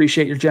 Really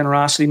appreciate your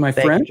generosity, my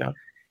friend. Thank you, John.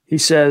 He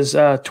says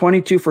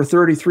 22 for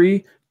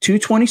 33,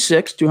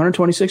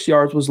 226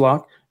 yards was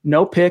locked.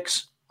 No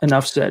picks,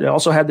 enough said. It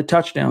also had the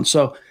touchdown.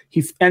 So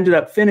he ended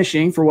up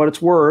finishing, for what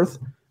it's worth,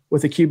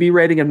 with a QB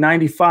rating of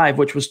 95,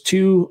 which was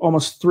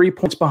almost 3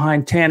 points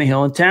behind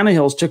Tannehill. And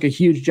Tannehill's took a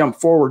huge jump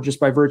forward just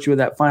by virtue of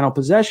that final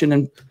possession.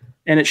 And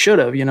it should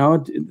have,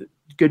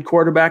 good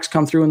quarterbacks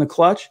come through in the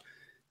clutch.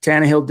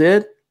 Tannehill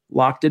did.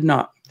 Locke did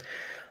not.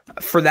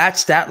 For that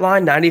stat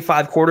line,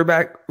 95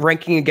 quarterback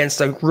ranking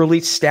against a really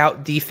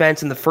stout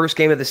defense in the first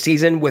game of the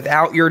season,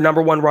 without your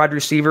number one wide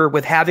receiver,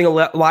 with having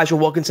Elijah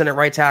Wilkinson at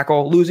right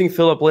tackle, losing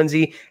Phillip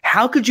Lindsay.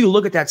 How could you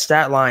look at that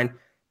stat line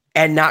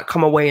and not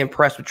come away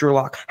impressed with Drew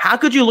Lock? How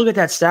could you look at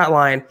that stat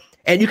line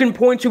and you can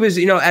point to his,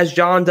 as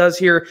John does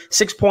here,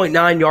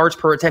 6.9 yards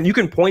per attempt. You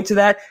can point to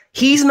that.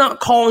 He's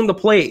not calling the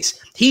plays.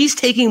 He's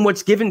taking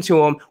what's given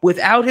to him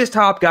without his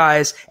top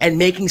guys and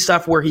making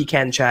stuff where he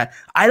can, Chad.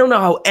 I don't know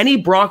how any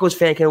Broncos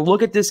fan can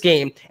look at this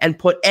game and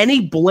put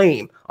any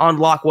blame on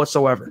Lock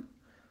whatsoever.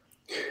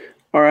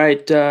 All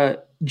right,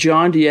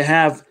 John, do you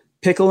have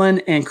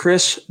Picklin and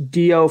Chris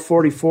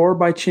DO44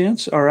 by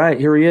chance? All right,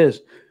 here he is.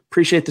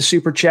 Appreciate the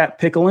super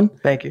chat, Picklin.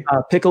 Thank you.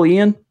 Pickle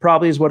Ian,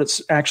 probably is what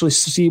it's actually,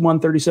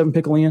 C137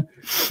 Pickle Ian.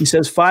 He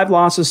says 5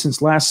 losses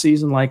since last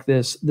season like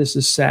this. This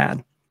is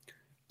sad.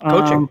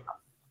 Coaching.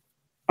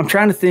 I'm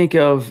trying to think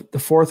of the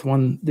fourth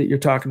one that you're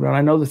talking about.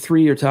 I know the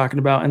 3 you're talking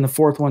about and the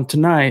fourth one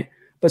tonight,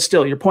 but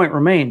still, your point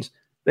remains.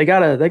 They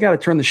gotta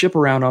turn the ship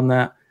around on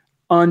that,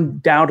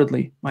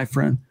 undoubtedly, my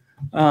friend.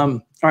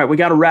 All right, we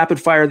got to rapid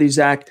fire these,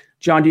 Zach.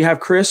 John, do you have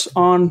Chris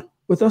on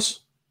with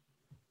us?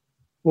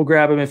 We'll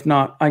grab him. If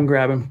not, I can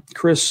grab him.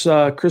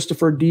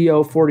 Christopher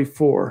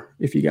DO44,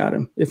 if you got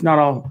him. If not,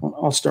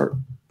 I'll start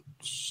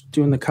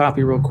doing the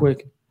copy real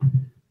quick.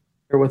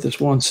 Bear with us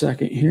 1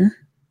 second here.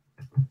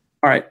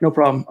 All right, no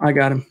problem. I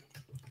got him.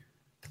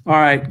 All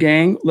right,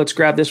 gang, let's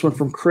grab this one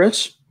from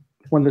Chris,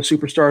 one of the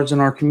superstars in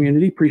our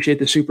community. Appreciate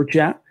the super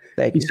chat.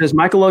 Thank you. He says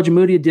Michael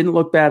Ojemudia didn't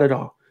look bad at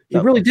all. He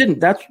really didn't.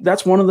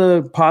 That's one of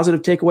the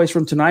positive takeaways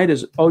from tonight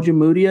is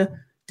Ojemudia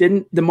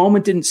the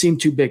moment didn't seem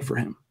too big for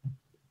him.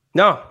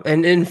 No,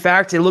 and in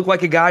fact, it looked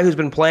like a guy who's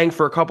been playing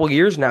for a couple of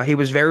years now. He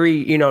was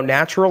very,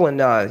 natural,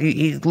 and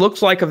he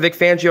looks like a Vic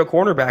Fangio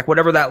cornerback,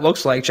 whatever that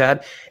looks like,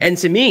 Chad. And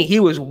to me, he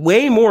was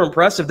way more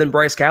impressive than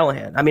Bryce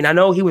Callahan. I mean, I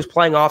know he was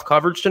playing off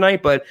coverage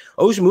tonight, but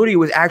Ojemudia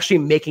was actually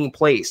making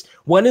plays.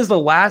 When is the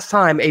last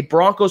time a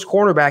Broncos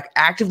cornerback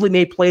actively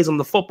made plays on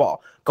the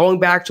football? Going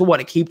back to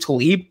Aqib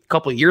Talib a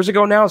couple of years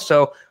ago now.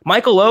 So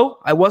Michael O,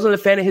 I wasn't a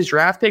fan of his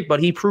draft pick, but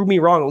he proved me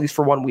wrong, at least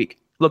for 1 week.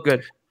 Look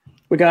good.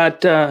 We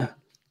got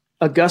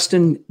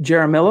Augustin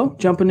Jaramillo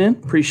jumping in.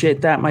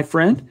 Appreciate that, my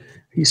friend.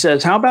 He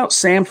says, how about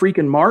Sam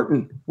freaking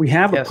Martin? We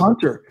have a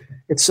punter.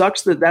 It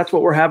sucks that that's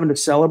what we're having to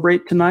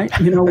celebrate tonight.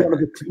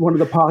 One of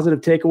the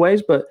positive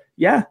takeaways. But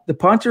yeah, the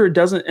punter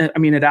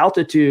at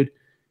altitude,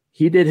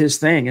 he did his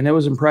thing, and it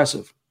was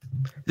impressive.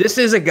 This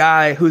is a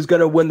guy who's going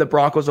to win the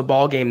Broncos a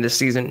ball game this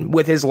season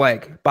with his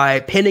leg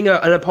by pinning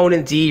an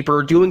opponent deep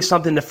or doing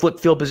something to flip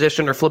field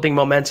position or flipping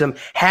momentum.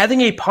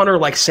 Having a punter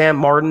like Sam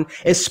Martin,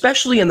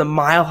 especially in the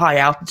mile-high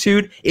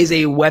altitude, is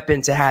a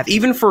weapon to have,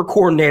 even for a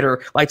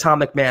coordinator like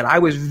Tom McMahon. I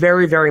was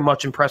very, very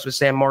much impressed with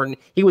Sam Martin.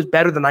 He was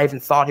better than I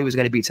even thought he was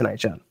going to be tonight,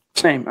 John.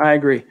 Same. I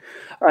agree.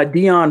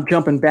 Dion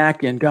jumping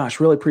back in. Gosh,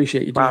 really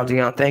appreciate you. Wow,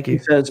 Dion. Thank you.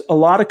 He says, a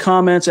lot of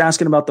comments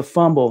asking about the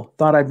fumble.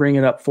 Thought I'd bring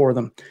it up for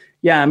them.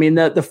 Yeah, I mean,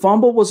 the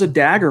fumble was a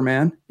dagger,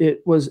 man.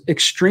 It was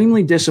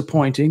extremely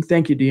disappointing.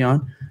 Thank you,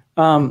 Dion.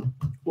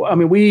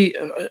 We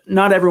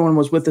not everyone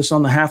was with us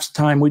on the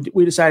halftime.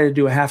 We decided to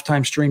do a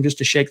halftime stream just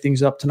to shake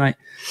things up tonight,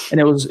 and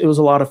it was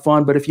a lot of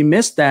fun. But if you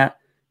missed that,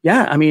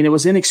 yeah, I mean, it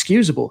was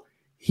inexcusable.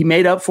 He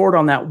made up for it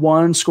on that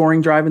one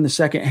scoring drive in the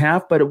second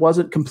half, but it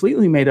wasn't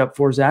completely made up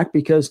for, Zach,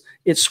 because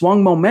it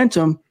swung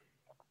momentum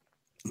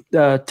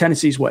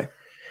Tennessee's way.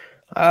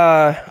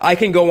 I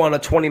can go on a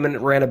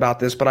 20-minute rant about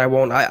this, but I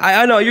won't.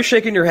 I know you're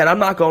shaking your head. I'm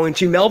not going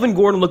to. Melvin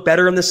Gordon looked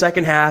better in the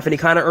second half, and he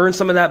kind of earned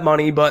some of that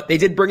money, but they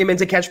did bring him in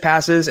to catch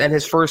passes, and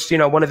his first,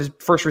 one of his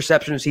first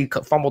receptions, he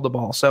fumbled the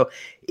ball. So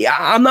yeah,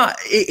 I'm not,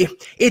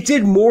 it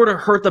did more to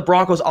hurt the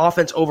Broncos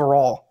offense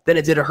overall than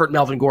it did to hurt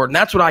Melvin Gordon.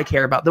 That's what I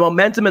care about. The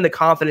momentum and the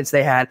confidence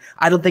they had,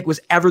 I don't think was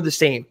ever the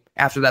same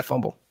after that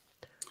fumble.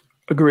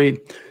 Agreed.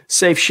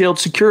 Safe Shield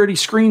security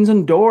screens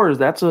and doors.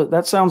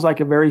 That sounds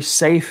like a very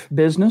safe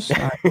business.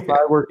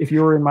 If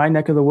you were in my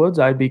neck of the woods,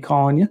 I'd be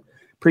calling you.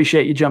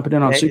 Appreciate you jumping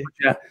in on Super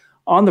Chat.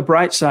 On the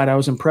bright side, I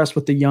was impressed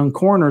with the young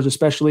corners,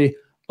 especially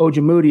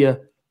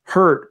Ojemudia.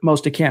 hurt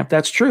most of camp.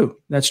 That's true.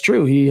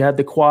 He had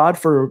the quad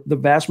for the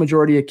vast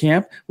majority of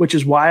camp, which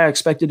is why I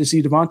expected to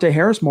see Devontae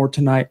Harris more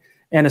tonight.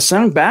 And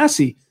Essang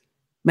Bassey,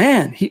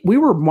 man, we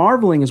were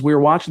marveling as we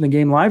were watching the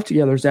game live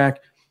together, Zach.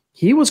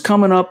 He was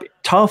coming up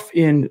tough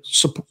in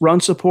run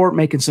support,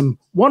 making some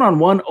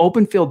one-on-one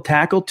open field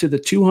tackle to the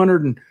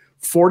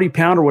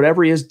 240-pound or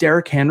whatever he is,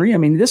 Derrick Henry. I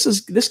mean, this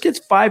kid's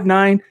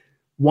 5'9",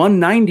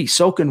 190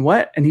 soaking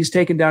wet, and he's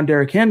taking down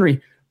Derrick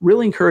Henry.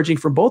 Really encouraging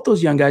for both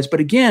those young guys. But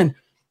again,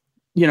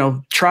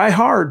 try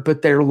hard,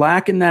 but they're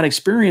lacking that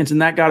experience,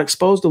 and that got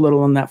exposed a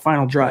little in that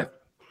final drive.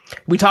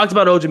 We talked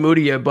about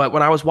Ojemudia, but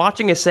when I was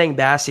watching Essang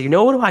Bassey,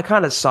 what I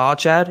kind of saw,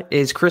 Chad,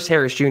 is Chris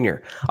Harris Jr.,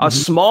 a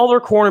smaller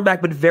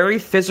cornerback, but very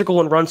physical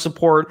and run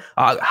support,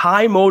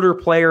 high motor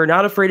player,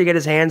 not afraid to get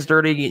his hands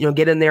dirty,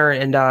 get in there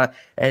and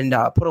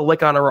put a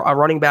lick on a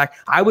running back.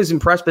 I was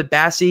impressed with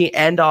Bassey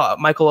and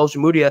Michael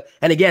Ojemudia.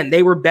 And again,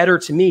 they were better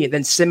to me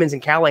than Simmons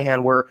and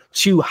Callahan were,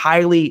 two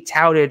highly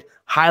touted,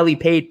 highly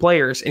paid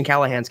players in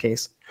Callahan's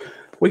case.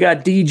 We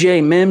got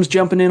DJ Mims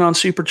jumping in on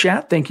Super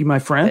Chat. Thank you, my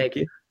friend. Thank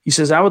you. He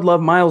says, I would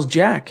love Miles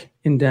Jack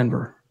in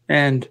Denver,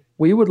 and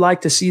we would like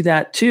to see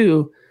that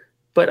too.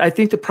 But I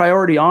think the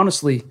priority,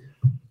 honestly,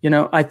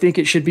 I think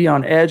it should be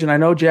on edge. And I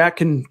know Jack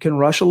can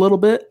rush a little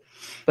bit,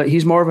 but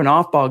he's more of an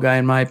off-ball guy,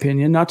 in my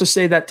opinion. Not to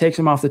say that takes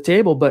him off the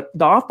table, but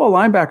the off-ball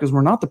linebackers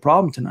were not the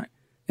problem tonight.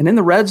 And in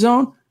the red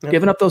zone,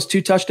 giving up those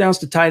 2 touchdowns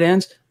to tight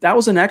ends, that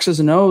was an X's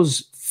and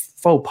O's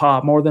faux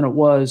pas more than it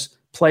was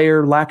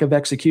player lack of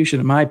execution,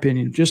 in my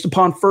opinion, just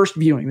upon first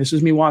viewing. This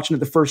is me watching it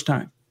the first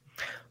time.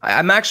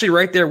 I'm actually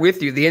right there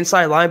with you. The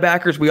inside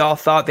linebackers, we all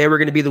thought they were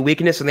going to be the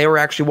weakness, and they were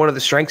actually one of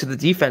the strengths of the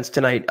defense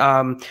tonight.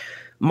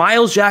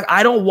 Miles Jack,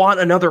 I don't want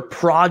another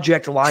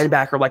project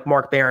linebacker like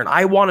Mark Barron.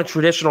 I want a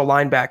traditional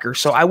linebacker,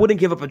 so I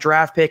wouldn't give up a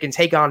draft pick and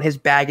take on his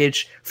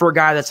baggage for a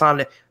guy that's on,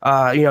 is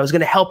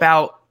going to help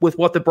out with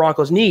what the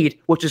Broncos need,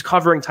 which is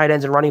covering tight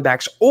ends and running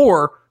backs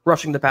or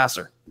rushing the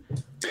passer.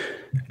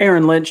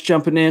 Aaron Lynch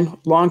jumping in,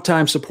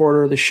 longtime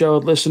supporter of the show,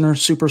 listener,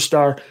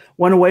 superstar.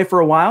 Went away for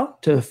a while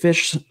to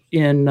fish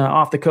in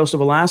off the coast of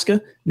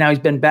Alaska. Now he's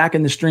been back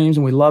in the streams,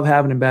 and we love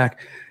having him back.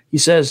 He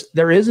says,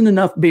 there isn't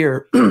enough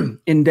beer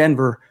in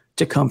Denver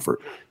to comfort.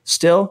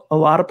 Still, a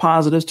lot of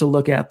positives to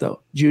look at,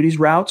 though. Judy's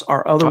routes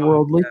are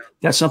otherworldly.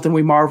 That's something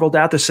we marveled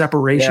at, the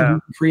separation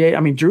he created.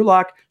 I mean, Drew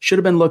Lock should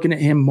have been looking at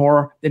him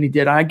more than he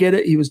did. I get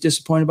it. He was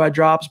disappointed by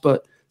drops,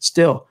 but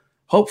still,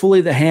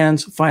 hopefully the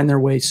hands find their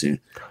way soon.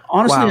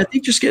 Honestly, I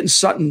think just getting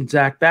Sutton,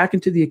 Zach, back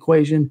into the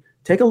equation,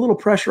 take a little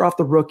pressure off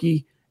the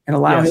rookie and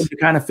allow him to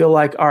kind of feel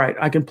like, all right,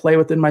 I can play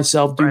within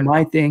myself, do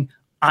my thing.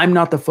 I'm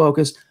not the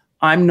focus.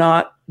 I'm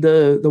not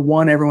the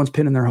one everyone's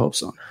pinning their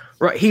hopes on.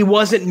 Right. He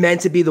wasn't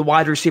meant to be the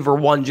wide receiver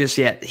 1 just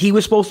yet. He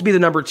was supposed to be the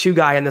number 2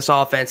 guy in this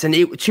offense, and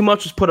too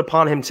much was put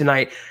upon him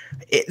tonight.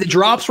 The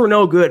drops were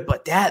no good,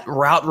 but that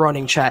route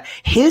running, chat,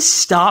 his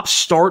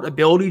stop-start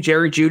ability,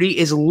 Jerry Jeudy,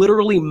 is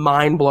literally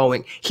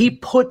mind-blowing. He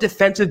put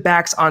defensive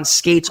backs on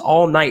skates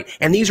all night,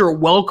 and these are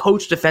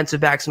well-coached defensive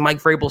backs in Mike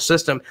Vrabel's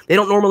system. They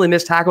don't normally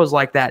miss tackles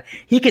like that.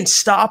 He can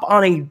stop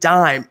on a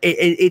dime.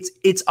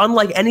 It's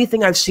unlike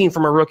anything I've seen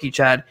from a rookie,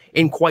 Chad,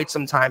 in quite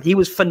some time. He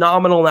was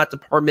phenomenal in that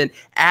department,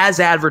 as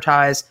advertised.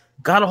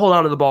 Got to hold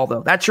on to the ball,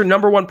 though. That's your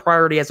number 1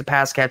 priority as a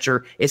pass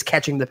catcher, is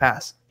catching the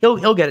pass.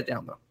 He'll get it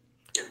down, though.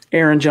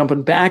 Aaron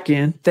jumping back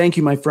in. Thank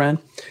you, my friend.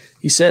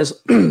 He says,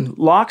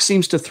 Locke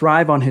seems to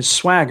thrive on his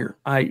swagger,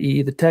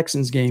 i.e. the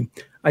Texans game.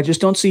 I just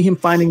don't see him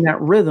finding that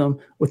rhythm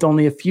with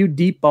only a few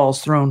deep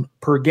balls thrown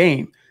per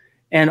game.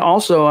 And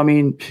also, I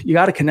mean, you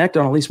got to connect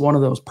on at least one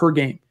of those per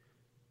game.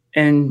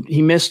 And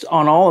he missed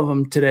on all of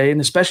them today,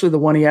 and especially the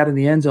one he had in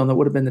the end zone that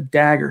would have been the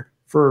dagger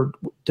to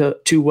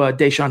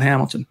Deshaun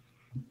Hamilton.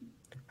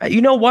 You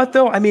know what,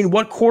 though? I mean,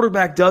 what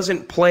quarterback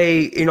doesn't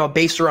play,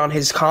 based around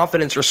his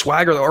confidence or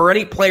swagger, or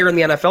any player in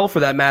the NFL for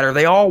that matter?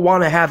 They all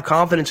want to have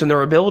confidence in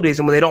their abilities,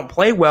 and when they don't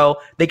play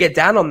well, they get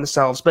down on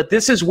themselves. But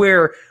this is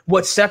where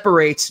what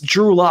separates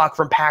Drew Lock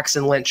from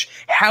Paxton Lynch,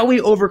 how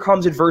he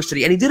overcomes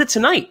adversity. And he did it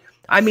tonight.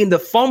 I mean, the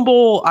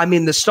fumble,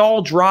 the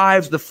stall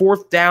drives, the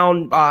 4th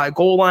down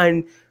goal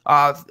line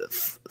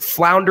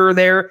flounder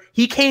there.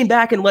 He came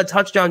back and led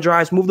touchdown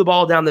drives, moved the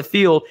ball down the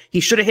field. He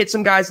should have hit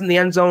some guys in the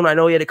end zone. I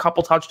know he had a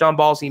couple touchdown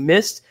balls he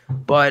missed,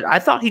 but I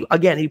thought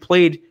he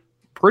played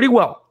pretty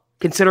well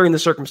considering the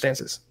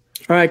circumstances.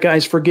 All right,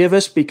 guys, forgive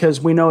us because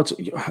we know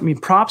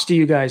props to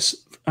you guys.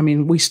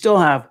 We still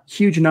have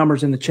huge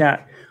numbers in the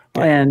chat,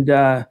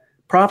 and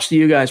props to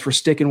you guys for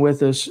sticking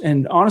with us.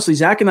 And honestly,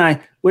 Zach and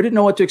I, we didn't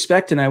know what to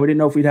expect tonight. We didn't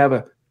know if we'd have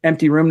an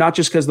empty room, not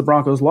just because the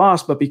Broncos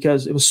lost, but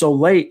because it was so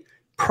late.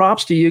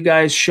 Props to you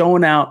guys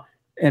showing out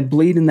and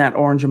bleeding that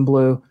orange and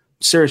blue.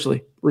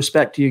 Seriously,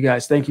 respect to you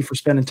guys. Thank you for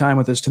spending time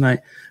with us tonight.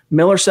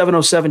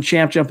 Miller707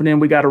 Champ jumping in.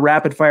 We got to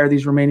rapid fire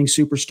these remaining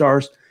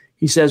superstars.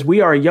 He says,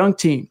 we are a young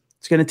team.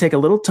 It's going to take a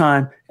little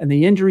time, and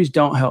the injuries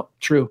don't help.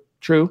 True.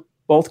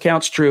 Both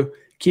counts true.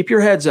 Keep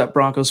your heads up,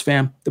 Broncos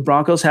fam. The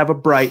Broncos have a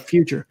bright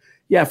future.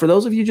 Yeah, for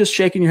those of you just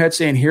shaking your head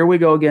saying, here we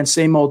go again,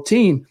 same old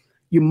team,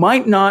 you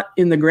might not,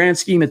 in the grand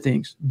scheme of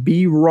things,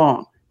 be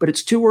wrong. but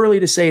it's too early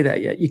to say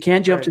that yet. You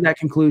can't jump to that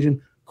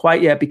conclusion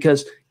quite yet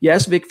because,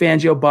 yes, Vic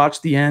Fangio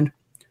botched the end,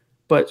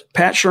 but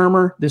Pat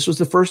Shurmur, this was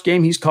the first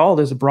game he's called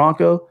as a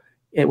Bronco.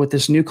 With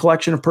this new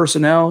collection of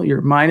personnel,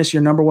 you're minus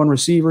your number one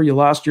receiver. You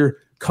lost your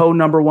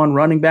co-number one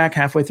running back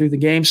halfway through the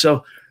game.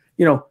 So,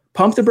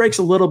 pump the brakes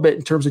a little bit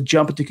in terms of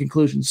jumping to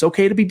conclusions. It's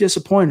okay to be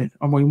disappointed.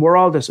 I mean, we're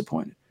all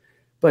disappointed.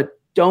 But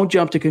don't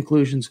jump to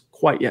conclusions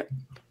quite yet.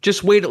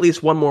 Just wait at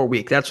least one more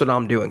week. That's what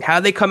I'm doing. How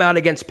they come out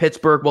against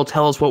Pittsburgh will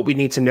tell us what we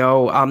need to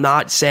know. I'm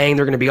not saying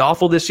they're going to be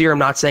awful this year. I'm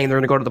not saying they're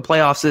going to go to the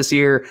playoffs this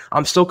year.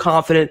 I'm still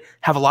confident,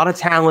 have a lot of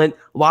talent,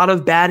 a lot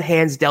of bad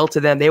hands dealt to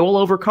them. They will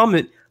overcome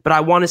it. But I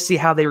want to see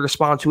how they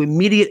respond to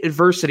immediate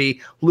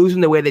adversity,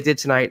 losing the way they did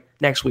tonight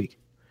next week.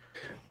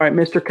 All right,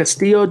 Mr.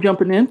 Castillo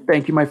jumping in.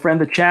 Thank you, my friend.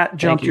 The chat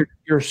jumped.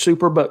 You're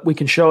super, but we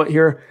can show it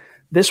here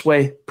this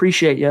way.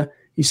 Appreciate you.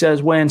 He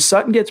says, when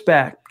Sutton gets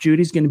back,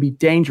 Judy's going to be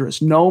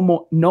dangerous.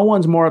 No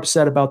one's more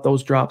upset about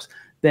those drops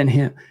than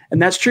him.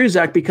 And that's true,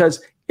 Zach,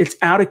 because it's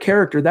out of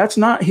character. That's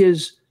not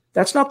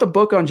the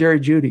book on Jerry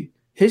Jeudy.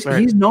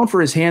 He's known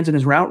for his hands and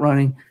his route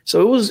running.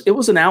 So it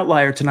was an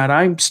outlier tonight.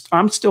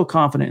 I'm still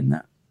confident in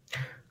that.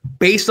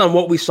 Based on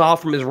what we saw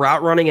from his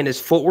route running and his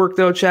footwork,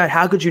 though, Chad,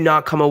 how could you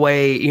not come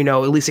away,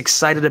 at least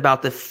excited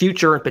about the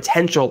future and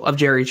potential of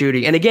Jerry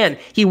Jeudy? And again,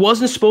 he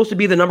wasn't supposed to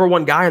be the number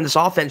one guy in this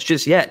offense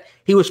just yet.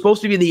 He was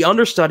supposed to be the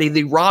understudy,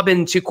 the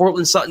Robin to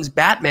Courtland Sutton's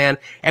Batman.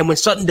 And when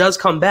Sutton does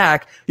come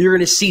back, you're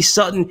going to see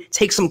Sutton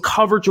take some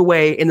coverage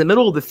away in the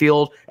middle of the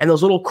field, and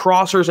those little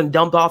crossers and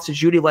dump offs to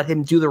Jeudy let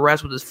him do the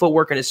rest with his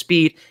footwork and his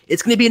speed.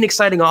 It's going to be an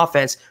exciting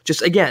offense.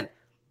 Just, again,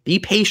 be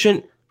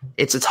patient.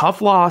 It's a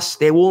tough loss.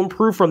 They will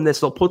improve from this.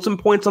 They'll put some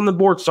points on the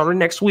board starting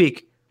next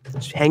week.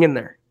 Just hang in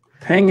there.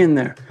 Hang in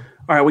there.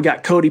 All right, we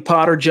got Cody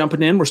Potter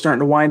jumping in. We're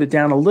starting to wind it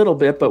down a little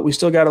bit, but we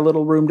still got a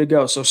little room to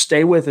go. So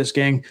stay with us,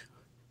 gang.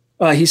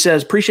 He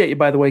says, appreciate you,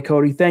 by the way,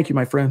 Cody. Thank you,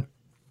 my friend.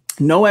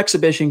 No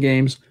exhibition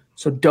games,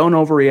 so don't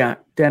overreact.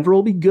 Denver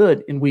will be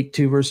good in week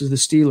 2 versus the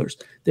Steelers.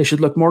 They should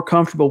look more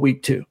comfortable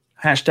week 2.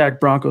 #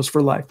 Broncos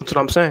for life. That's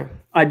what I'm saying.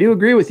 I do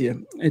agree with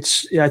you.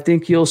 I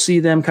think you'll see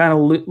them kind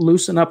of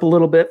loosen up a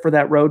little bit for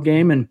that road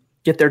game and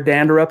get their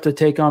dander up to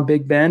take on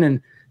Big Ben.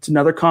 And it's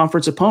another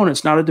conference opponent.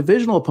 It's not a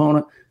divisional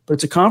opponent, but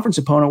it's a conference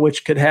opponent,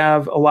 which could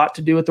have a lot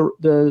to do with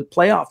the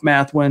playoff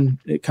math when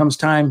it comes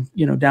time,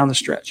 down the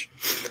stretch.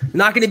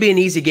 Not going to be an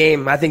easy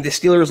game. I think the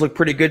Steelers look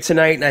pretty good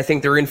tonight, and I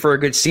think they're in for a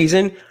good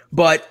season.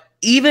 But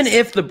even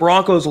if the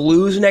Broncos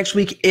lose next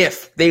week,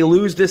 if they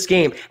lose this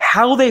game,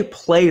 how they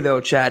play, though,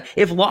 Chad,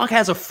 if Locke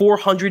has a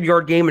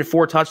 400-yard game and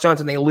 4 touchdowns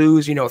and they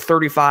lose,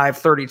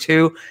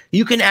 35-32,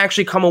 you can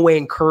actually come away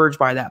encouraged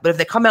by that. But if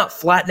they come out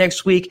flat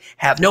next week,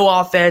 have no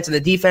offense, and the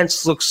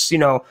defense looks,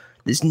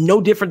 is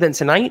no different than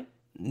tonight,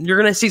 you're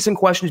going to see some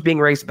questions being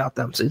raised about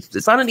them. So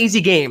it's not an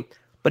easy game,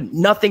 but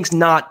nothing's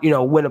not,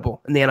 winnable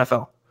in the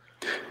NFL.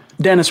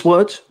 Dennis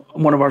Woods,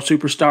 one of our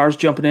superstars,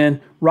 jumping in,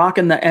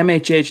 rocking the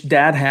MHH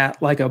dad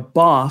hat like a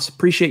boss.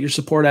 Appreciate your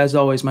support as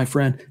always, my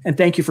friend. And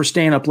thank you for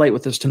staying up late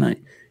with us tonight.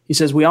 He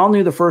says, we all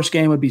knew the first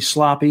game would be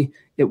sloppy.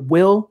 It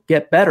will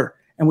get better.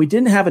 And we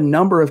didn't have a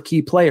number of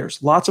key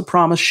players. Lots of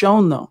promise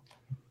shown, though.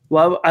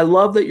 I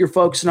love that you're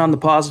focusing on the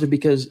positive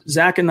because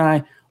Zach and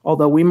I,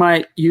 although we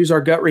might use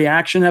our gut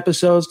reaction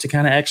episodes to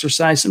kind of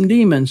exercise some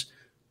demons,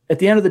 at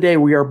the end of the day,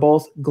 we are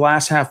both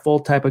glass half full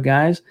type of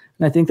guys.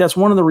 And I think that's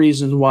one of the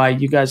reasons why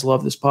you guys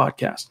love this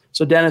podcast.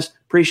 So, Dennis,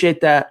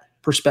 appreciate that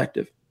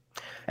perspective.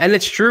 And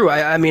it's true.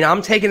 I mean,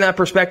 I'm taking that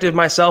perspective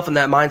myself and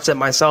that mindset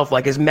myself.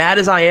 Like, as mad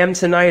as I am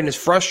tonight and as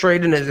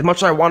frustrated and as much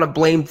as I want to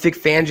blame Vic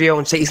Fangio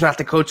and say he's not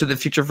the coach of the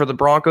future for the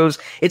Broncos,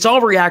 it's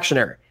all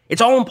reactionary.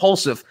 It's all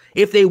impulsive.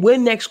 If they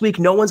win next week,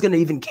 no one's going to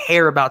even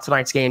care about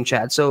tonight's game,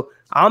 Chad. So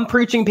I'm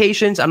preaching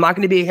patience. I'm not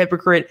going to be a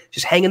hypocrite.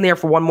 Just hang in there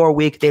for one more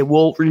week. They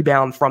will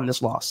rebound from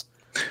this loss.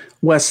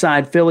 West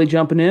Side Philly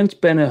jumping in. It's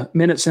been a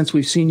minute since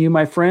we've seen you,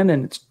 my friend,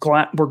 and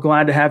we're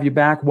glad to have you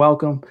back.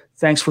 Welcome.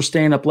 Thanks for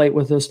staying up late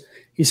with us.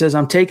 He says,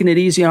 I'm taking it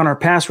easy on our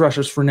pass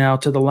rushers for now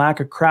to the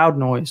lack of crowd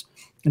noise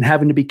and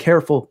having to be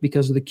careful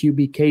because of the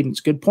QB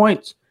cadence. Good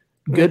points.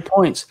 Good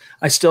points.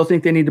 I still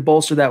think they need to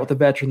bolster that with a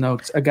veteran, though.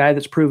 It's a guy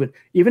that's proven.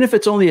 Even if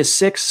it's only a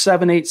 6,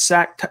 7, 8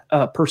 sack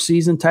per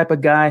season type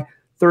of guy,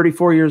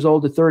 34 years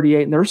old to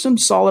 38, and there's some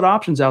solid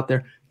options out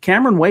there.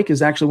 Cameron Wake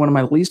is actually one of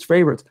my least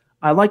favorites.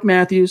 I like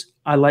Matthews.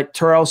 I like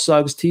Terrell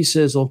Suggs,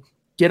 T-Sizzle.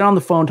 Get on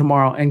the phone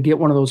tomorrow and get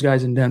one of those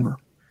guys in Denver.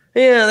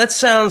 Yeah, that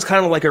sounds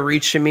kind of like a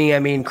reach to me. I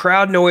mean,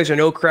 crowd noise or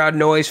no crowd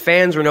noise,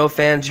 fans or no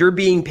fans, you're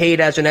being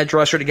paid as an edge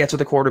rusher to get to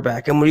the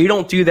quarterback. And when you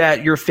don't do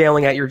that, you're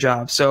failing at your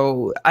job.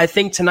 So I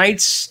think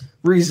tonight's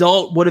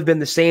result would have been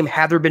the same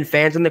had there been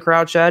fans in the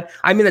crowd, Chad.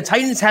 I mean, the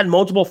Titans had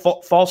multiple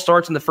false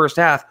starts in the first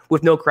half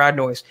with no crowd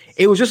noise.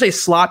 It was just a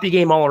sloppy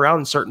game all around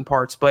in certain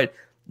parts, but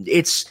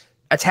it's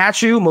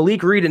Atachu,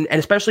 Malik Reed, and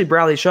especially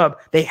Bradley Chubb.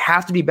 They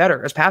have to be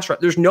better as pass rush.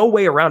 There's no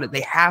way around it.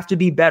 They have to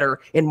be better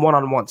in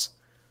one-on-ones.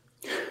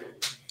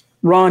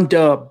 Ron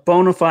Dubb,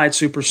 bona fide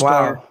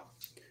superstar, wow.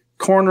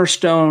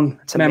 Cornerstone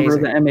member of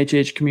the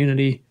MHH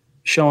community,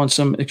 showing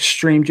some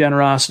extreme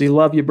generosity.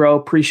 Love you, bro.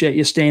 Appreciate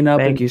you staying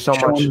up. Thank you so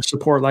much. Showing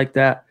support like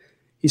that.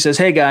 He says,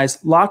 hey,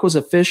 guys, Locke was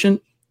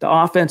efficient. The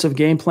offensive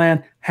game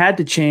plan had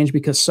to change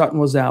because Sutton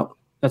was out.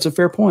 That's a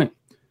fair point.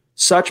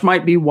 Such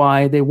might be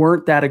why they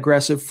weren't that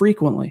aggressive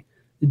frequently.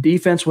 The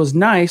defense was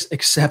nice,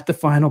 except the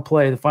final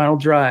play, the final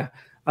drive.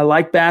 I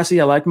like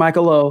Bassey. I like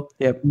Michael O.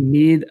 Yep. We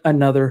need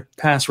another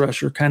pass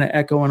rusher, kind of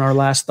echoing our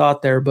last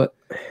thought there. But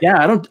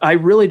yeah, I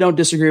really don't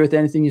disagree with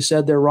anything you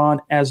said there,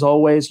 Ron. As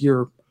always,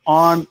 you're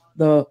on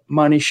the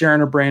money,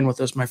 sharing a brain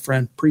with us, my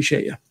friend.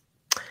 Appreciate you.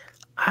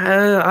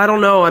 I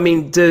don't know. I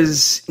mean,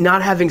 does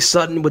not having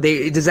Sutton,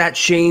 does that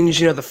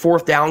change, the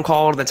fourth down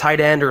call to the tight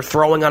end or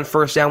throwing on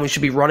first down? We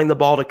should be running the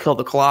ball to kill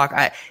the clock.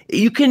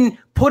 You can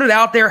put it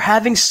out there.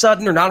 Having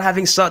Sutton or not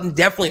having Sutton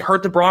definitely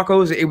hurt the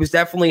Broncos. It was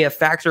definitely a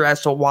factor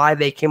as to why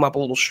they came up a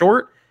little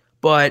short.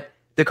 But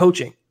the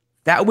coaching,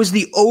 that was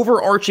the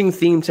overarching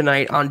theme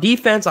tonight on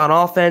defense, on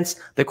offense,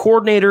 the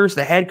coordinators,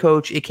 the head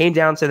coach. It came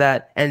down to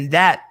that. And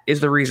that is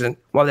the reason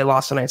why they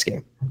lost tonight's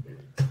game.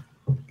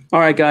 All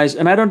right, guys,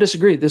 and I don't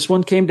disagree. This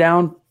one came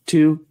down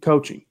to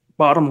coaching,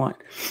 bottom line.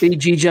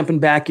 BG jumping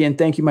back in.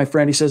 Thank you, my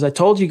friend. He says, I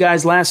told you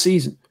guys last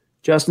season,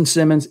 Justin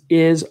Simmons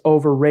is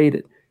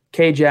overrated.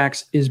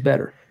 K-Jax is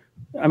better.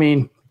 I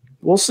mean,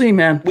 we'll see,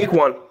 man. Week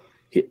one.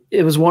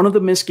 It was one of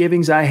the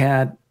misgivings I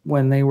had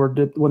when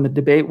when the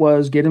debate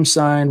was, get him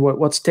signed,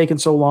 what's taking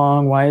so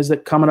long, why is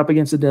it coming up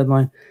against the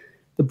deadline?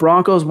 The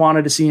Broncos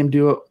wanted to see him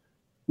do it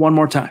one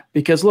more time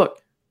because, look,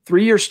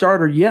 3-year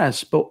starter,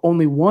 yes, but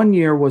only 1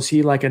 year was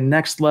he like a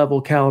next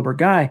level caliber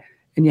guy.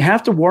 And you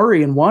have to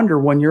worry and wonder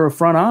when you're a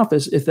front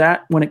office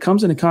when it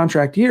comes in a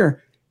contract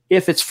year,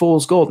 if it's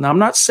fool's gold. Now, I'm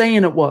not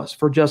saying it was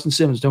for Justin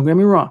Simmons. Don't get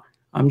me wrong.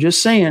 I'm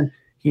just saying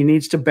he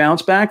needs to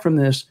bounce back from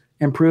this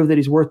and prove that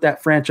he's worth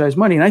that franchise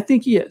money. And I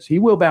think he is. He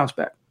will bounce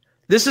back.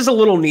 This is a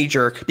little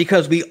knee-jerk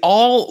because we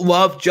all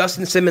loved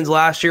Justin Simmons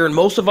last year, and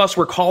most of us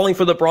were calling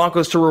for the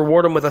Broncos to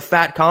reward him with a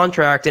fat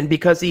contract. And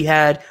because he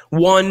had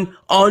one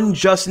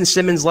un-Justin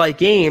Simmons-like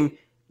game,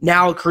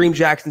 now Kareem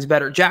Jackson's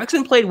better.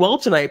 Jackson played well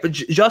tonight, but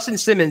Justin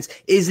Simmons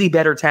is the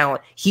better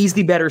talent. He's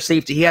the better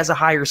safety. He has a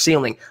higher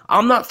ceiling.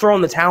 I'm not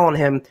throwing the towel on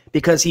him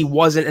because he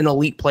wasn't an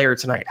elite player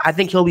tonight. I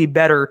think he'll be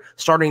better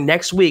starting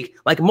next week,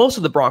 like most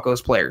of the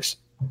Broncos players.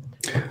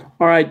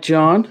 All right,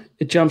 John,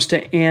 it jumps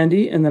to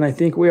Andy, and then I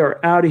think we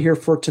are out of here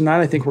for tonight.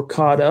 I think we're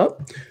caught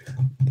up.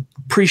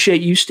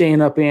 Appreciate you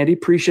staying up, Andy.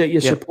 Appreciate you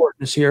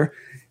supporting us here.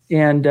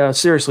 And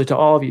seriously, to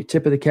all of you,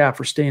 tip of the cap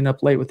for staying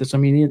up late with us. I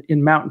mean,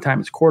 in Mountain Time,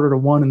 it's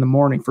 1:45 in the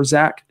morning. For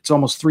Zach, it's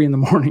almost 3 in the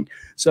morning.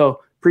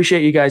 So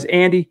appreciate you guys.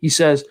 Andy, he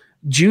says,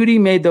 Judy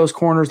made those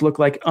corners look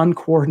like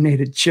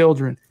uncoordinated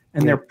children,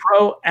 and they're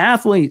pro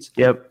athletes.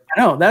 Yep. I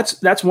know.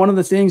 That's one of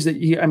the things that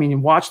you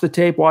watch the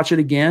tape, watch it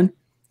again.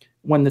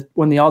 When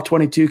the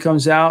All-22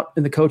 comes out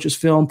in the coach's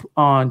film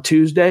on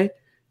Tuesday,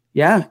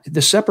 the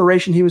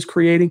separation he was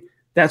creating,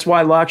 that's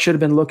why Locke should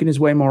have been looking his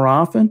way more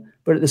often.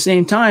 But at the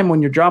same time,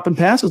 when you're dropping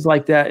passes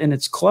like that and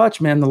it's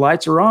clutch, man, the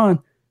lights are on,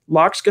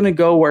 Locke's going to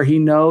go where he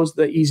knows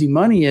the easy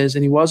money is,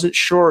 and he wasn't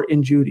sure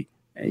in Judy.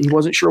 He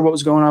wasn't sure what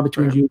was going on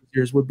between Judy's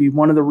ears would be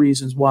one of the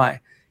reasons why.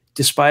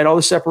 Despite all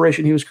the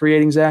separation he was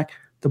creating, Zach,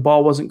 the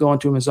ball wasn't going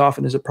to him as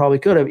often as it probably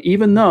could have,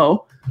 even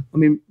though, let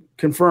me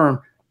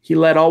confirm, he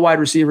led all wide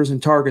receivers in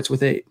targets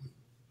with 8.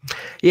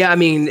 Yeah, I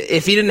mean,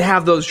 if he didn't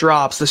have those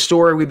drops, the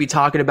story we'd be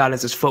talking about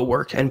is his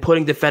footwork and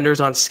putting defenders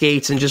on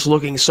skates and just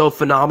looking so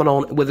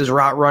phenomenal with his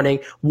route running.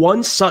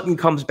 Once Sutton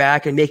comes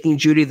back and making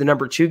Judy the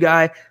number 2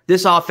 guy,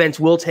 this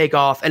offense will take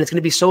off, and it's going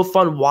to be so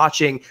fun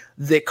watching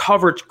the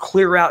coverage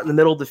clear out in the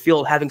middle of the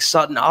field, having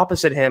Sutton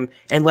opposite him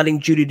and letting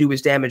Judy do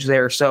his damage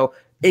there. So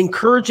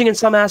encouraging in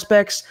some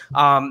aspects,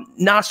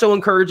 not so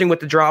encouraging with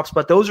the drops,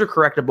 but those are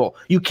correctable.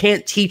 You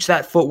can't teach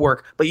that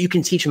footwork, but you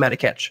can teach him how to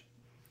catch.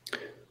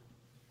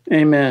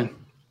 Amen.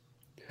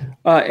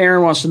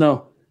 Aaron wants to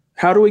know,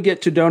 how do we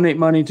get to donate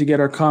money to get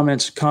our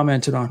comments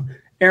commented on?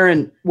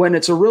 Aaron, when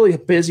it's a really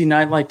busy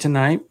night like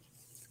tonight,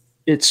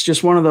 it's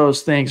just one of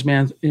those things,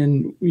 man.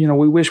 And,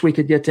 we wish we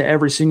could get to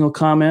every single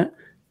comment,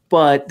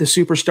 but the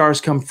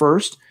superstars come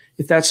first.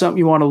 If that's something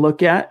you want to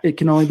look at, it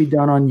can only be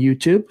done on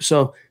YouTube.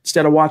 So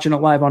instead of watching it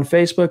live on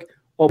Facebook,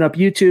 open up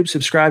YouTube,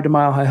 subscribe to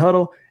Mile High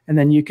Huddle, and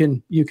then you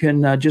can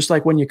just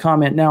like when you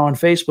comment now on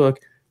Facebook,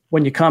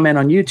 when you comment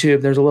on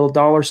YouTube, there's a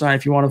little $sign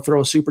if you want to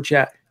throw a super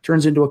chat.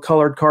 Turns into a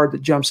colored card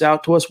that jumps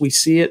out to us. We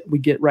see it. We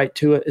get right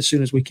to it as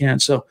soon as we can.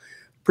 So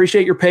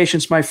appreciate your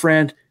patience, my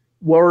friend.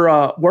 We're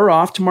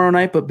off tomorrow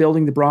night, but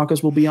Building the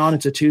Broncos will be on.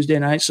 It's a Tuesday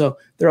night, so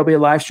there'll be a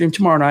live stream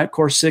tomorrow night, of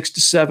course, 6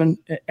 to 7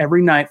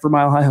 every night for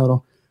Mile High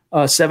Huddle.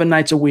 7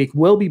 nights a week.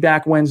 We'll be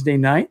back Wednesday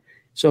night.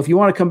 So if you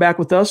want to come back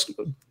with us,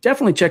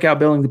 definitely check out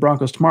Building the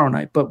Broncos tomorrow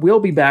night. But we'll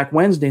be back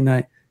Wednesday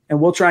night, and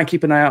we'll try and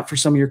keep an eye out for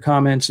some of your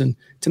comments. And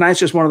tonight's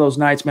just one of those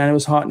nights, man. It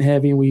was hot and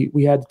heavy, and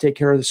we had to take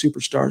care of the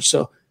superstars.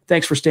 So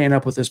thanks for staying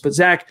up with us. But,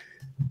 Zach,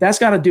 that's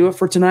got to do it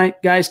for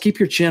tonight. Guys, keep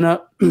your chin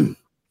up.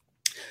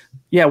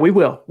 Yeah, we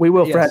will. We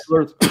will. Yes.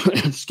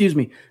 Excuse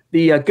me.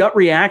 The gut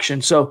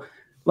reaction. So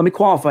let me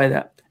qualify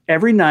that.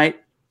 Every night,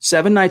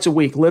 7 nights a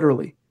week,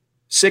 literally,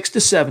 6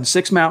 to 7,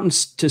 6 Mountain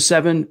to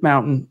 7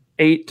 Mountain,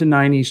 8 to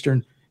 9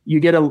 Eastern. You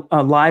get a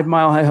live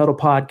Mile High Huddle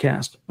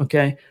podcast,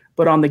 okay?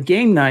 But on the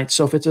game night,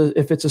 so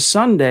if it's a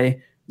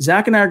Sunday,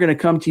 Zach and I are going to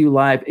come to you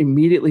live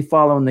immediately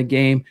following the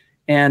game.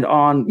 And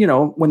on,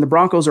 when the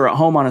Broncos are at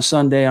home on a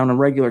Sunday on a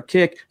regular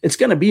kick, it's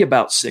going to be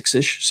about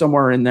 6-ish,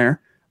 somewhere in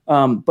there.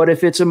 But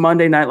if it's a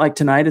Monday night like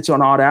tonight, it's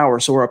on odd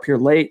hours, so we're up here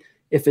late.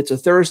 If it's a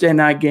Thursday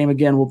night game,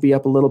 again, we'll be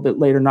up a little bit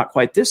later, not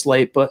quite this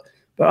late. But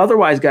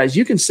otherwise, guys,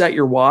 you can set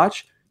your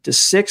watch to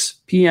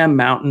 6 p.m.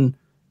 Mountain,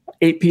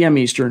 8 p.m.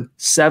 Eastern,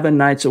 7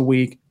 nights a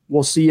week.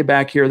 We'll see you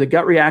back here. The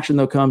gut reaction,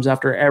 though, comes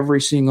after every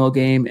single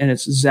game, and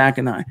it's Zach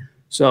and I.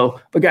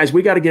 So, but guys,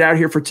 we got to get out of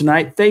here for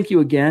tonight. Thank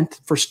you again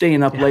for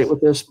staying up late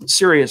with us.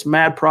 Serious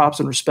mad props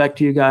and respect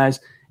to you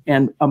guys.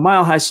 And a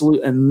mile high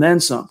salute and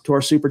then some to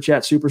our Super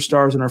Chat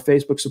superstars and our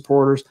Facebook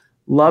supporters.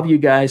 Love you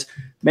guys.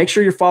 Make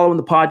sure you're following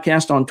the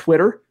podcast on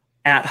Twitter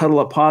at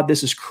HuddleUpPod.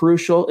 This is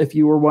crucial. If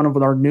you were one of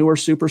our newer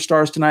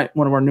superstars tonight,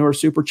 one of our newer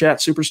Super Chat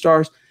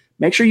superstars,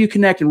 make sure you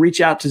connect and reach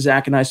out to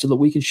Zach and I so that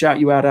we can shout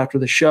you out after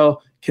the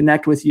show,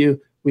 connect with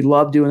you. We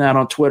love doing that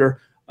on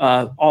Twitter.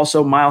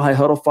 Also, Mile High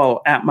Huddle,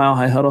 follow at Mile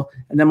High Huddle.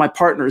 And then my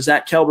partner,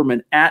 Zach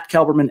Kelberman, at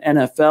Kelberman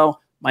NFL,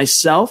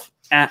 myself,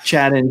 at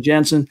Chad N.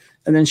 Jensen.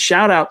 And then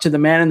shout out to the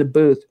man in the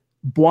booth,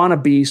 Buona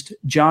Beast,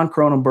 John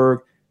Cronenberg,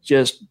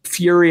 just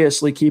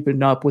furiously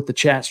keeping up with the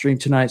chat stream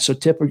tonight. So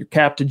tip of your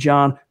cap to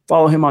John.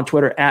 Follow him on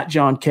Twitter, at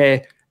John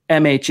K.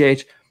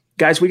 MHH.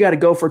 Guys, we got to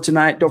go for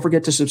tonight. Don't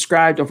forget to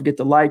subscribe. Don't forget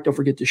to like. Don't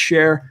forget to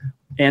share.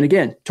 And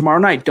again, tomorrow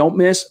night, don't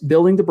miss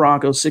Building the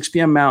Broncos, 6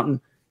 p.m. Mountain,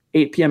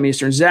 8 p.m.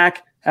 Eastern.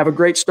 Zach, have a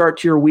great start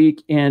to your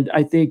week. And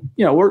I think,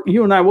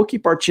 you and I, we'll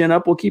keep our chin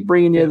up. We'll keep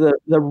bringing you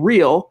the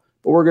real,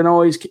 but we're going to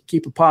always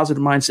keep a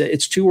positive mindset.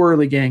 It's too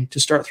early, gang, to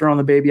start throwing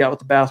the baby out with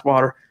the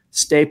bathwater.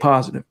 Stay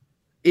positive.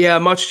 Yeah,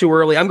 much too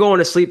early. I'm going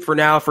to sleep for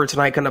now for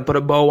tonight, kind of put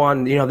a bow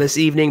on, this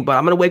evening, but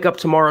I'm going to wake up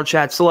tomorrow,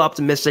 Chad, still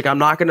optimistic. I'm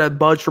not going to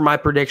budge from my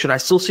prediction. I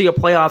still see a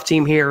playoff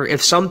team here.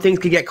 If some things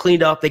could get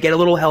cleaned up, they get a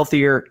little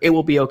healthier, it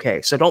will be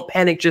okay. So don't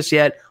panic just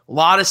yet. A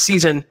lot of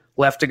season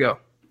left to go.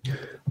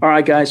 All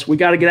right, guys, we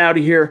got to get out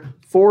of here.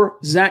 For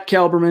Zach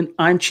Kelberman,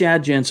 I'm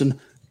Chad Jensen.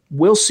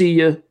 We'll see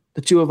you,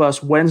 the two of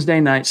us, Wednesday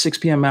night, 6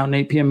 p.m. Mountain,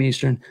 8 p.m.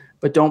 Eastern.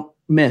 But don't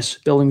miss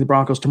Building the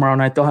Broncos tomorrow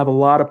night. They'll have a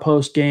lot of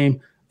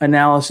post-game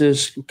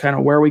analysis, kind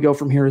of where we go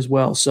from here as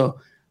well. So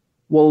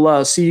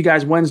we'll see you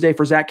guys Wednesday.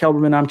 For Zach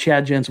Kelberman, I'm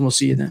Chad Jensen. We'll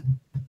see you then.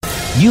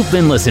 You've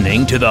been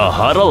listening to the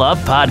Huddle Up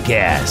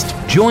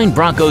Podcast. Join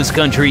Broncos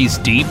Country's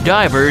deep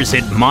divers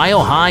at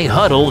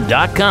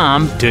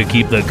milehighhuddle.com to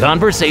keep the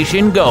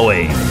conversation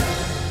going.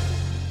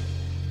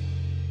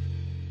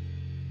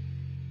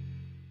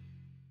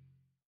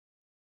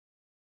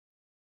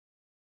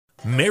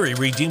 Mary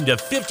redeemed a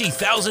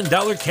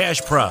 $50,000 cash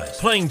prize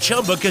playing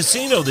Chumba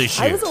Casino this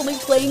year. I was only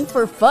playing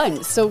for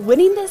fun, so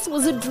winning this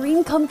was a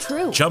dream come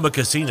true. Chumba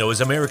Casino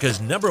is America's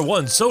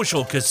 #1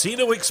 social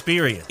casino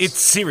experience. It's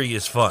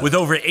serious fun. With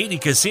over 80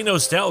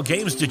 casino-style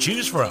games to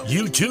choose from,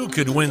 you too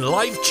could win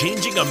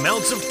life-changing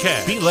amounts of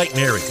cash. Be like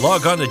Mary.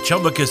 Log on to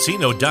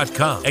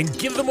ChumbaCasino.com and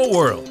give them a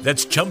whirl.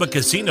 That's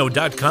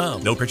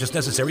ChumbaCasino.com. No purchase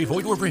necessary.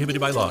 Void or prohibited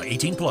by law.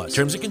 18+.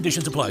 Terms and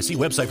conditions apply. See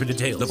website for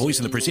details. The voice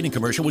in the preceding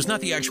commercial was not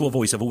the actual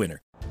voice of a winner.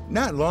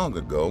 Not long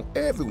ago,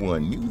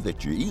 everyone knew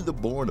that you're either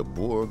born a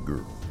boy or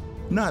girl.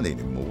 Not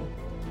anymore.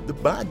 The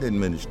Biden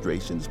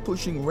administration is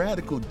pushing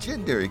radical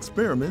gender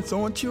experiments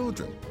on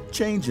children,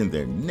 changing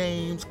their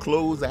names,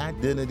 clothes,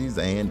 identities,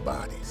 and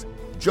bodies.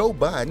 Joe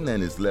Biden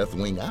and his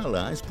left-wing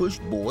allies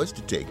pushed boys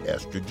to take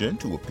estrogen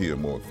to appear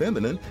more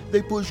feminine.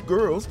 They push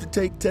girls to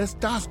take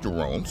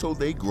testosterone so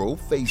they grow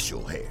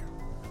facial hair.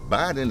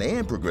 Biden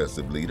and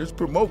progressive leaders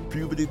promote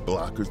puberty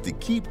blockers to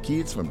keep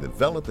kids from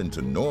developing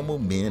to normal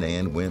men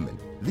and women.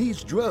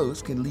 These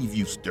drugs can leave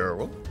you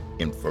sterile,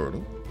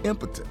 infertile,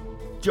 impotent.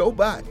 Joe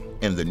Biden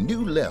and the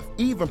new left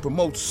even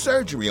promote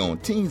surgery on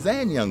teens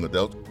and young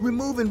adults,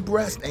 removing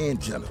breasts and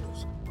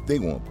genitals. They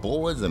want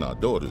boys in our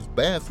daughters'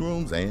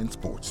 bathrooms and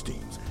sports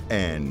teams.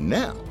 And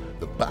now,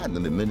 the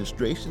Biden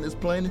administration is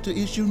planning to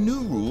issue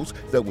new rules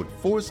that would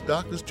force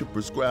doctors to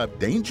prescribe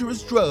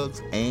dangerous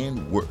drugs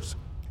and worse.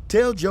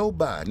 Tell Joe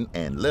Biden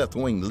and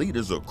left-wing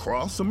leaders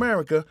across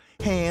America,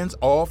 hands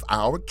off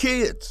our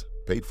kids.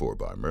 Paid for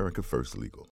by America First Legal.